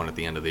on that one at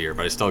the end of the year.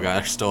 But it's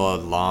still a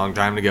long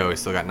time to go. We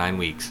still got 9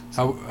 weeks.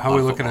 How are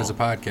we looking as a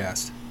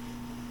podcast?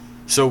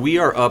 So we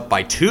are up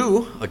by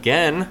 2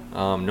 again,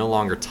 no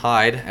longer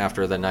tied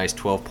after the nice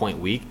 12-point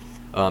week.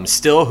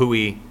 Still, who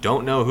we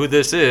don't know who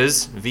this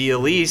is, V.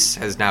 Elise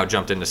has now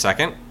jumped into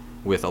second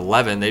with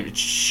 11.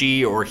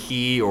 She or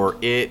he or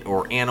it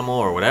or animal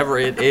or whatever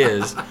it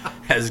is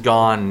has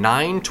gone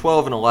 9,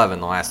 12, and 11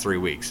 the last 3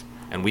 weeks.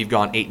 And we've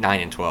gone 8, 9,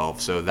 and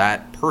 12. So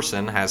that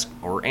person has,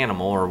 or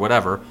animal or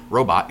whatever,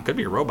 robot, it could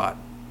be a robot.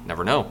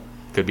 Never know.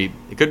 It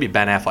could be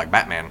Ben Affleck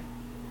Batman.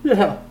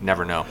 Yeah.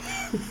 Never know.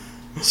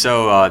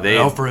 So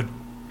Alfred.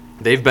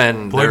 They've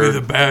been Play me the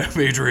bad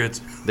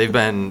Patriots. They've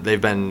been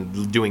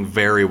doing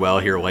very well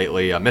here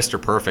lately. Mr.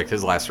 Perfect,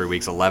 his last 3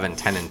 weeks, 11,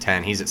 10, and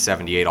 10. He's at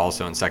 78,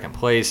 also in second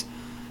place.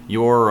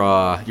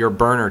 Your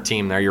burner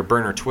team there, your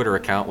burner Twitter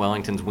account,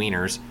 Wellington's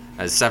Wieners,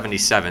 has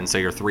 77, so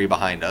you're 3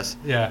 behind us.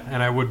 Yeah,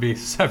 and I would be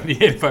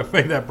 78 if I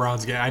played that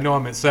Browns game. I know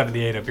I'm at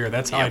 78 up here.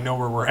 That's how I know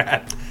where we're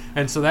at.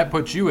 And so that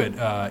puts you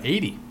at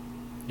 80.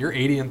 You're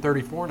 80 and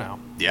 34 now.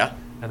 Yeah.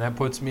 And that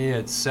puts me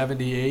at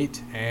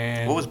 78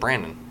 and... What was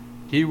Brandon?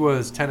 He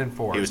was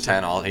 10-4. He was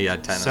 10. He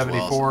had 10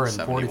 74 as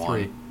well. and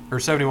 43. Or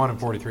 71 and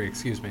 43,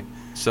 excuse me.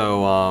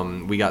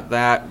 So we got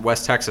that.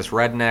 West Texas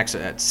Rednecks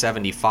at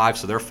 75,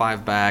 so they're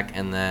 5 back.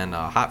 And then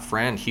hot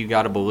friend, Hugh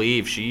Gotta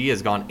Believe, she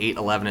has gone 8,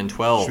 11, and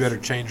 12. You better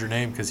change her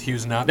name because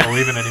Hugh's not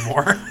believing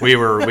anymore. we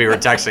were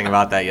texting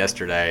about that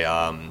yesterday.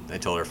 I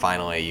told her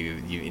finally,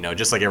 you know,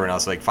 just like everyone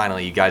else, like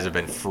finally you guys have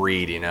been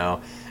freed, you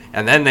know.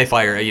 And then they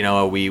fire, you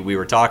know, we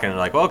were talking and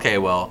like, okay,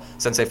 well,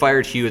 since they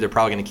fired Hugh, they're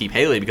probably going to keep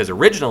Haley because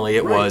originally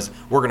it was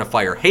we're going to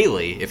fire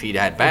Haley if he'd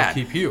had bad.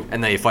 Keep Hugh.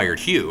 And they fired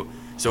Hugh.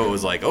 So it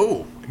was like,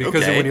 oh,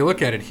 because okay. when you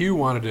look at it, Hugh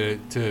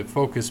wanted to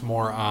focus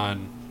more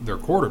on their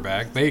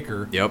quarterback,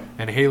 Baker. Yep.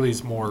 And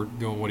Haley's more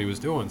doing what he was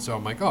doing. So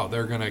I'm like, oh,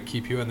 they're going to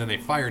keep Hugh. And then they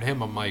fired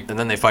him. I'm like. And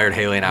then they fired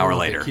Haley an hour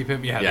later. Keep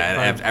him, yeah.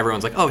 And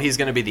everyone's like, oh, he's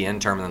going to be the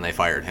interim, and then they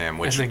fired him,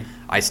 which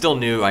I still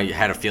knew. I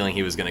had a feeling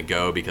he was going to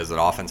go because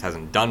the offense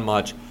hasn't done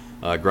much.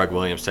 Greg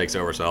Williams takes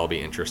over, so that'll be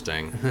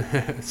interesting.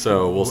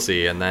 So we'll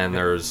see. And then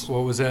there's...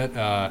 What was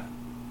that?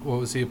 What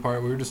was the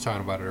part? We were just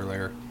talking about it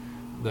earlier.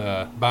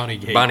 The Bounty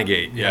Gate. Bounty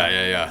Gate,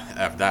 yeah.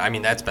 After that, I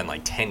mean, that's been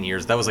like 10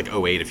 years. That was like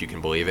 08, if you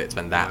can believe it. It's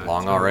been that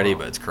long already,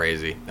 but it's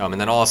crazy. And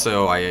then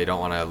also, I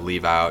don't want to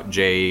leave out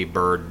J.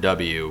 Bird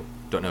W.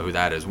 Don't know who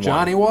that is.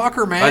 Johnny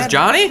Walker, man. That's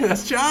Johnny?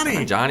 That's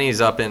Johnny.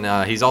 Johnny's up in,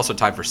 he's also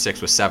tied for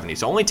 6th with 70,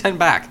 so only 10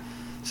 back.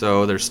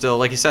 So there's still,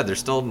 like you said, there's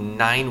still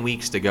 9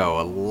 weeks to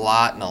go. A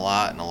lot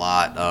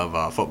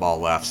of football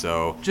left.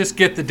 So just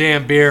get the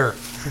damn beer.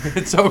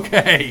 It's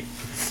okay.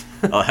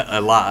 a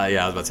lot.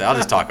 Yeah, I was about to say. I'll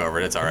just talk over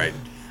it. It's all right.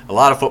 A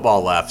lot of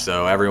football left,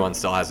 so everyone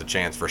still has a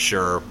chance for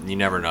sure. You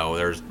never know.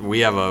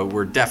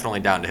 We're definitely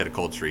down to hit a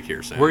cold streak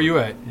here soon. Where are you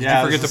at? Did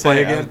you forget to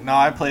play again? No,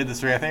 I played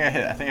this week. I think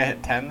I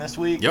hit 10 this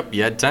week. Yep,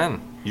 you had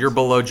 10. You're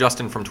below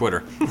Justin from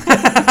Twitter.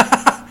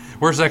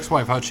 Where's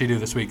ex-wife? How'd she do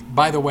this week?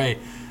 By the way,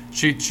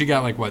 she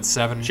got like what,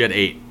 7? She had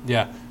 8.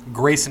 Yeah,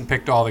 Grayson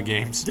picked all the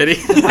games. Did he?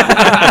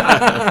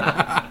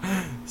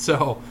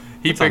 So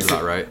he Sounds picked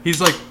about right. He's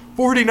like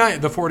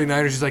 49. The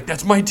 49ers. He's like,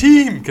 that's my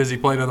team because he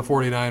played on the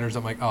 49ers.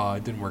 I'm like, oh,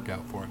 it didn't work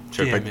out for him.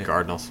 Should have Damn picked the it.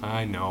 Cardinals.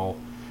 I know.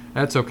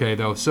 That's okay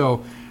though.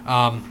 So,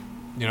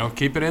 you know,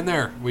 keep it in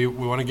there. We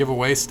want to give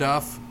away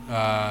stuff.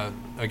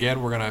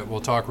 Again, we'll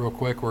talk real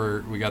quick.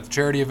 We got the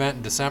charity event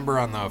in December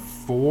on the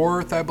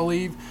 4th, I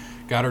believe.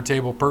 Got our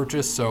table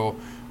purchased, so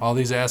all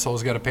these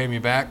assholes got to pay me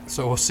back.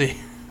 So we'll see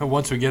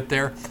once we get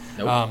there.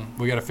 Nope.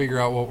 We got to figure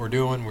out what we're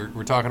doing.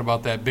 We're talking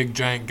about that big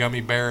giant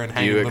gummy bear and Do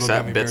hanging you little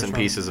accept gummy bits bears and from.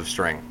 pieces of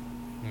string?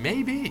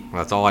 Maybe.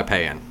 That's all I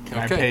pay in. Can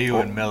I Okay. pay you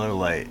in Miller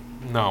Lite?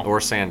 No. Or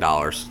sand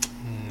dollars.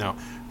 No.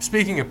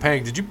 Speaking of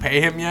paying, did you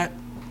pay him yet?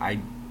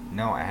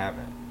 No, I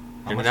haven't.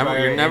 How You're much do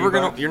I never,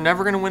 get, $80? you're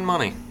never gonna win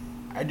money.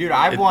 Dude,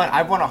 I've won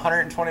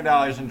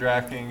 $120 in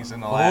DraftKings in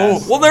the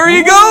last. Well, there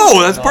you go.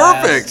 That's The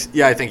last- perfect.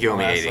 Yeah, I think you owe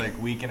me last 80.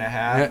 like week and a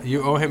half. Yeah,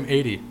 you owe him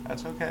 80.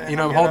 That's okay. You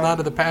know, I'm I'll holding get on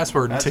to the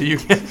password That's- until you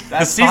get. The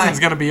that's season's fine.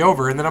 going to be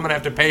over, and then I'm going to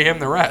have to pay him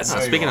the rest.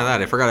 No, Speaking of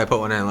that, I forgot I put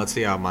one in. Let's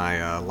see how my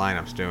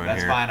lineup's doing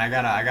That's here. fine. I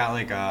got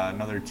like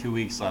another 2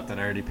 weeks left that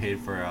I already paid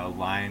for a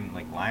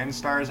Lion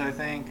Stars. I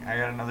think I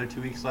got another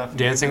 2 weeks left.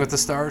 Dancing with the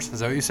Stars?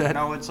 Is that what you said?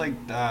 No, it's like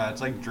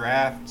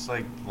draft. It's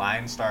like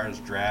Lion Stars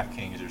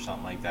DraftKings or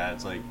something like that.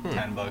 It's like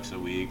 $10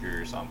 a week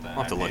or something.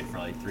 I'll have to I paid look. for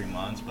like 3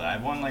 months, but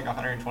I've won like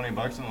 $120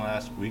 in the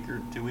last week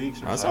or 2 weeks.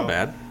 Or That's so. not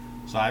bad.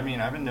 So I mean,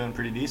 I've been doing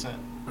pretty decent.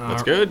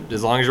 That's good,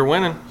 as long as you're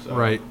winning. So,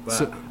 Right. but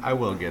So- I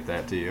will get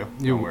that to you.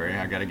 You- Don't worry.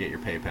 I got to get your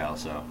PayPal.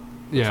 So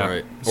Yeah. All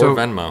right. So Or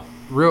Venmo.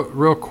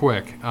 real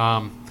quick,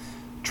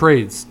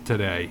 trades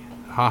today.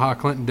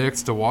 Clinton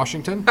Dix to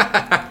Washington.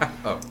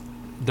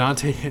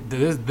 Dante,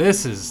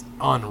 this is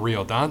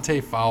unreal.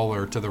 Dante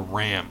Fowler to the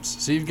Rams.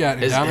 So you've got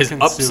His Ndamukong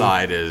Suh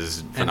upside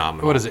is and-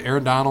 phenomenal. What is it?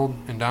 Aaron Donald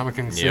and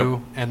Ndamukong Suh,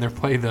 and they're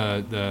playing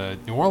the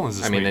New Orleans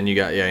this I mean, week.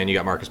 then you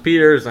got Marcus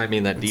Peters. I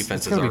mean, that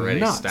defense it's is gonna be already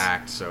nuts.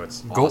 stacked, so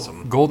it's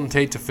awesome. Golden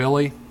Tate to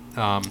Philly.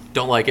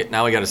 Don't like it.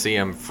 Now we got to see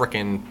him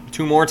frickin'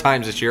 2 more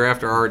times this year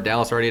after our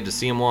Dallas already had to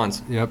see him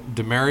once. Yep,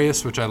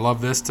 Demarius, which I love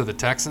this, to the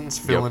Texans,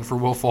 fill Yep. in for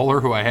Will Fuller,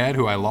 who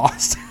I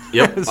lost.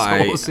 Yep, So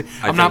I- we'll see.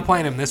 I I'm not think-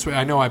 playing him this way.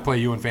 I know I play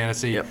you in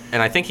fantasy. Yep.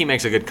 And I think he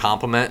makes a good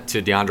compliment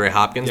to DeAndre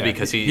Hopkins Yeah,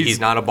 because he's- he's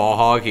not a ball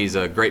hog. He's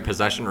a great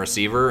possession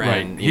receiver. Right.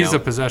 And, you He's know, a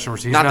possession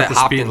receiver. He's not not that the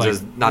Hopkins speed like,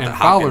 is not and that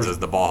Hopkins Fowler's- is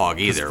the ball hog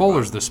because either.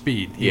 Fuller's the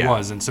speed. He Yeah.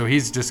 was, and so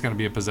he's just going to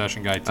be a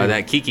possession guy too.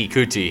 That Kiki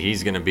Kuti,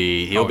 he's going to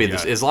be. He'll Oh, be yeah.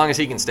 as long as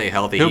he can stay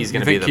healthy. He'll- He's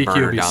going you to be think the Kiki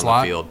will burner be down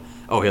slot? the field.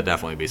 Oh, he'll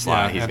definitely be slot.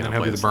 Yeah, he's and going then to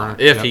he'll play be the the burner.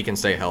 slot if Yep. he can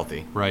stay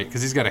healthy. Right,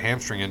 because he's got a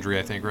hamstring injury,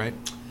 I think, right?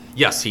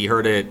 Yes, he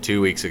heard it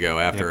 2 weeks ago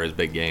after his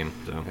big game.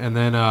 So. And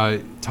then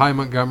Ty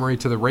Montgomery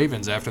to the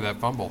Ravens after that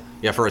fumble.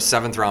 Yeah, for a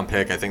 7th-round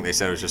pick, I think they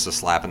said it was just a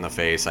slap in the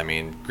face. I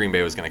mean, Green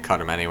Bay was going to cut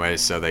him anyways,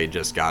 so they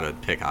just got a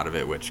pick out of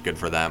it, which good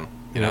for them.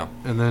 You know.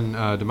 And then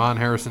Damon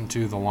Harrison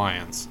to the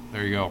Lions.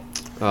 There you go.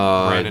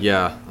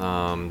 Yeah. That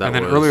and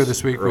then was earlier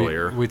this week,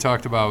 earlier. we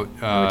talked about. We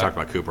talked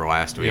about Cooper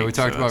last week. Yeah, we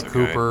talked so about that's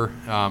okay. Cooper.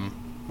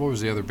 What was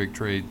the other big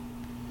trade?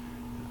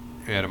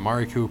 We had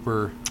Amari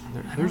Cooper.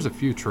 There's a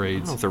few I trades.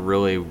 don't know if there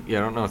really. Yeah,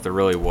 I don't know if there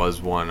really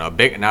was one. A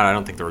big. No, I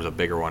don't think there was a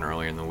bigger one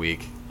earlier in the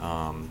week.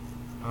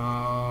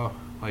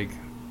 Like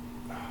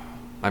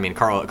I mean,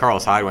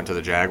 Carlos Hyde went to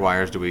the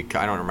Jaguars.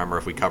 I don't remember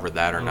if we covered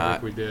that or I don't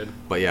not. think we did.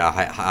 But yeah,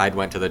 Hyde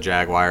went to the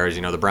Jaguars.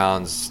 The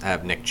Browns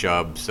have Nick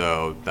Chubb,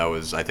 so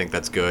I think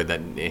that's good that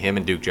him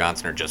and Duke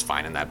Johnson are just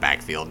fine in that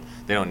backfield.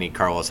 They don't need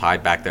Carlos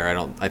Hyde back there.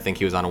 I think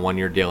he was on a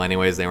 1-year deal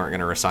anyways. They weren't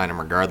going to resign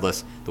him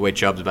regardless. The way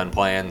Chubb's been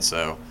playing,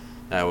 so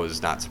that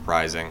was not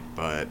surprising.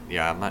 But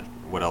yeah,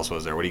 what else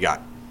was there? What do you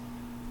got?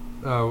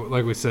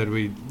 Like we said,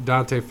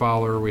 Dante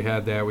Fowler. We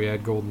had that. We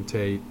had Golden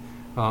Tate.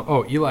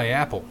 Eli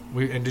Apple.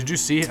 And did you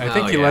see? I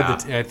think he led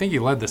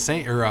the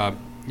Saints.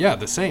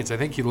 The Saints. I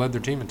think he led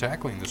their team in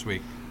tackling this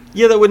week.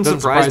 Yeah, that wouldn't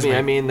Doesn't surprise surprise me.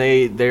 me. I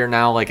mean, they're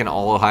now like an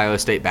all Ohio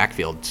State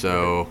backfield,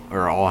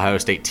 or all Ohio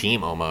State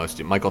team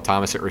almost. Michael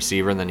Thomas at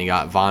receiver, and then you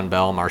got Von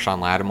Bell,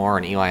 Marshawn Lattimore,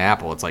 and Eli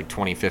Apple. It's like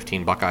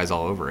 2015 Buckeyes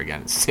all over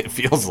again. It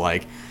feels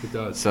like. It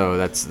does. So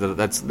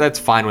that's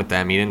fine with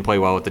them. He didn't play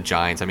well with the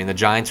Giants. I mean, the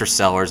Giants are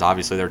sellers.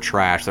 Obviously, they're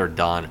trash. They're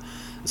done.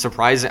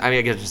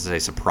 I guess just say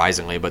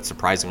surprisingly, but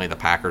surprisingly, the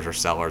Packers are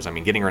sellers. I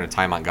mean, getting rid of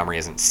Ty Montgomery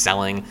isn't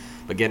selling,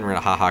 but getting rid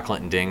of HaHa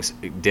Clinton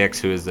Dix,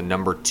 who is the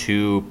number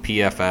 2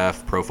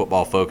 PFF Pro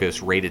Football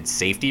Focus rated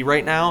safety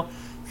right now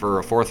for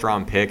a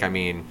 4th-round pick. I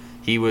mean,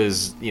 he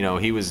was.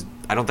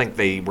 I don't think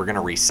they were going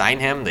to re-sign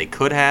him. They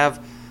could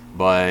have,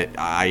 but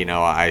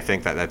I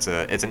think it's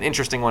an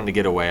interesting one to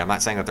get away. I'm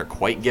not saying that they're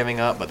quite giving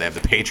up, but they have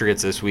the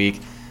Patriots this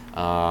week,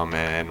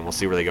 and we'll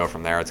see where they go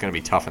from there. It's going to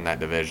be tough in that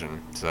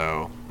division,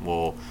 so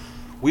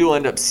we will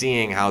end up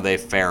seeing how they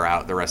fare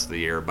out the rest of the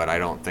year, but I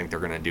don't think they're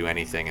going to do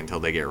anything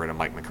until they get rid of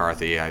Mike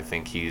McCarthy. I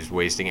think he's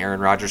wasting Aaron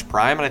Rodgers'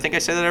 prime, and I think I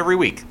say that every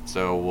week.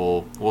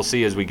 So we'll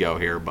see as we go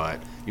here,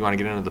 but you want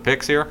to get into the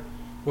picks here?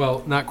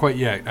 Well, not quite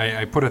yet.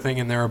 I put a thing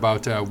in there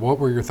about what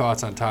were your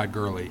thoughts on Todd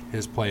Gurley,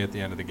 his play at the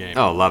end of the game.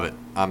 Oh, love it.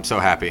 I'm so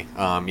happy,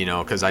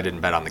 because I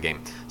didn't bet on the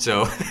game.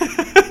 So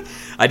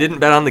I didn't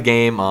bet on the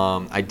game.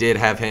 I did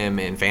have him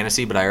in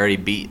fantasy, but I already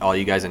beat all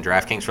you guys in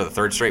DraftKings for the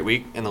 3rd straight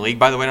week in the league.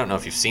 By the way, I don't know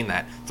if you've seen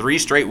that. 3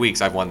 straight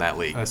weeks I've won that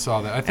league. I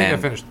saw that. I think I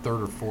finished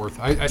 3rd or 4th.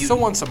 I still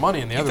won some money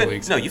in the other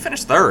leagues. No, you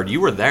finished 3rd. You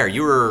were there.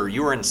 You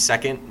were in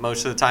 2nd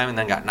most of the time, and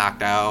then got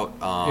knocked out.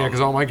 Yeah, because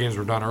all my games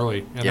were done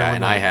early.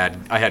 And I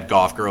had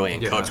Goff, Gurley,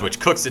 and Cooks, which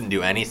Cooks didn't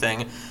do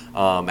anything.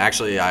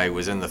 Actually, I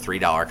was in the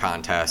 $3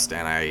 contest,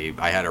 and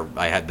I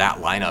had that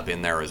lineup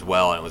in there as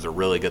well, and it was a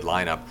really good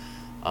lineup.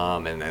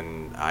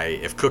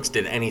 If Cooks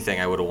did anything,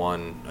 I would have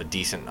won a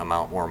decent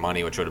amount more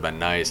money, which would have been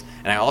nice.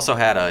 And I also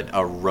had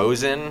a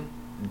Rosen,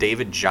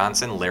 David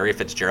Johnson, Larry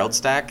Fitzgerald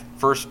stack.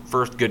 First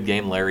good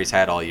game Larry's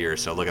had all year.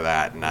 So look at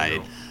that. And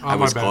I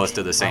was close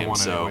to the same.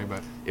 So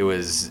anyway, it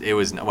was it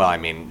was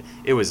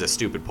a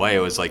stupid play. It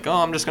was like,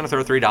 I'm just going to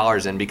throw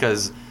 $3 in,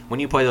 because when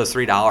you play those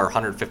 $3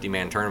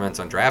 150-man tournaments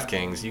on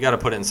DraftKings, you got to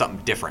put in something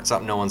different,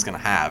 something no one's going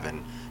to have.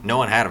 And no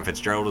one had him.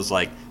 Fitzgerald was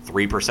like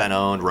 3%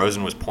 owned.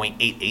 Rosen was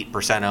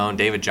 0.88% owned.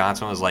 David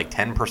Johnson was like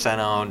 10%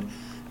 owned.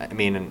 I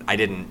mean,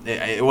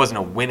 it wasn't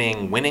a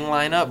winning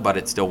lineup, but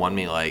it still won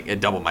me it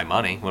doubled my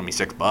money, won me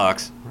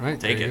 $6. Right,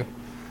 take it.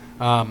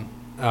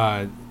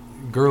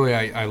 Gurley,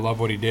 I love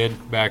what he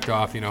did. Backed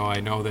off. I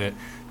know that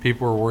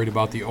people were worried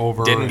about the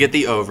over. Didn't get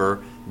the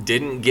over.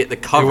 Didn't get the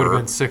cover. It would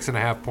have been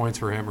 6.5 points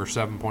for him or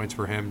 7 points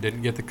for him.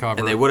 Didn't get the cover.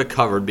 And they would have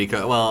covered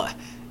because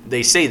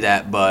they say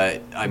that,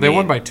 but they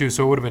won by 2,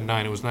 so it would have been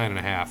 9. It was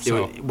 9.5.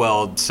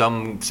 So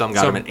some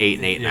got them at 8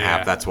 and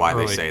 8.5. That's why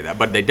early. They say that.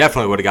 But they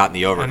definitely would have gotten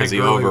the over, because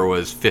the over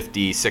was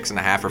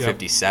 56.5 or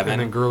 57.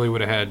 And then Gurley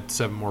would have had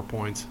 7 more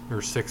points,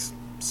 or six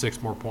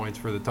more points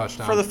for the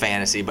touchdown. For the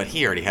fantasy, but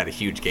he already had a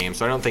huge game,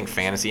 so I don't think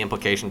fantasy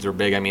implications are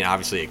big. I mean,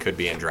 obviously it could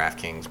be in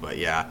DraftKings, but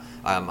yeah,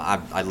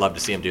 I'd love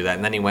to see him do that.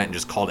 And then he went and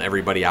just called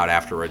everybody out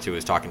afterwards who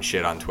was talking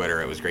shit on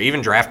Twitter. It was great.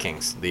 Even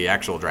DraftKings, the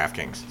actual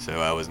DraftKings. So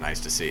that was nice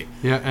to see.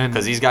 Yeah, and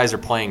because these guys are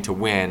playing to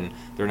win.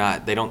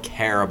 They don't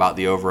care about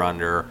the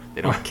over/under.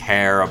 They don't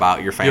care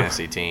about your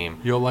fantasy team.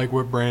 You'll like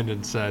what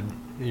Brandon said.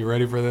 You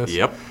ready for this?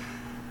 Yep.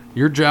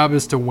 Your job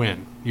is to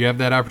win. You have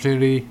that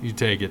opportunity, you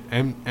take it.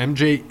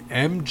 MJD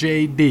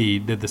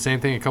did the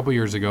same thing a couple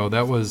years ago.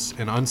 That was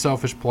an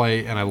unselfish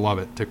play, and I love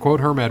it. To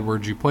quote Herm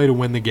Edwards, you play to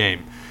win the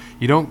game.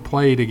 You don't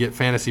play to get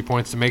fantasy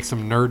points to make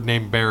some nerd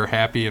named Bear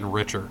happy and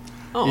richer.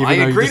 Oh, I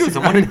agreed with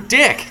him. What a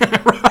dick.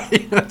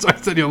 Right. That's why I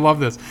said you'll love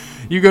this.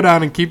 You go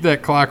down and keep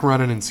that clock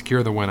running and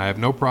secure the win. I have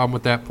no problem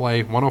with that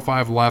play.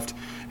 105 left.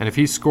 And if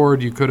he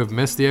scored, you could have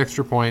missed the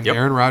extra point. Yep.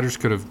 Aaron Rodgers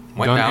could have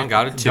done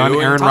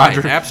Aaron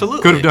Rodgers.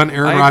 Absolutely. Could have done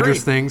Aaron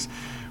Rodgers things.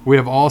 We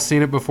have all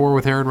seen it before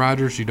with Aaron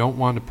Rodgers. You don't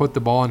want to put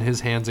the ball in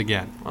his hands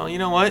again. Well, you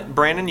know what,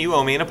 Brandon, you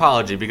owe me an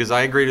apology, because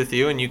I agreed with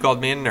you and you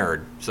called me a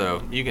nerd.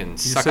 So you can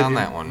suck on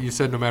that one. You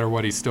said no matter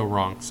what, he's still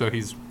wrong. So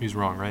he's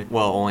wrong, right?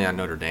 Well, only on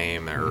Notre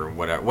Dame or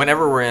whatever.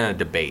 Whenever we're in a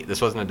debate.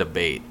 This wasn't a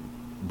debate,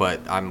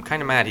 but I'm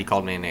kind of mad he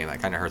called me a name.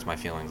 That kind of hurts my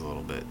feelings a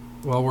little bit.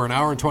 Well, we're an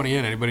hour and 20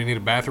 in. Anybody need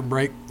a bathroom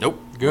break? Nope.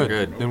 Good.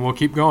 We're good. Then we'll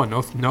keep going.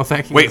 No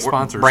thank you Wait, to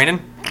sponsors.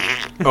 Brandon?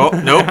 Oh,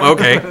 nope.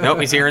 Okay. Nope,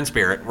 he's here in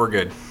spirit. We're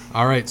good.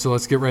 All right, so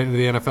let's get right into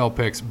the NFL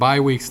picks. Bye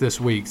weeks this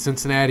week.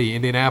 Cincinnati,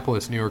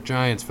 Indianapolis, New York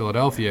Giants,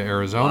 Philadelphia,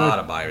 Arizona, A lot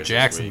of byes this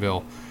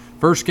Jacksonville.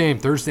 First game,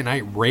 Thursday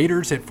night,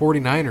 Raiders at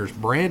 49ers.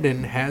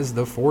 Brandon has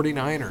the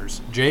 49ers.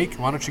 Jake,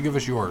 why don't you give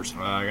us yours?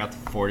 I got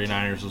the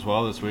 49ers as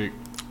well this week.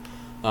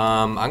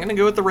 I'm going to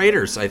go with the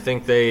Raiders. I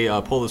think they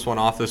pull this one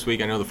off this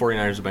week. I know the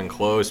 49ers have been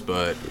close,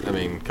 but, I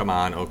mean, come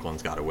on.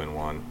 Oakland's got to win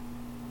one.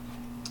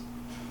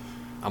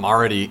 I'm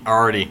already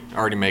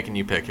making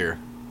you pick here.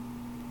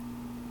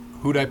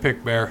 Who'd I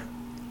pick, Bear?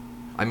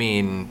 I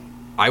mean,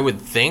 I would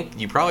think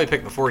you probably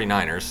picked the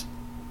 49ers.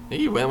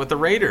 You went with the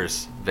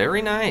Raiders.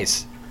 Very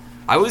nice.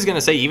 I was going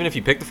to say, even if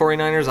you pick the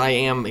 49ers, I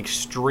am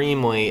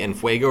extremely en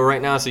fuego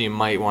right now, so you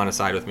might want to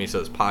side with me so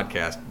this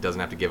podcast doesn't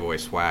have to give away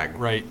swag.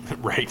 Right.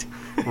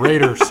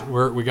 Raiders.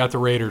 We got the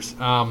Raiders.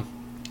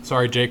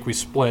 Sorry, Jake, we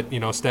split,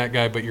 stat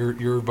guy, but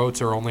your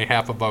votes are only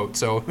half a vote,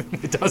 so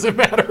it doesn't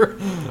matter.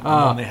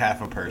 I'm only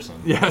half a person.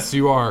 Yes,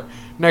 you are.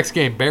 Next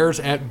game, Bears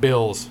at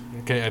Bills.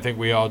 Okay, I think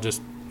we all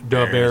just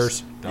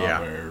Bears.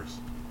 Yeah. Bears.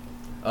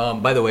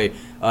 By the way,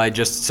 I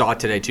just saw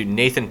today, too,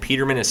 Nathan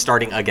Peterman is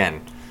starting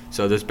again.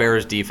 So this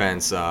Bears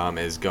defense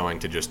is going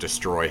to just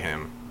destroy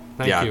him.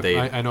 Thank you.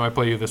 I know I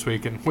play you this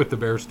weekend with the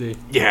Bears D.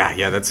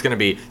 Yeah, that's going to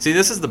be... See,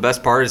 this is the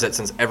best part is that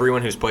since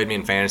everyone who's played me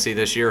in fantasy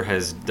this year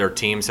their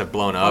teams have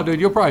blown up. Oh, dude,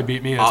 you'll probably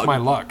beat me. It's my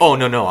luck. Oh,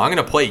 no. I'm going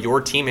to play your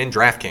team in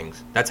DraftKings.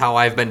 That's how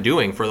I've been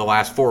doing for the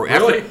last 4...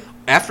 Really?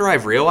 After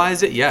I've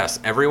realized it, yes.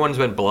 Everyone's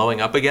been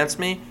blowing up against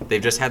me.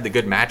 They've just had the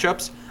good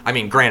matchups. I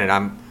mean, granted,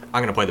 I'm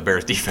going to play the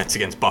Bears defense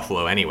against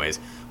Buffalo anyways.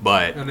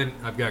 But and then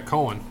I've got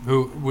Cohen.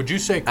 Who would you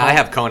say? Cohen, I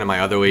have Cohen in my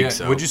other league. Yeah,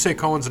 So would you say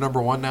Cohen's the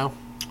number one now,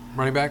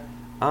 running back?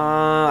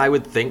 I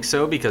would think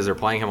so because they're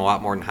playing him a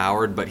lot more than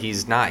Howard, but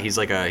he's not. He's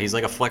like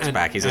a flex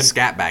back. He's a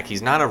scat back.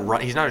 He's not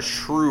a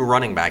true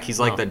running back. He's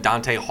like the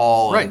Dante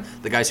Hall, and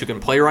the guys who can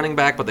play running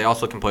back, but they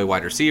also can play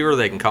wide receiver.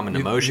 They can come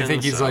into motion. You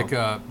think he's like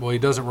he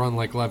doesn't run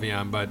like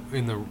Le'Veon, but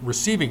in the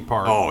receiving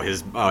part.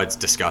 It's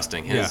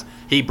disgusting.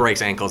 He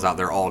breaks ankles out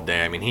there all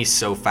day. I mean, he's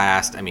so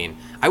fast. I mean,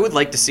 I'd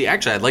like to see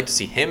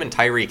him and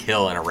Tyreek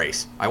Hill in a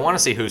race. I want to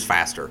see who's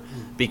faster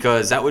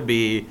because that would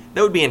be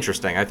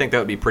interesting. I think that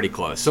would be pretty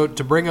close. So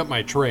to bring up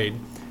my trade,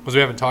 because we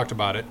haven't talked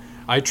about it,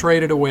 I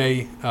traded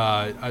away.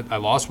 I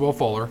lost Will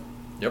Fuller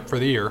for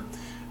the year,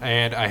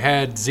 and I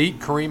had Zeke,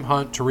 Kareem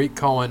Hunt, Tariq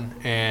Cohen,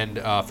 and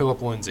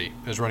Phillip Lindsay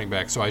as running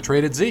back. So I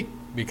traded Zeke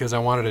because I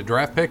wanted a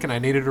draft pick and I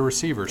needed a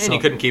receiver. And you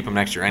couldn't keep him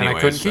next year anyway. And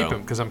I couldn't keep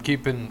him because I'm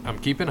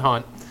keeping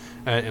Hunt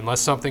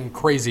unless something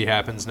crazy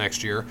happens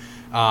next year.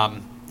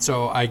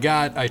 So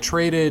I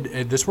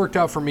traded. This worked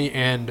out for me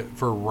and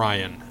for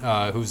Ryan,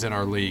 who's in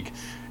our league.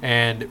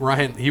 And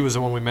Ryan, he was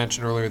the one we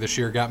mentioned earlier this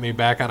year, got me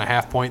back on a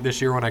half point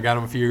this year when I got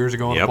him a few years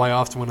ago in the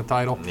playoffs to win a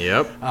title.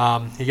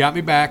 Yep. He got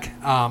me back.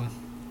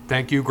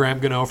 Thank you, Graham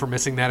Gano, for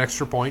missing that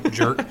extra point,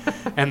 jerk,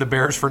 and the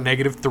Bears for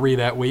 -3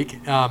 that week.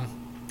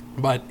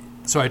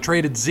 So I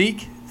traded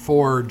Zeke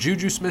for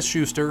Juju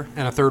Smith-Schuster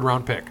and a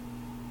third-round pick.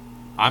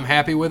 I'm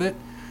happy with it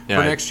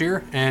for next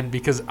year, and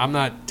because I'm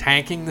not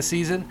tanking the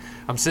season,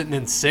 I'm sitting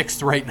in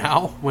 6th right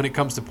now when it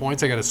comes to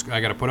points. I got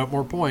to put up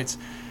more points.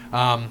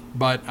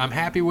 But I'm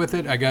happy with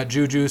it. I got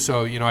Juju,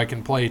 so I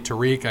can play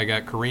Tariq. I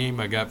got Kareem.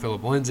 I got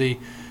Phillip Lindsay,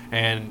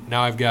 and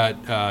now I've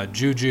got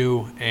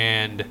Juju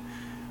and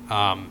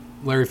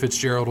Larry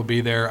Fitzgerald will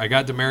be there. I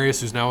got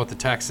Demaryius, who's now with the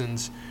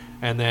Texans,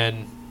 and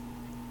then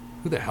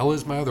who the hell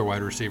is my other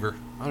wide receiver?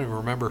 I don't even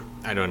remember.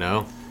 I don't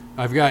know.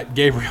 I've got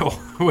Gabriel,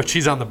 which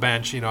he's on the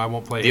bench. I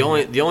won't play. The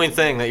only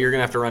thing that you're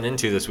gonna have to run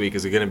into this week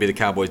is going to be the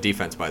Cowboys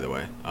defense. By the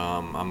way,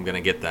 I'm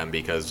gonna get them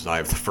because I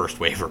have the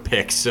first waiver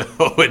pick, so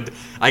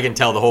I can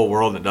tell the whole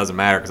world it doesn't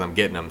matter because I'm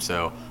getting them.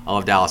 So I'll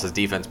have Dallas's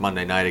defense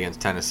Monday night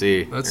against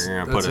Tennessee. That's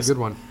a good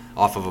one.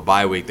 Off of a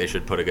bye week, they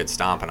should put a good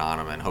stomping on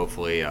them and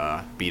hopefully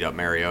beat up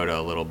Mariota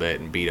a little bit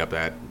and beat up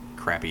that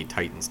crappy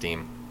Titans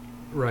team.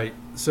 Right.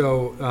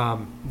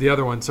 So the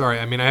other one, sorry,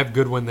 I mean I have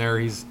Goodwin there.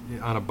 He's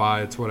on a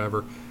bye. It's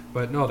whatever.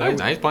 But no,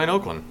 he's playing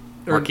Oakland.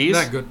 Marquise?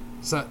 Not good.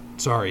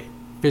 Sorry.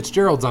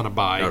 Fitzgerald's on a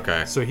bye.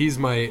 Okay. So he's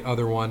my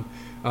other one.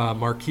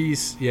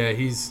 Marquise,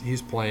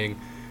 he's playing.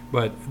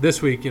 But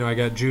this week, I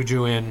got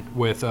Juju in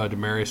with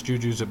Demaryius.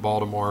 Juju's at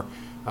Baltimore.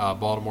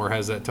 Baltimore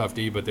has that tough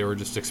D, but they were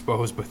just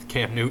exposed with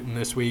Cam Newton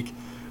this week.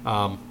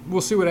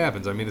 We'll see what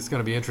happens. I mean, it's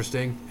going to be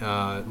interesting.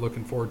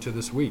 Looking forward to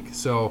this week.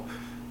 So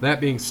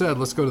that being said,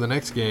 let's go to the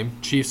next game.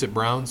 Chiefs at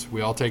Browns.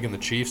 We all taking the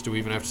Chiefs. Do we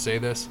even have to say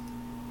this?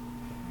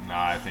 No,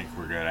 I think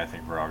we're good. I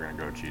think we're all going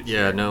to go Chiefs.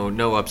 Yeah,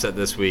 no upset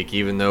this week.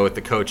 Even though with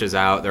the coaches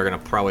out, they're going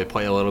to probably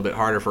play a little bit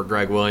harder for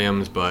Greg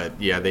Williams. But,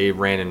 yeah, they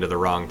ran into the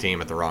wrong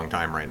team at the wrong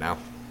time right now.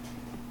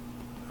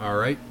 All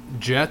right.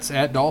 Jets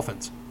at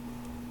Dolphins.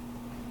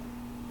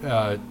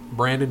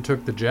 Brandon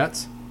took the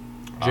Jets.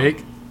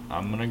 Jake?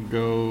 I'm going to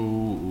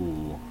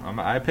go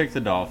I picked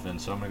the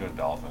Dolphins, so I'm going to go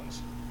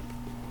Dolphins.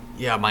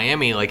 Yeah,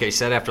 Miami, like I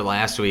said after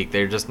last week,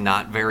 they're just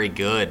not very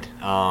good,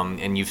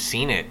 and you've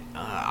seen it.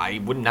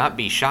 I would not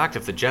be shocked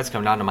if the Jets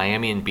come down to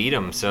Miami and beat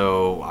them,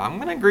 so I'm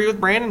going to agree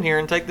with Brandon here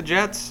and take the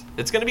Jets.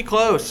 It's going to be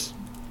close.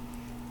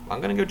 I'm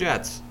going to go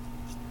Jets.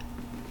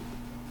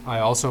 I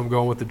also am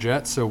going with the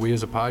Jets, so we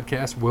as a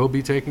podcast will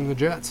be taking the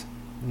Jets.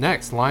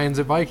 Next, Lions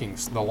at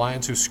Vikings. The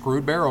Lions who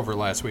screwed Bear over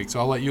last week. So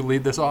I'll let you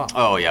lead this off.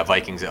 Oh, yeah,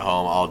 Vikings at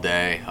home all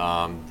day.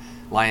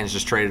 Lions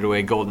just traded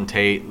away Golden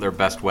Tate, their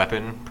best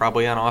weapon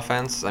probably on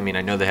offense. I mean,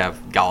 I know they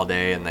have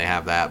Galladay and they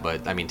have that,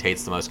 but, I mean,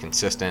 Tate's the most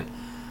consistent.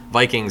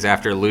 Vikings,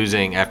 after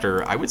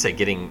I would say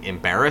getting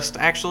embarrassed,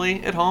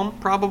 actually, at home,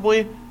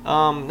 probably.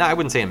 No, I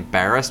wouldn't say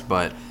embarrassed,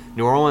 but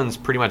New Orleans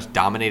pretty much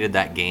dominated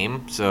that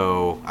game,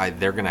 so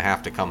they're going to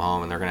have to come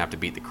home and they're going to have to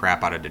beat the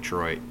crap out of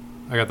Detroit.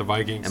 I got the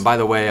Vikings. And by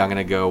the way, I'm going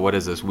to go, what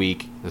is this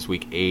week? This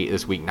week 8,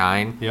 this week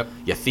 9? Yep.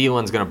 Yeah,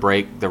 Thielen's going to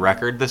break the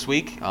record this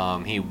week. He's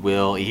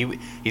going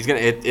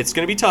to, it's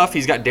going to be tough.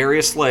 He's got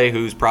Darius Slay,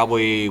 who's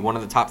probably one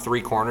of the top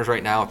 3 corners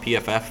right now at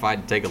PFF, if I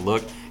had to take a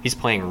look. He's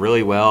playing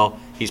really well.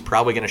 He's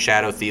probably going to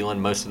shadow Thielen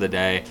most of the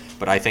day,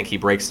 but I think he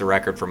breaks the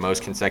record for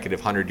most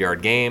consecutive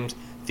 100-yard games.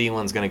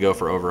 Thielen's going to go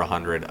for over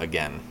 100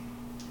 again.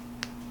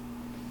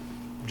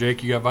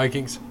 Jake, you got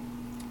Vikings?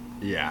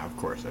 Yeah, of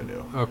course I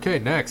do. Okay,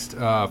 next.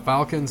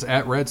 Falcons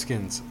at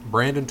Redskins.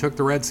 Brandon took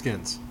the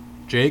Redskins.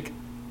 Jake?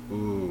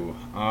 Ooh,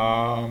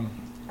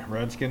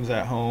 Redskins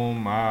at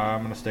home.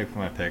 I'm gonna stick with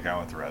my pick. I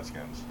went the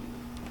Redskins.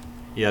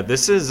 Yeah,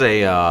 this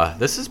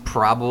is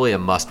probably a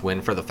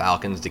must-win for the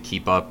Falcons to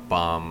keep up.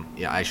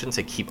 I shouldn't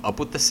say keep up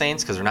with the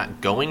Saints because they're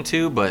not going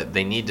to, but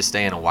they need to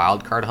stay in a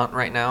wild card hunt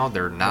right now.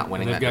 They're not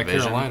winning that division.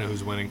 They've got Carolina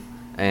who's winning.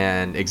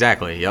 And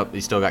exactly, yep,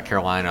 you still got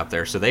Carolina up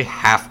there. So they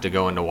have to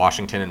go into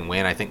Washington and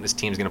win. I think this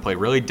team's going to play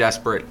really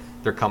desperate.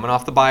 They're coming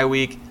off the bye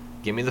week.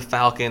 Give me the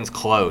Falcons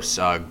close.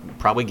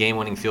 Probably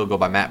game-winning field goal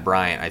by Matt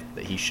Bryant.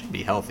 He should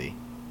be healthy.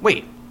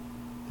 Wait,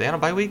 they had a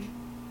bye week?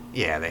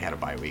 Yeah, they had a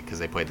bye week because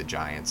they played the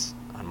Giants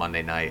on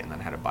Monday night and then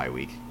had a bye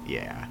week.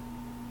 Yeah,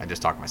 I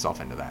just talked myself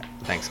into that.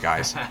 Thanks,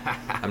 guys.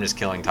 I'm just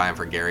killing time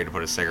for Gary to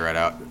put his cigarette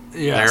out.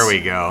 Yes. There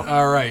we go.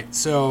 All right,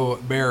 so,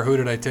 Bear, who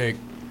did I take?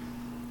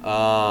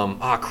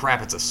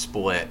 Crap, it's a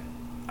split.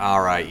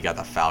 All right, you got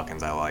the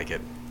Falcons. I like it.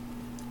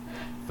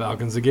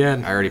 Falcons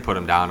again. I already put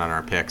them down on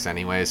our picks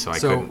anyway, so I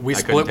couldn't. We I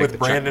split couldn't take with the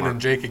Brandon check and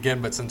Jake again,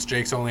 but since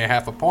Jake's only a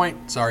half a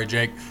point, sorry,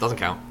 Jake. Doesn't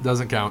count.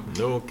 Doesn't count.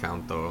 No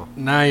count though.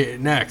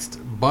 Next,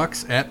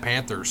 Bucks at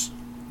Panthers.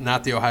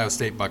 Not the Ohio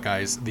State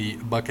Buckeyes. The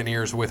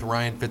Buccaneers with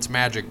Ryan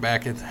Fitzmagic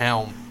back at the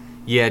helm.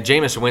 Yeah,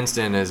 Jameis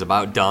Winston is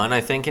about done,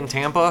 I think, in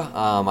Tampa.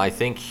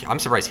 I'm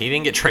surprised he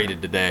didn't get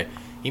traded today.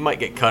 He might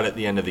get cut at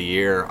the end of the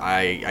year.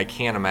 I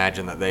can't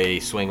imagine that they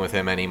swing with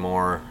him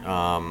anymore.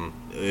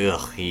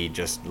 He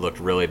just looked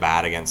really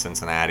bad against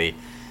Cincinnati.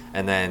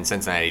 And then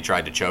Cincinnati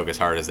tried to choke as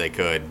hard as they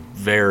could.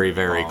 Very,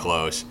 very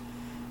close.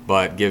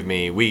 But are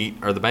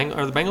the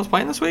Bengals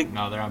playing this week?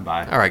 No, they're on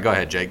bye. All right, go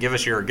ahead, Jake. Give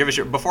us your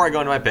before I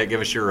go into my pick,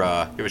 give us your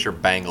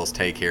Bengals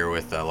take here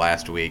with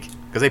last week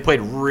because they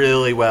played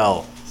really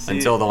well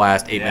until the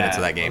last 8 minutes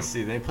of that game. Let's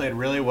see, they played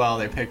really well.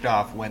 They picked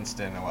off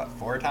Winston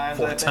 4 times?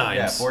 Four I think? times.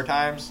 Yeah, 4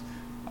 times.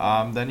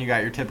 Then you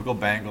got your typical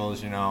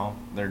Bengals.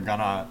 They're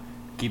gonna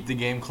keep the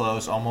game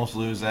close, almost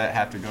lose it,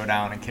 have to go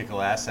down and kick a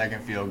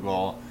last-second field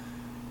goal.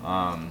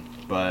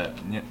 But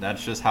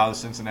that's just how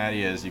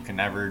Cincinnati is. You can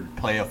never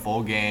play a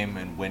full game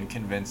and win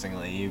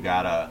convincingly. You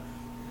gotta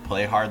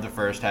play hard the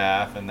first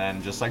half, and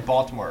then just like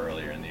Baltimore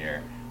earlier in the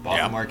year,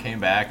 Baltimore came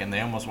back and they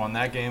almost won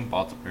that game.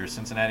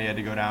 Cincinnati had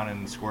to go down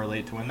and score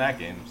late to win that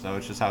game. So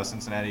it's just how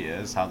Cincinnati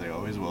is, how they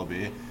always will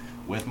be.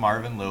 With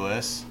Marvin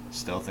Lewis,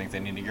 still think they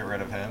need to get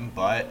rid of him,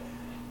 but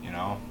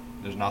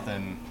there's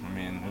nothing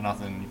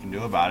you can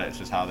do about it. It's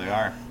just how they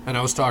are. And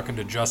I was talking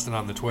to Justin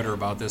on the Twitter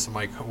about this. I'm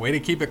like, way to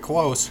keep it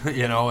close,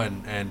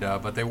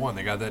 but they won.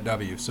 They got that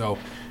W. So,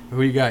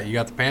 who you got? You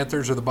got the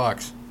Panthers or the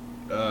Bucks?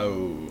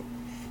 Oh,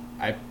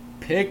 I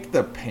picked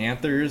the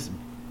Panthers.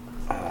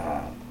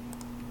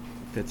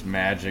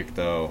 Fitzmagic,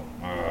 though.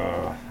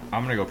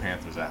 I'm going to go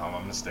Panthers at home.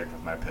 I'm going to stick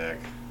with my pick.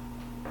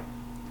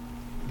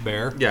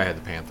 Bear? Yeah, I had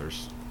the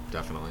Panthers,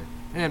 definitely.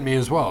 And me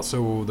as well.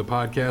 So the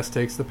podcast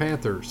takes the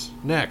Panthers.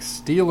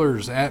 Next,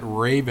 Steelers at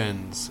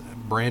Ravens.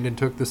 Brandon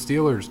took the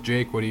Steelers.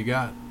 Jake, what do you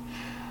got?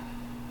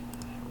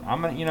 I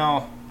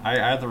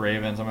have the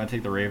Ravens. I'm going to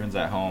take the Ravens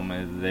at home.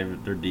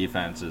 Their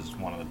defense is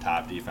one of the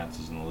top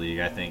defenses in the league.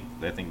 I think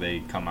they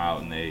come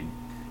out and they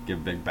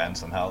give Big Ben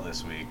some hell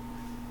this week.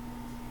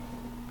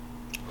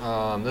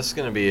 This is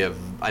going to be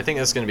I think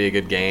this is going to be a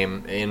good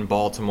game in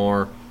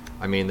Baltimore.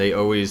 I mean, they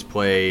always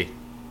play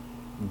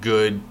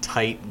good,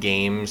 tight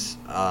games,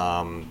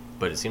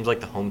 but it seems like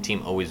the home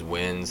team always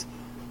wins.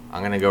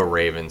 I'm gonna go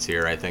Ravens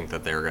here. I think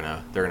that they're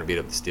gonna beat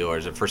up the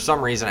Steelers. And for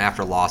some reason,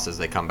 after losses,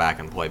 they come back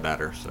and play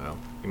better. So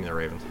give me the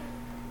Ravens.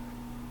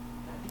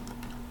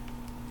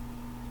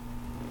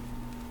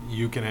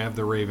 You can have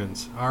the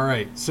Ravens. All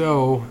right.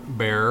 So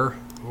Bear,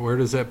 where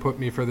does that put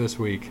me for this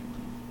week?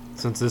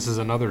 Since this is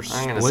another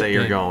split I'm gonna say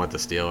you're game. going with the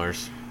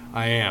Steelers.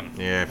 I am.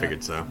 Yeah, I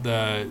figured so.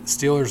 The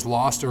Steelers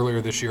lost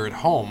earlier this year at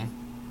home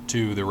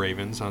to the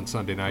Ravens on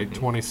Sunday night,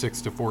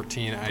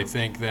 26-14. I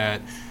think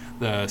that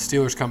the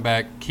Steelers come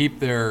back, keep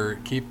their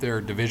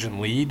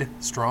division lead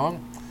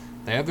strong.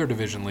 They have their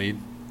division lead.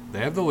 They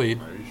have the lead.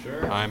 Are you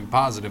sure? I'm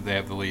positive they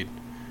have the lead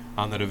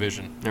on the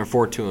division. They're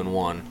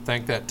 4-2-1.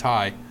 Thank that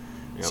tie.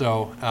 Yep.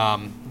 So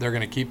they're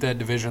going to keep that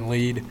division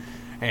lead.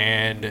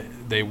 and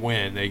they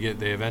win.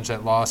 They avenge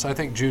that loss. I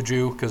think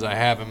Juju, because I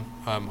have him.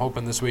 I'm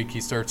hoping this week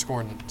he starts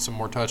scoring some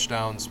more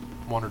touchdowns,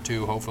 1 or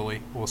 2,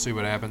 hopefully. We'll see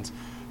what happens.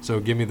 So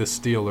give me the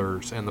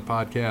Steelers, and the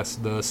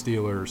podcast, The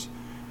Steelers.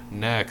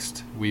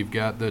 Next, we've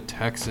got the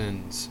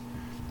Texans.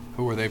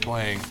 Who are they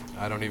playing?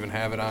 I don't even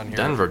have it on here.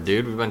 Denver,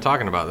 dude. We've been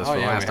talking about this for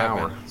the last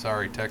hour.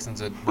 Sorry,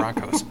 Texans at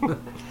Broncos.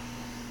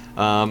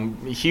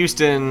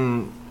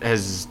 Houston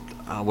has,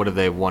 what have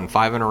they won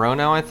 5 in a row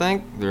now, I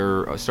think?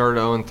 They're started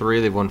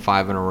 0-3. They've won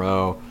 5 in a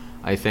row.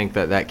 I think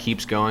that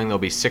keeps going. They'll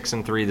be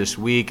 6-3 this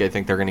week. I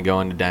think they're going to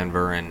go into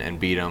Denver and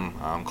beat them.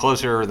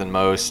 Closer than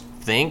most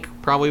think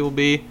probably will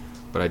be,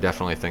 but I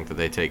definitely think that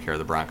they take care of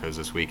the Broncos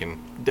this week. And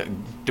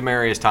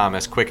Demaryius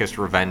Thomas, quickest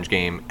revenge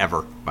game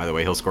ever, by the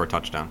way. He'll score a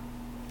touchdown.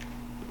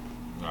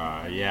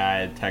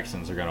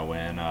 Texans are going to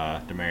win.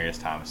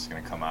 Demaryius Thomas is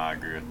going to come out. I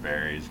agree with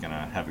Barry. He's going to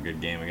have a good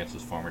game against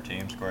his former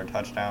team, score a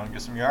touchdown,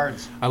 get some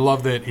yards. I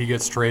love that he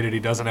gets traded. He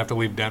doesn't have to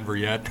leave Denver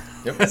yet.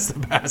 Yep. That's the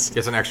best.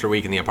 Gets an extra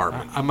week in the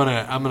apartment. I'm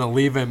gonna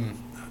leave him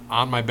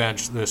on my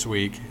bench this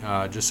week,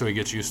 just so he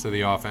gets used to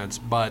the offense.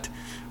 But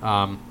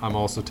I'm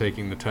also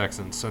taking the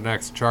Texans. So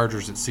next,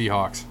 Chargers at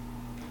Seahawks.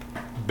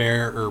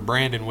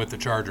 Brandon with the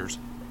Chargers.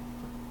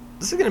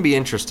 This is going to be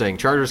interesting.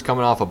 Chargers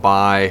coming off a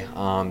bye.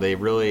 They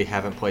really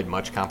haven't played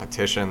much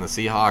competition. The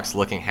Seahawks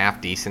looking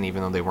half decent,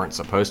 even though they weren't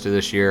supposed to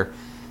this year.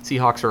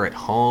 Seahawks are at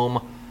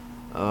home.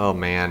 Oh,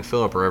 man.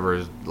 Phillip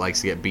Rivers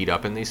likes to get beat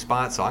up in these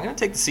spots, so I'm going to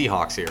take the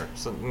Seahawks here.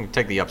 So I'm going to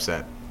take the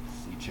upset.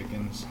 Sea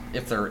chickens. I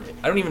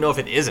don't even know if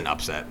it is an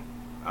upset.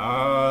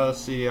 I'm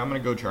going to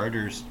go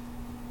Chargers.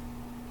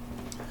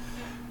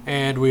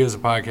 And we as a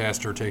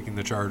podcast are taking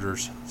the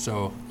Chargers.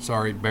 So,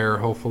 sorry, Bear.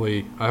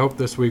 Hopefully, I hope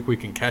this week we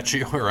can catch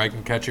you, or I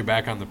can catch you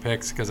back on the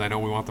picks, because I know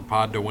we want the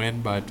pod to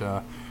win, but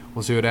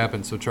we'll see what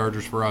happens. So,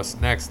 Chargers for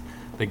us. Next,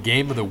 the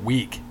game of the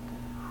week,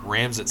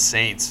 Rams at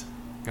Saints.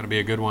 Going to be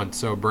a good one.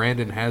 So,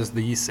 Brandon has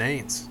the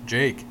Saints.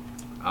 Jake.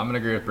 I'm going to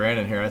agree with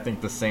Brandon here. I think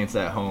the Saints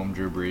at home,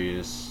 Drew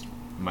Brees,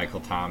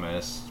 Michael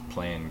Thomas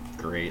playing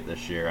great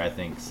this year. I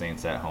think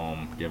Saints at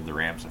home give the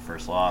Rams the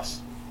first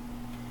loss.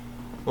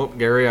 Well,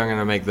 Gary, I'm going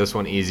to make this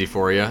one easy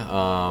for you.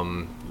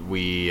 My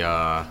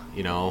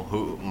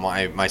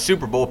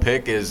Super Bowl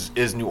pick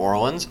is New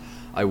Orleans.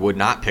 I would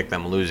not pick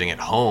them losing at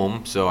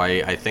home, so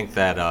I think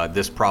that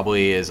this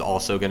probably is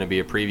also going to be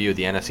a preview of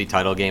the NFC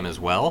title game as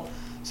well.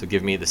 So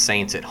give me the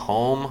Saints at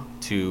home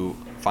to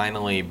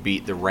finally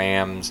beat the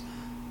Rams.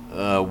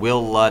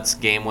 Will Lutz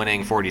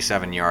game-winning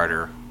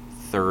 47-yarder,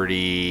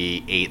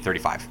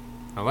 38-35.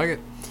 I like it.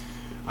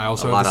 I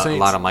also have the Saints. A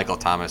lot of Michael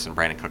Thomas and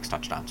Brandon Cooks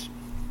touchdowns.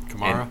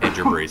 Kamara? And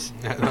Drew Brees.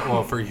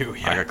 Well, for you,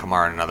 yeah. I got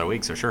Kamara in another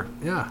week, so sure.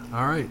 Yeah,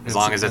 all right. As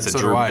long as it's a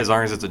Drew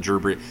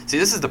Brees. See,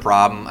 this is the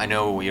problem. I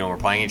know we're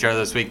playing each other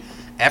this week.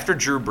 After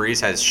Drew Brees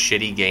has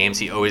shitty games,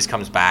 he always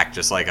comes back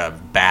just like a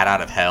bat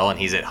out of hell, and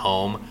he's at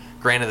home.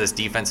 Granted, this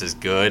defense is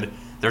good.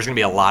 There's going to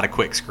be a lot of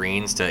quick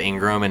screens to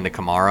Ingram and to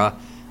Kamara.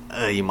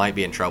 You might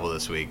be in trouble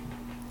this week.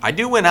 I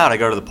do win out. I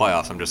go to the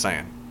playoffs. I'm just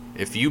saying.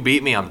 If you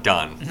beat me, I'm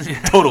done.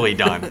 Totally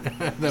done.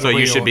 So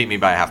you should beat me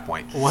by a half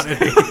point.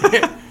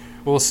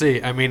 We'll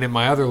see. I mean, in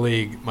my other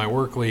league, my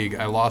work league,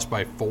 I lost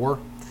by 4,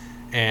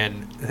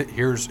 and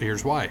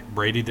here's why.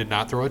 Brady did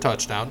not throw a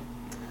touchdown.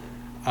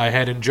 I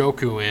had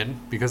Njoku in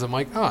because I'm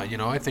like,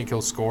 I think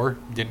he'll score.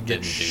 Didn't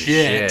do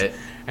shit.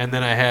 And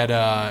then I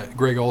had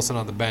Greg Olsen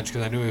on the bench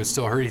because I knew he was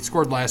still hurt. He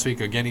scored last week.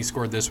 Again, he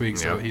scored this week,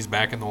 so he's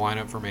back in the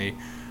lineup for me.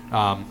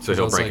 So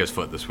he'll break his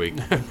foot this week.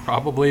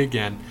 Probably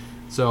again.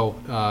 So,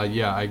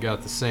 I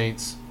got the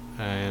Saints,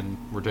 and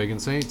we're taking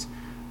Saints.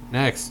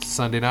 Next,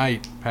 Sunday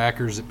night,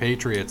 Packers at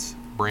Patriots.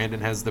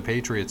 Brandon has the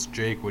Patriots.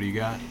 Jake, what do you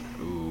got?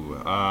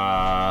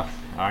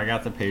 I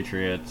got the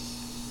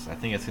Patriots. I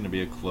think it's going to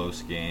be a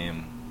close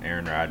game.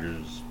 Aaron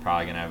Rodgers is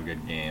probably going to have a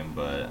good game,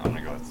 but I'm going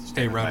to go with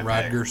Aaron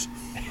Rodgers.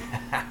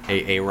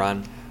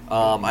 Aaron.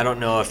 I don't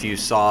know if you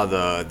saw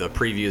the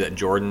preview that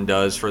Jordan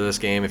does for this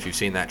game. If you've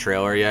seen that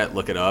trailer yet,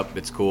 look it up.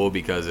 It's cool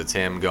because it's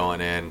him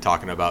going in,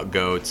 talking about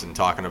goats and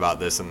talking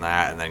about this and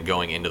that, and then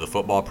going into the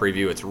football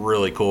preview. It's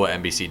really cool what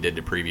NBC did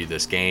to preview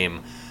this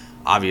game.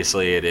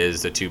 Obviously, it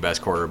is the 2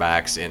 best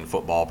quarterbacks in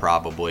football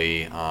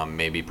probably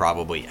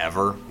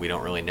ever. We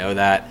don't really know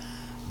that.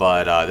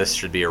 But this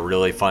should be a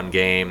really fun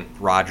game.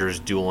 Rodgers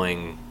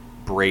dueling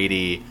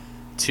Brady,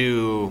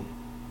 2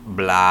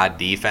 blah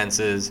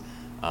defenses.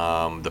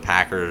 The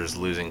Packers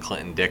losing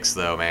Clinton Dix,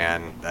 though,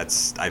 man,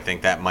 I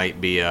think that might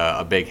be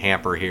a big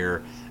hamper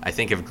here. I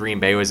think if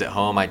Green Bay was at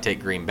home, I'd take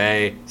Green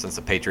Bay. Since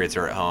the Patriots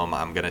are at home,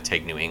 I'm going to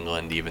take New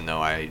England, even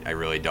though I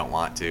really don't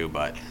want to.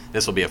 But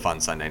this will be a fun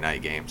Sunday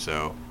night game.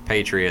 So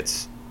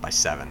Patriots by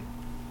 7.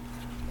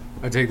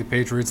 I take the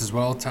Patriots as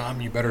well.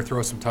 Tom, you better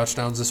throw some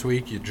touchdowns this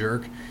week, you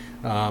jerk.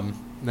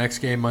 Next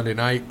game Monday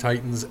night,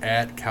 Titans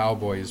at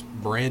Cowboys.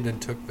 Brandon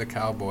took the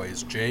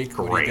Cowboys. Jake,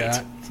 what do you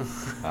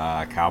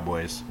got?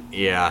 Cowboys.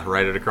 Yeah,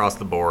 right it across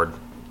the board.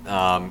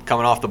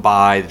 coming off the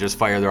bye, they just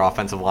fired their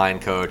offensive line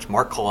coach.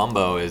 Mark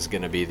Colombo is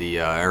going to be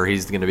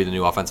he's going to be the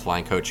new offensive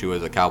line coach who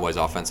was a Cowboys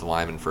offensive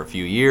lineman for a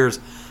few years.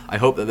 I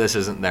hope that this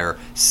isn't their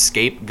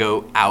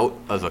scapegoat out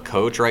as a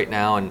coach right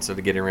now, instead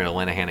of getting rid of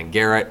Linehan and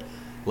Garrett.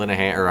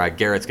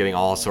 Garrett's getting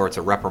all sorts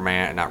of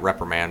not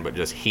reprimand, but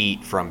just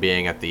heat from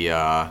being at the,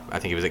 I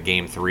think he was at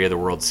Game 3 of the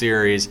World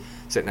Series,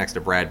 sitting next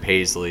to Brad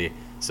Paisley.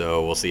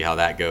 So we'll see how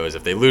that goes.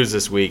 If they lose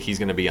this week, he's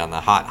going to be on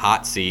the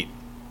hot seat.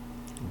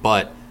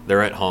 But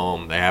they're at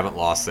home. They haven't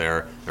lost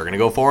there. They're going to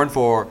go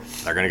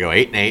 4-4. They're going to go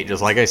 8-8,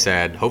 just like I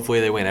said.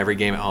 Hopefully they win every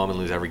game at home and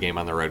lose every game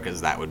on the road,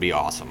 because that would be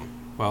awesome.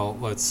 Well,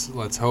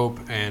 let's hope,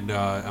 and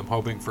I'm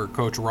hoping for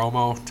Coach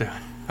Romo to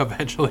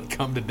eventually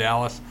come to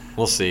Dallas.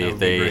 We'll see.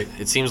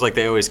 It seems like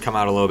they always come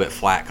out a little bit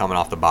flat coming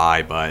off the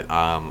bye, but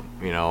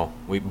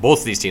both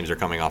of these teams are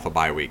coming off a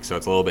bye week, so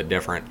it's a little bit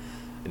different.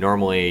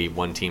 Normally,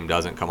 one team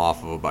doesn't come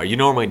off of a bye. You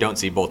normally don't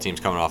see both teams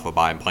coming off a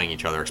bye and playing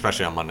each other,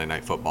 especially on Monday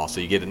Night Football. So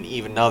you get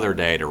even another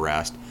day to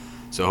rest.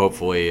 So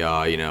hopefully,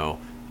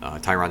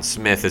 Tyron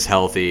Smith is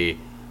healthy.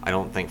 I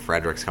don't think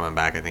Frederick's coming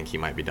back. I think he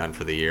might be done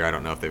for the year. I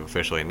don't know if they've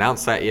officially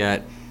announced that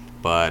yet.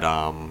 But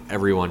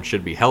everyone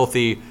should be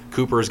healthy.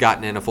 Cooper's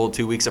gotten in a full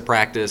 2 weeks of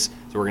practice,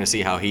 so we're going to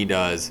see how he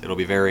does. It'll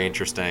be very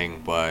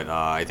interesting, but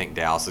I think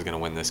Dallas is going to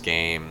win this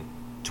game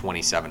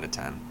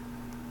 27-10.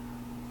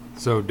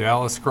 So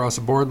Dallas across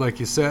the board, like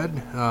you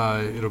said.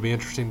 It'll be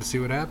interesting to see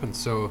what happens.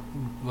 So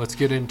let's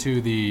get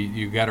into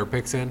you got our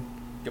picks in?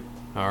 Yep.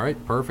 All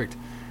right, perfect.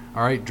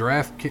 All right,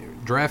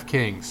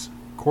 DraftKings,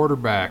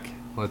 quarterback.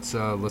 Let's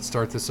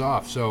start this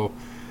off. So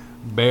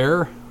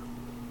Bear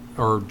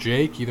or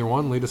Jake, either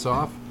one, lead us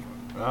off.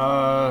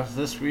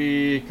 This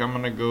week I'm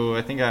gonna go.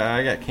 I think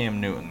I got Cam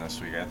Newton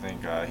this week. I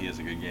think he has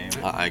a good game.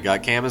 I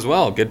got Cam as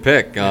well. Good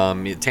pick.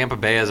 Tampa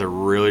Bay has a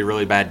really,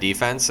 really bad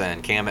defense,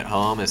 and Cam at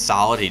home is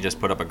solid. He just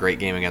put up a great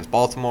game against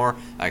Baltimore.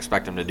 I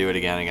expect him to do it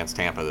again against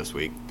Tampa this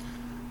week.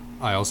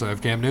 I also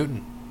have Cam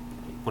Newton.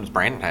 What does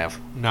Brandon have?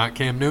 Not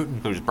Cam Newton.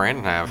 Who does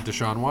Brandon have?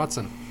 Deshaun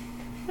Watson.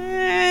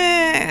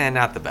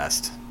 Not the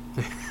best.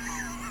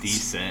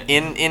 Decent.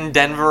 In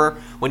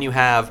Denver, when you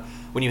have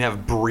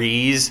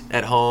Breeze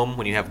at home,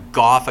 when you have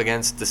Goff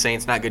against the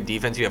Saints, not good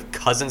defense, you have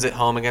Cousins at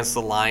home against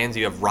the Lions,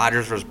 you have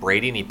Rodgers versus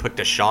Brady, and he picked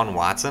Deshaun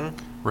Watson.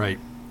 Right.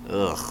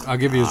 Ugh. I'll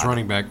give you his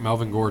running back,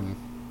 Melvin Gordon.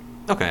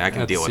 Okay, I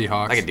can At the deal with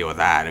Seahawks. I can deal with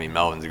that. I mean,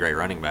 Melvin's a great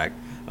running back.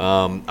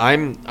 I'm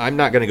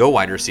not going to go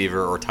wide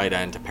receiver or tight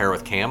end to pair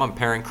with Cam. I'm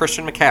pairing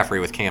Christian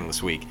McCaffrey with Cam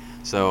this week.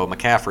 So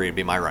McCaffrey would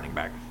be my running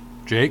back.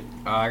 Jake?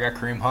 I got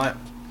Kareem Hunt.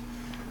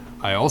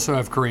 I also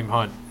have Kareem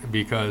Hunt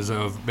because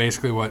of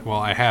basically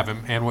I have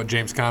him and what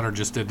James Conner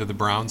just did to the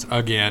Browns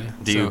again.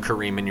 Do you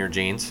Kareem in your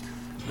jeans?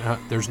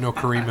 There's no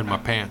Kareem in my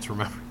pants,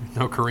 remember?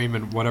 No Kareem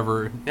in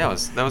whatever. Yeah,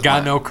 that was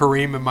no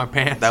Kareem in my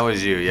pants. That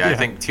was you. Yeah, I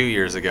think 2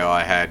 years ago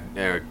I had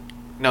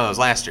no, it was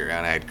last year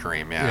and I had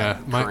Kareem. Yeah.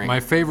 Kareem. My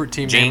favorite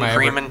team Jane name I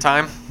Kareem in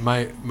time.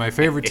 My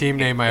favorite team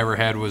name I ever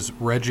had was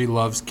Reggie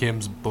Loves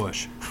Kim's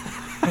Bush.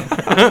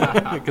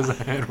 Because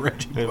I had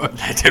Reggie Bush.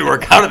 That did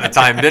work out at the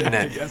time, didn't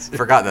it? Yes.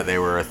 Forgot that they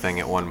were a thing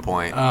at one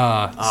point.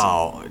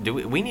 Do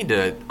we need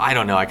to? I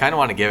don't know. I kind of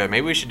want to give it.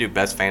 Maybe we should do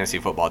best fantasy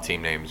football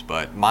team names.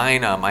 But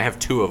mine, I have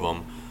two of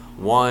them.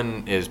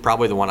 One is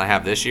probably the one I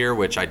have this year,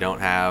 which I don't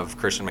have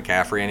Christian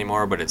McCaffrey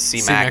anymore, but it's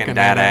C-Mac and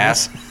Dad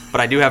Ass. But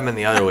I do have him in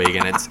the other league,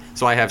 and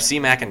so I have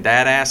C-Mac and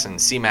Dad Ass and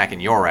C-Mac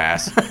and Your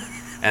Ass.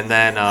 And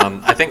then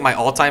I think my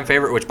all-time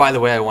favorite, which by the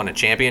way I won a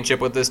championship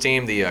with this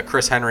team, the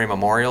Chris Henry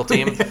Memorial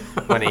team,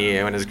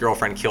 when his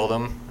girlfriend killed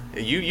him.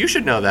 You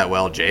should know that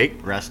well,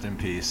 Jake. Rest in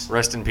peace.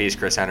 Rest in peace,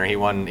 Chris Henry. He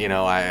won.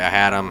 I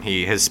had him.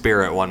 His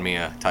spirit won me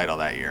a title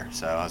that year,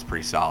 so that was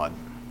pretty solid.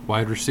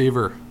 Wide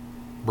receiver,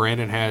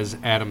 Brandon has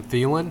Adam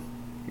Thielen.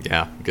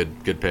 Yeah,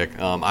 good pick.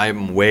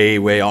 I'm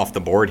way off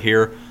the board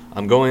here.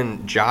 I'm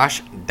going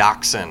Josh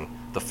Doxson.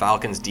 The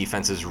Falcons'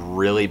 defense is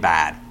really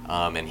bad,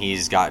 and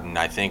he's gotten,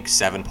 I think,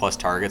 7+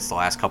 targets the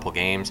last couple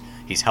games.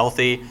 He's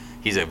healthy.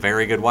 He's a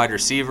very good wide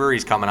receiver.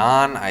 He's coming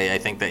on. I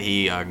think that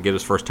he can get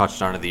his first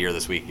touchdown of the year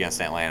this week against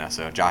Atlanta.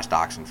 So Josh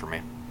Doxson for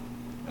me.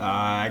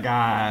 I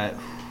got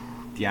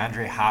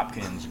DeAndre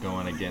Hopkins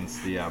going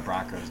against the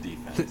Broncos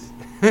defense.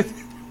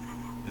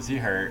 Is he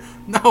hurt?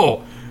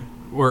 No.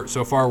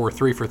 So far we're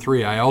 3 for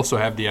 3. I also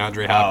have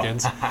DeAndre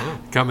Hopkins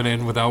coming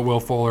in without Will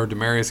Fuller.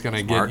 Demarius going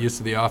to get used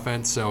to the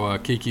offense. So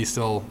Kiki's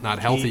still not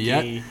healthy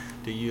yet.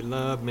 Do you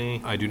love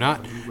me? I do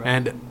not.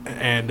 And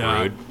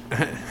Rude.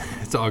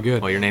 It's all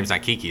good. Well, your name's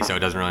not Kiki, so it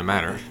doesn't really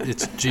matter.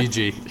 It's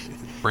Gigi,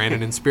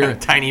 Brandon in spirit.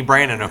 Tiny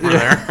Brandon over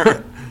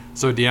there.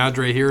 So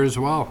DeAndre here as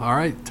well. All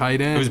right,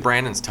 tight end. Who's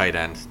Brandon's tight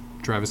end?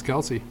 Travis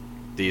Kelce.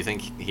 Do you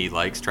think he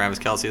likes Travis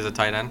Kelce as a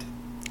tight end?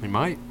 He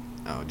might.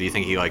 Oh, do you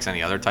think he likes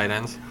any other tight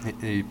ends?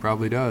 He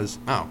probably does.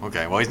 Oh,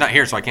 okay. Well, he's not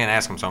here, so I can't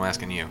ask him, so I'm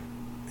asking you.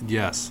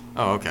 Yes.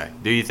 Oh, okay.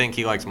 Do you think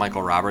he likes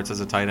Michael Roberts as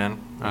a tight end?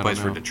 He I plays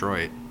don't for know.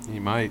 Detroit. He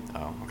might.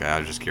 Oh, okay. I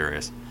was just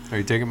curious. Are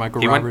you taking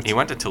Michael He Roberts?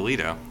 went to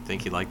Toledo.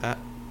 Think he liked that?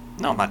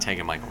 No, I'm not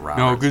taking Michael Roberts.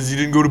 No, because he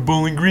didn't go to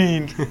Bowling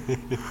Green.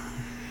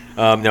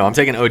 No, I'm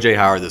taking O.J.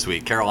 Howard this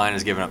week.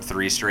 Carolina's given up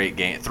 3 straight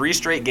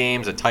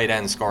games, a tight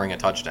end scoring a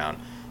touchdown.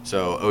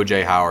 So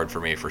O.J. Howard for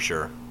me for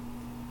sure.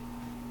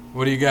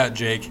 What do you got,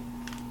 Jake?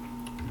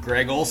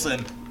 Greg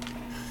Olson.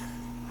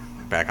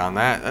 Back on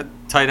that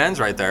tight end's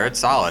right there. It's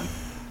solid.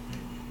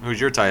 Who's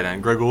your tight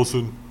end? Greg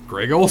Olson.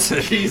 Greg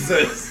Olson.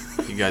 Jesus.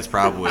 You guys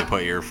probably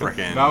put your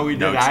freaking No, we did.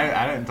 notes.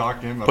 I didn't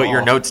talk to him at Put all.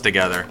 your notes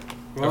together.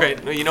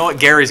 Okay, you know what?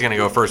 Gary's gonna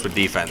go first with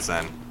defense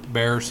then.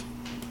 Bears.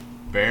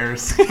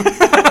 Bears.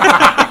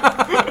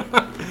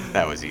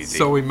 That was easy.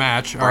 So we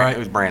match. All It right.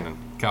 was Brandon.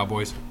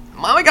 Cowboys.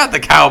 Mama got the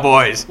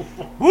Cowboys.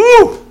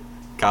 Woo!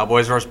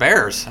 Cowboys versus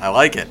Bears. I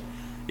like it.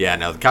 Yeah,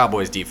 no, the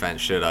Cowboys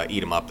defense should eat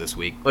them up this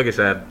week. Like I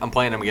said, I'm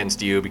playing them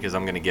against you because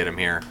I'm going to get them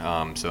here.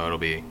 So it'll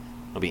be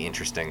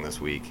interesting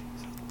this week.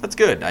 That's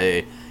good.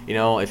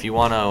 If you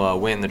want to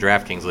win the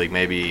DraftKings League,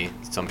 maybe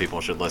some people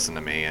should listen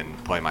to me and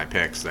play my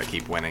picks that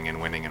keep winning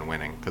and winning and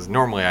winning. Because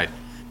normally I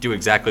do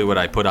exactly what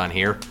I put on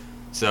here.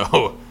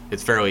 So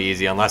it's fairly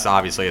easy, unless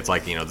obviously it's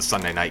like, the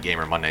Sunday night game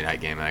or Monday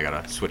night game, and I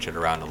got to switch it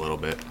around a little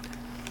bit.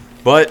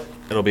 But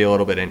it'll be a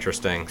little bit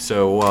interesting.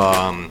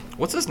 So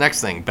what's this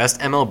next thing? Best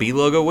MLB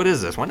logo? What is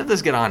this? When did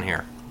this get on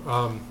here?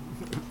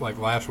 Like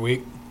last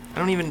week.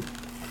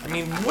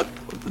 What?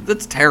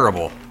 That's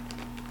terrible.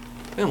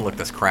 I didn't look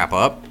this crap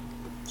up.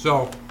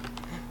 So.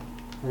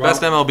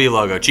 Best MLB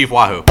logo, Chief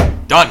Wahoo.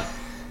 Done.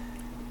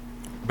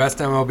 Best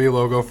MLB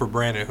logo for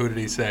Brandon. Who did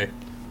he say?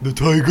 The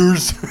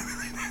Tigers.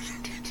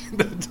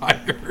 The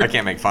Tigers. I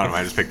can't make fun of them.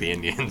 I just picked the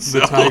Indians.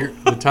 The, So.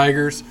 the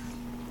Tigers.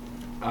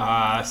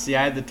 See,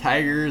 I had the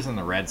Tigers and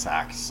the Red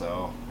Sox,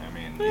 so,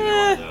 either one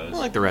of I those.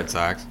 like the Red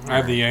Sox. I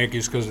have the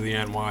Yankees because of the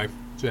NY.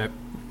 That's it.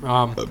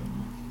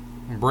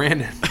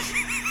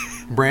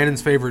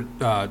 Brandon's favorite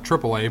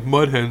AAA,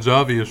 Mud Hens,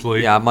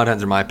 obviously. Yeah, Mud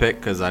Hens are my pick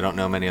because I don't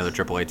know many other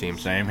AAA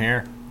teams. Same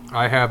here.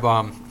 I have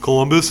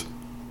Columbus.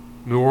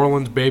 New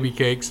Orleans Baby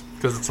Cakes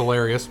because it's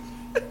hilarious.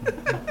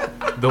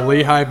 The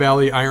Lehigh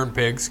Valley Iron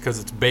Pigs because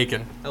it's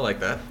bacon. I like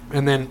that.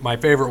 And then my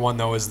favorite one,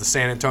 though, is the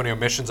San Antonio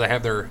Missions. I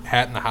have their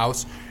hat in the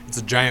house. It's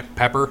a giant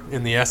pepper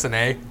in the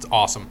SNA. It's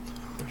awesome.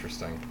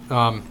 Interesting.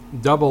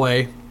 Double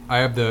A, I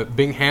have the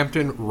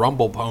Binghamton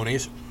Rumble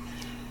Ponies.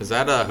 Is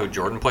that who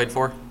Jordan played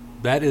for?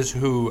 That is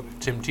who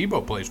Tim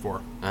Tebow plays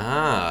for.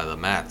 Ah, the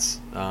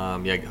Mets.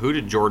 Yeah, who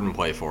did Jordan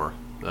play for?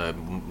 The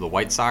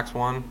White Sox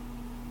one?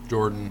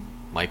 Jordan.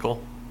 Michael?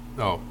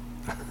 Oh.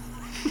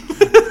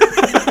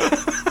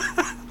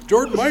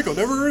 Jordan Michael,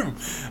 never heard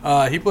of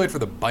him. He played for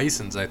the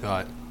Bisons, I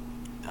thought.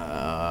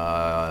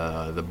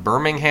 The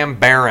Birmingham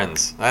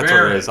Barons. That's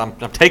what it is. I'm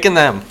taking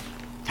them.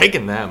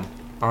 Taking them.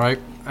 All right.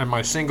 And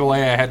my single A,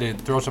 I had to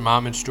throw some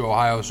homage to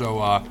Ohio,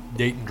 so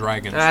Dayton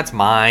Dragons. That's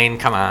mine.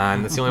 Come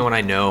on. That's the only one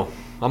I know.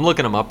 I'm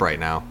looking them up right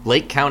now.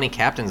 Lake County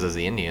Captains is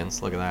the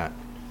Indians. Look at that.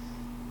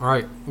 All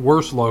right.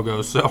 Worst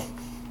logos, so.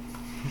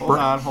 Hold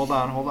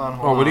on.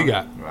 Oh, what do you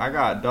got? I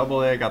got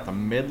double A. I got the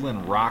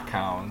Midland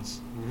Rockhounds.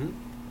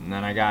 And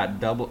then I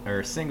got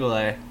single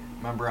A.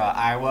 Remember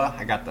Iowa?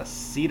 I got the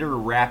Cedar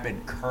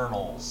Rapid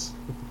Colonels.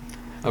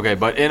 Okay,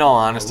 but in all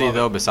honesty, love it.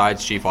 though,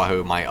 besides Chief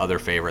Wahoo, my other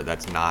favorite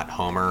that's not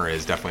Homer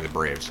is definitely the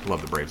Braves.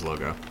 Love the Braves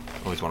logo.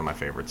 Always one of my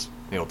favorites.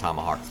 The old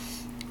tomahawk.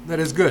 That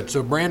is good.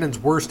 So Brandon's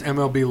worst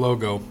MLB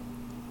logo,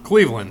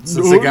 Cleveland,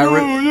 since they got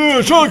rid. Oh,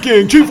 yeah,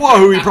 shocking. Chief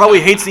Wahoo. He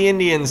probably hates the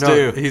Indians,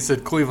 No, too. he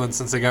said Cleveland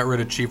since they got rid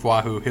of Chief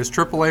Wahoo. His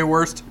AAA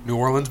worst, New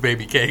Orleans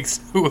Baby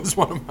Cakes, who was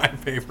one of my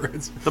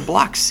favorites. The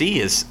Block C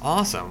is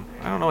awesome.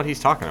 I don't know what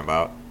he's talking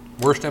about.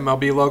 Worst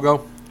MLB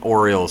logo,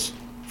 Orioles,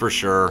 for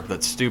sure.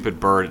 That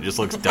stupid bird, it just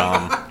looks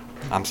dumb.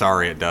 I'm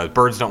sorry, it does.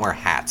 Birds don't wear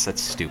hats.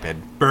 That's stupid.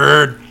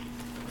 Bird.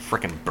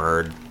 Frickin'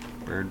 bird.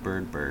 Bird.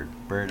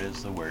 Bird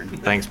is the word.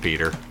 Thanks,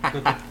 Peter.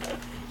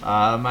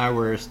 My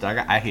worst.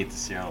 I hate the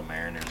Seattle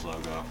Mariners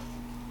logo.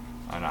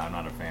 I'm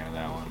not a fan of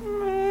that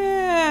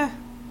one.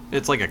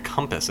 It's like a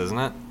compass, isn't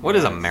it? What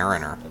is a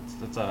mariner?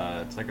 It's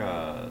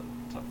a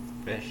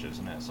fish,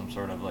 isn't it? Some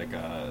sort of like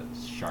a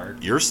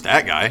shark. You're a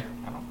stat guy.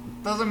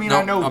 Doesn't mean No,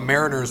 I know. a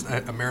Mariner's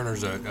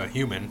a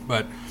human,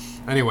 but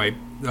anyway,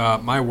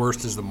 my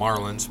worst is the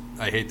Marlins.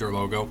 I hate their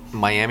logo.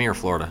 Miami or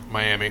Florida?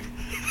 Miami.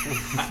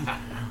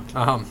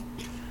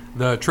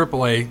 The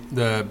AAA,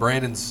 the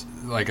Brandon's,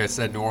 like I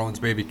said, New Orleans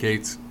Baby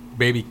Cakes.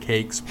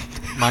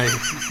 My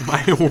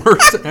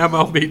worst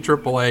MLB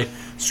AAA,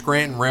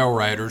 Scranton Rail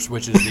Riders,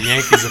 which is the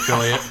Yankees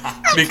affiliate,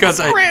 because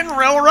Scranton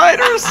Rail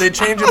Riders. they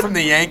changed it from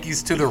the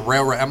Yankees to the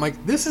Railroad. I'm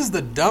like, this is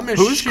the dumbest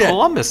Who's shit.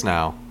 Columbus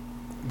now?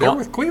 They're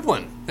with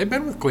Cleveland. They've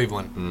been with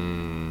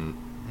Cleveland.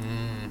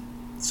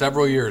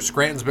 Several years.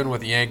 Scranton's been with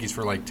the Yankees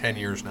for like 10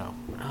 years now.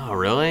 Oh,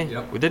 really?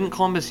 Yep. Well, didn't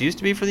Columbus used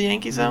to be for the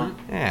Yankees, though?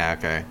 Yeah,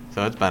 okay.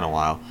 So it's been a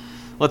while.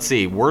 Let's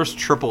see. Worst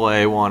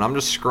AAA one. I'm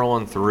just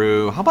scrolling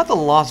through. How about the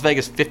Las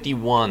Vegas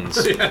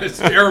 51s? Yeah, it's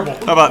terrible.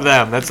 How about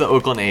them? That's the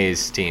Oakland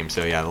A's team.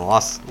 So, yeah, the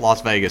Las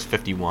Vegas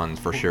 51s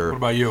for sure. What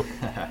about you?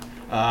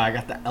 I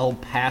got the El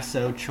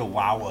Paso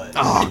Chihuahuas.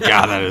 Oh,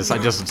 God, that is. I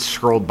just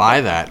scrolled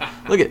by that.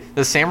 Look at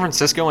the San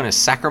Francisco and his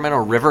Sacramento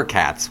River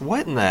Cats.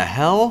 What in the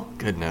hell?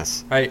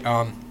 Goodness. Hey,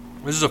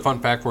 this is a fun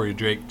fact for you,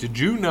 Jake. Did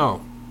you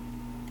know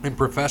in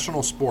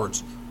professional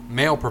sports,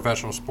 male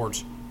professional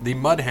sports, the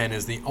Mud Hen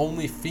is the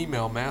only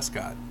female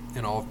mascot?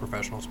 in all of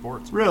professional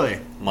sports. Really?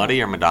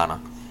 Muddy or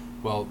Madonna?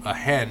 Well, a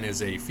hen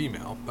is a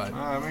female, but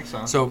That makes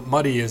sense. so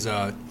Muddy is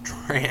a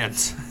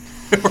trans.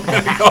 We're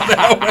gonna go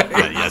that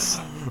way. Yes.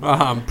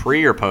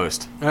 Pre or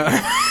post?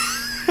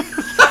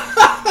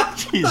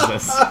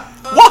 Jesus.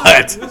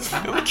 What?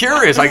 I'm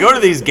curious. I go to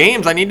these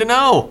games. I need to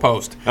know.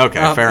 Post. Okay,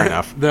 fair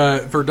enough.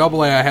 For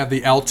AA, I have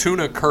the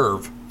Altoona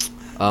Curve.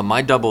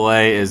 My double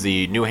A is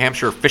the New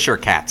Hampshire Fisher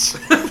Cats.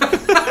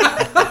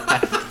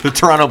 The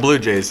Toronto Blue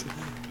Jays.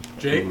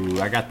 Jake? Ooh,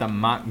 I got the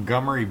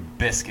Montgomery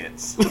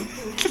Biscuits.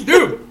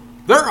 Dude,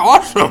 they're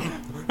awesome.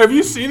 Have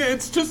you seen it?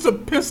 It's just a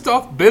pissed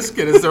off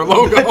biscuit as their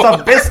logo. It's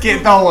a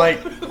biscuit, though. Like,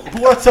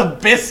 what's a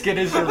biscuit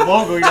as your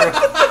logo?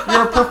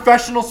 You're a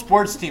professional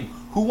sports team.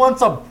 Who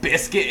wants a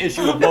biscuit as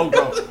your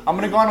logo? I'm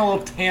gonna go on a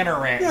little Tanner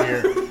rant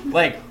here.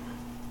 Like,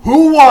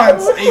 who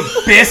wants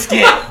a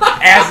biscuit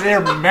as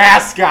their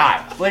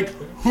mascot? Like,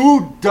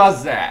 who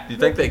does that? You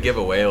think they give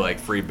away like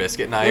free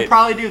biscuit They night?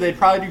 probably do. They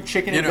probably do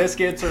chicken and know-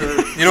 biscuits, or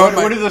you know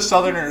what do the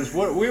Southerners?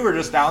 We were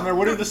just down there.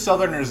 What do the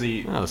Southerners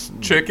eat? Oh,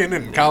 Chicken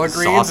and collard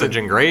greens. sausage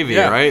and gravy,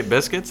 yeah. right?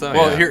 Biscuits. Oh,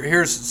 Well, yeah.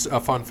 here's a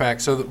fun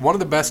fact. So one of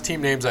the best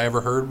team names I ever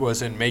heard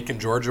was in Macon,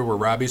 Georgia, where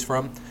Robbie's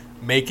from.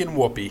 Macon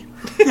Whoopee.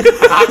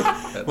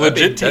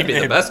 Legit team that'd be the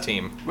name. best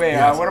team. Wait,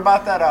 Yes. what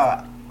about that?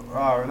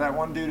 That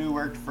one dude who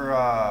worked for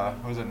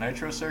was it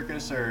Nitro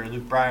Circus or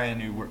Luke Bryan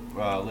who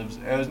lives?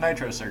 It was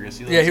Nitro Circus.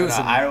 He lives Yeah, he was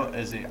in Iowa.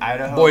 Is it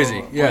Idaho?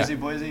 Boise, yeah.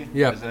 Boise.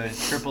 Yeah. Is it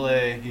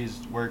AAA? He's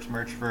works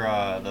merch for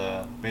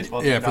the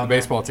baseball team. Yeah, for the down there.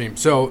 baseball team.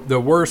 So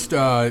the worst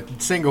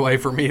single A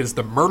for me is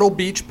the Myrtle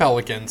Beach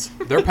Pelicans.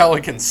 Their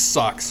Pelicans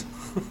sucks.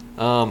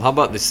 How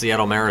about the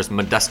Seattle Mariners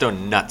Modesto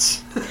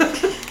Nuts?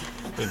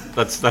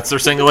 That's their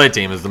single A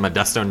team is the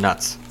Modesto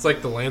Nuts. It's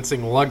like the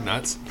Lansing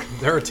Lugnuts.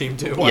 They're a team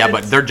too. Yeah,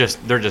 but they're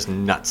just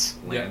nuts.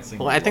 Lansing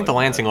Well, I think the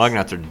Lansing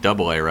Lugnuts are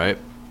double A, right?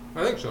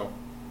 I think so.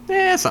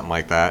 Yeah, something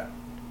like that.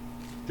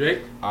 Jake,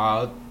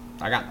 I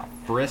got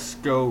the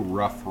Frisco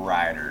Rough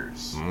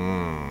Riders.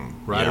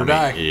 ride or Yummy,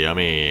 die.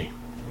 Yummy.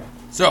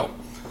 So,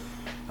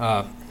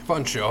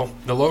 fun show.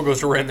 The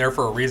logos were in there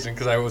for a reason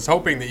because I was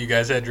hoping that you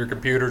guys had your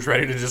computers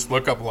ready to just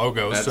look up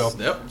logos. Yep,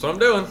 that's what I'm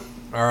doing.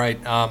 All right.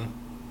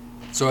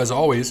 So as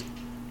always,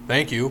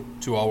 thank you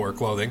to All Wear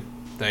Clothing.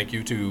 Thank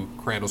you to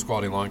Crandall's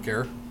Quality Lawn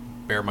Care.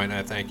 Bear might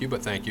not thank you,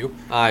 but thank you.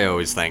 I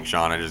always thank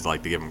Sean. I just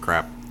like to give him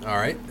crap. All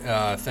right.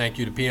 Thank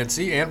you to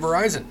PNC and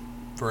Verizon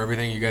for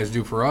everything you guys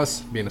do for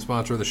us, being a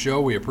sponsor of the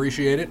show. We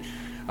appreciate it.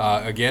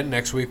 Again,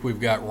 next week we've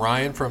got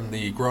Ryan from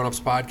the Grown Ups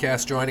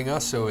Podcast joining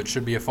us, so it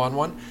should be a fun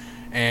one.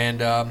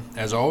 And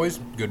as always,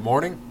 good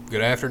morning,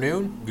 good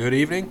afternoon, good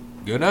evening,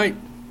 good night.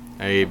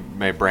 Hey,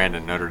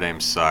 Brandon, Notre Dame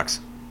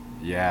sucks.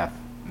 Yeah,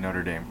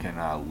 Notre Dame can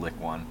lick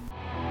one.